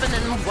help, and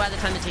then by the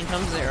time the team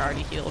comes, they're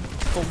already healed.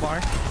 Full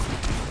bar.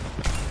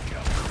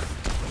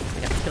 I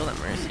got to kill that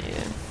Mercy.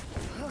 It's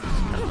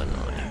kind of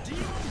annoying.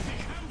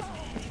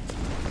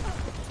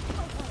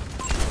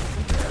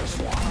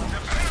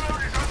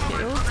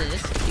 Kill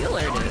this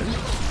healer, dude.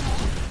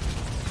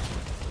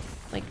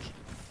 Like,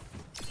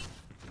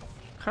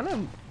 kind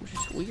of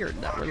just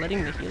weird that we're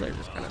letting the healer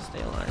just kind of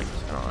stay alive.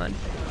 It's kind of odd.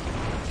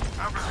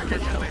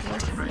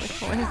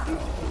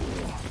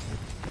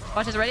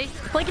 Watch this, ready?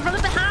 Flanking from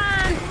the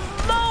behind!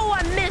 Oh,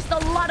 I missed a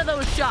lot of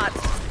those shots!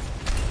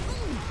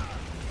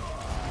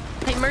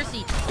 Hey,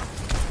 Mercy!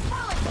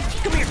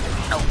 Come here!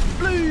 Oh,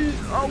 please!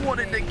 I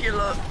wanted to kill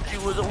her. She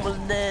was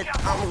almost dead.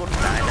 I'm gonna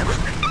die now.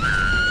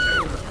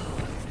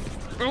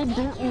 I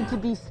don't need to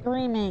be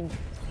screaming.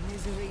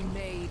 Misery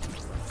made.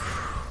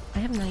 I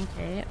have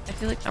 9k. I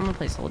feel like I'm gonna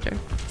play soldier.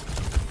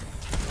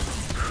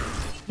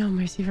 No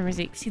mercy for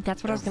Mercy. See,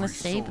 that's what I was gonna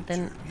say, but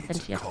then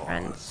she has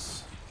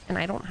friends. And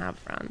I don't have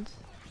friends.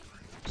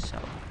 So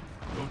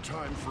No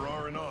time for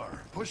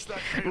R&R. Push that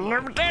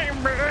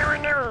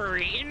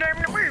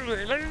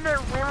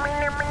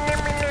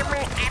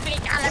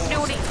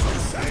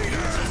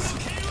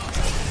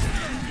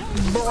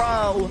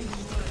Bro. payload.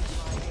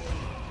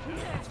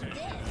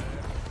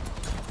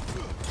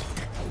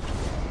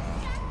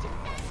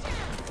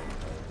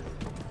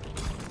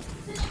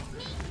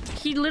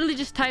 He literally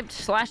just typed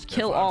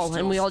 /kill all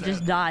and we all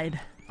just died.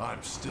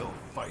 I'm still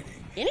fighting.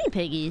 Guinea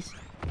piggies.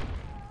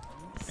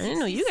 I didn't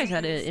know you guys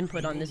had an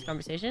input on this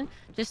conversation.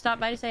 Just stop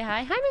by to say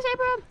hi. Hi, Miss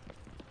April.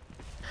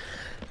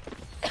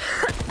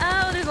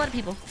 Oh, there's a lot of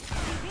people.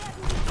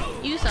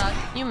 You suck.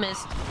 You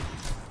missed.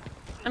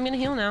 I'm gonna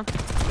heal now.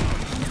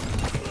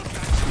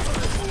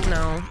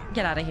 No,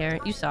 get out of here.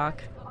 You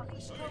suck.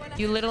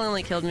 You literally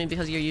only killed me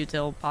because your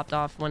util popped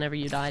off whenever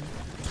you died.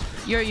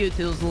 Your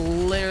util's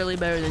literally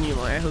better than you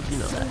are. I hope you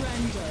know that.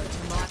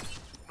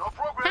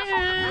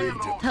 Hi.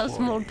 Tell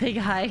some old pig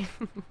hi.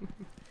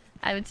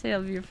 I would say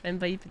I'll be your friend,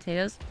 but eat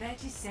potatoes.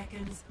 30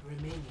 seconds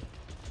remaining.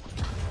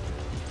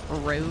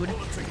 Rude.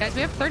 Guys,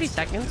 we have 30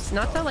 seconds.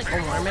 Not to like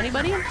alarm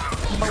anybody,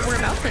 but we're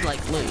about to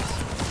like lose.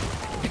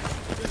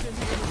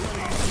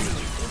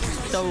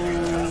 So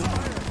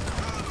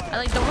I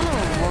like don't want to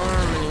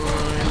alarm anyone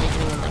or make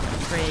anyone like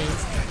afraid.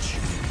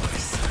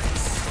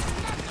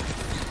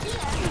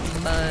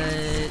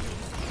 But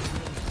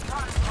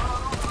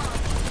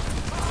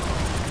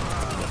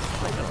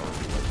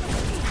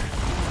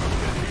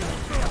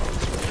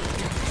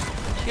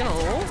she gonna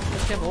ult?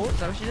 Does she have ult? Is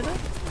that what she did there?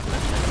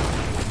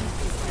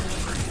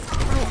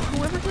 Bro,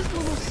 whoever does the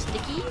little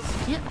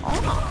stickies, get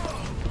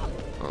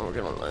off. Oh, we're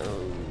gonna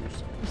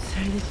lose. I'm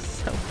sorry, this is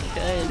so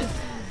good.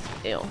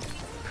 Ew.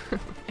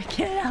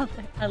 Get out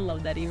there. I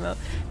love that emote.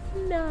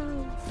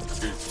 No.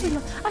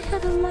 I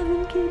had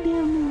 11k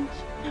damage.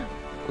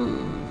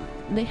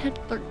 They had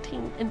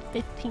 13 and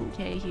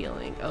 15k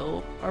healing.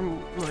 Oh, our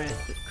Moira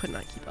could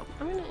not keep up.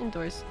 I'm gonna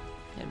endorse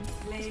him.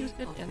 Because he was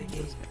good and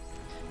he was good.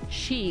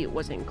 She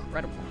was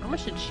incredible. How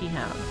much did she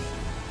have?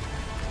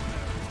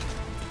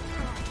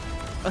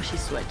 Oh, she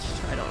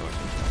switched. I don't know.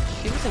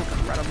 She was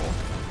incredible.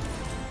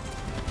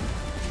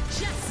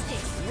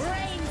 Justice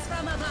reigns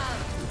from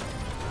above.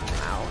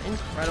 Wow,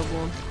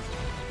 incredible.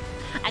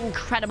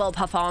 Incredible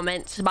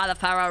performance by the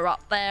Pharaoh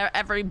up there,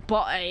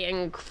 everybody.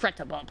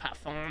 Incredible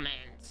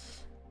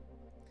performance.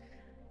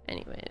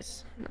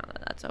 Anyways, now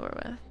that that's over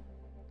with,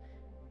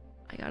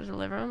 I gotta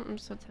deliver them. I'm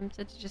so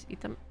tempted to just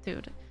eat them.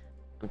 Dude,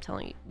 I'm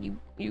telling you,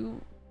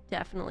 you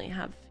definitely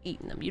have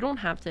eaten them. You don't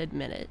have to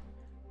admit it.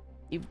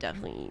 You've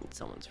definitely eaten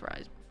someone's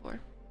fries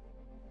before.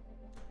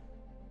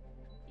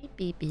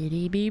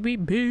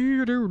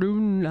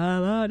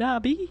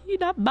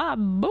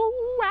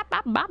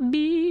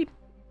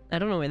 I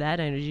don't know where that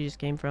energy just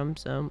came from,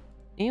 so...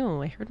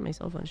 Ew, I heard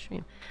myself on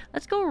stream.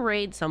 Let's go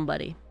raid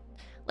somebody.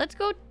 Let's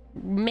go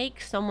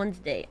make someone's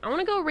day. I want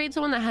to go raid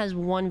someone that has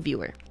 1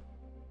 viewer.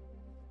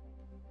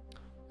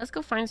 Let's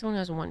go find someone who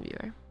has 1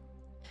 viewer.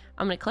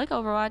 I'm going to click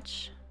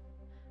Overwatch.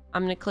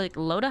 I'm going to click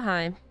low to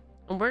high.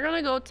 And we're going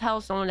to go tell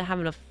someone to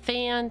have a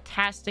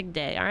fantastic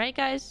day. Alright,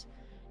 guys?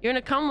 You're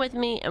going to come with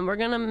me and we're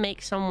going to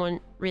make someone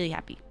really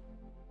happy.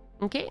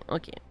 Okay?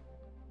 Okay.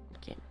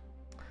 Okay.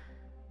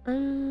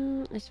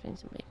 Let's find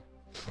somebody.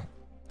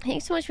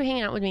 Thanks so much for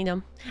hanging out with me,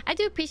 though. I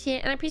do appreciate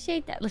it, and I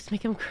appreciate that. Let's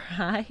make him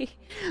cry.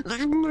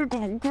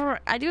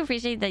 I do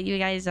appreciate that you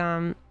guys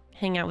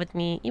hang out with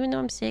me, even though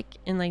I'm sick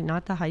and like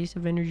not the highest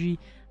of energy.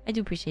 I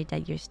do appreciate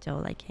that you're still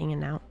like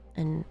hanging out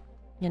and,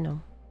 you know,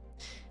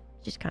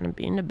 just kind of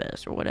being the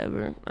best or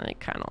whatever. I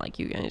kind of like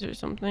you guys or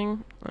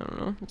something. I don't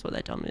know. That's what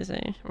they tell me to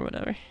say or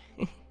whatever.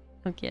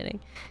 I'm kidding.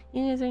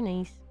 You guys are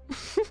nice.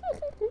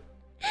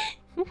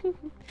 You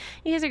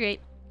guys are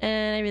great,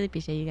 and I really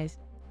appreciate you guys.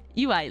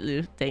 You right,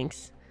 Lou.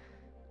 Thanks.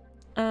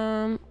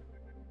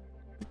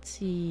 Let's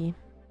see.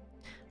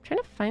 I'm trying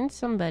to find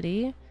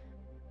somebody.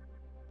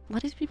 Why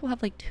does people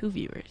have like 2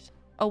 viewers?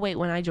 Oh wait,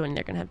 when I join,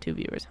 they're gonna have 2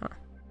 viewers, huh?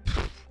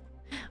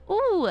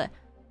 Ooh,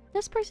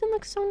 this person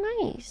looks so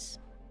nice.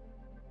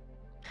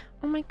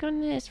 Oh my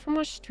goodness, from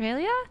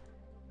Australia?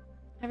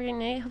 Have a good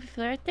night. Hope you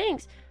feel alright.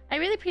 Thanks. I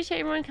really appreciate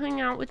everyone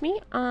coming out with me.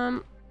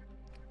 I'm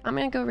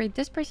gonna go raid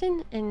this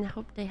person and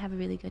hope they have a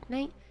really good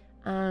night.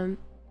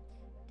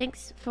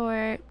 Thanks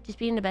for just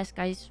being the best,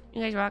 guys.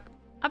 You guys rock.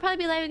 I'll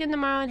probably be live again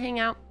tomorrow and hang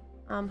out.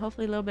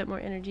 Hopefully a little bit more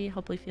energy.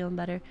 Hopefully feeling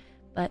better.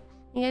 But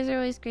you guys are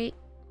always great.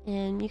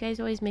 And you guys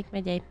always make my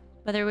day.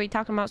 Whether we're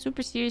talking about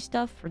super serious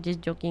stuff or just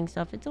joking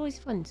stuff, it's always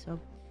fun. So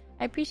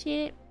I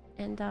appreciate it.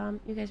 And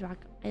you guys rock.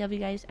 I love you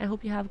guys. I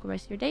hope you have a good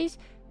rest of your days.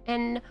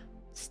 And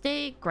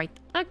stay great.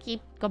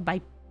 Okay,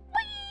 goodbye.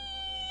 Bye.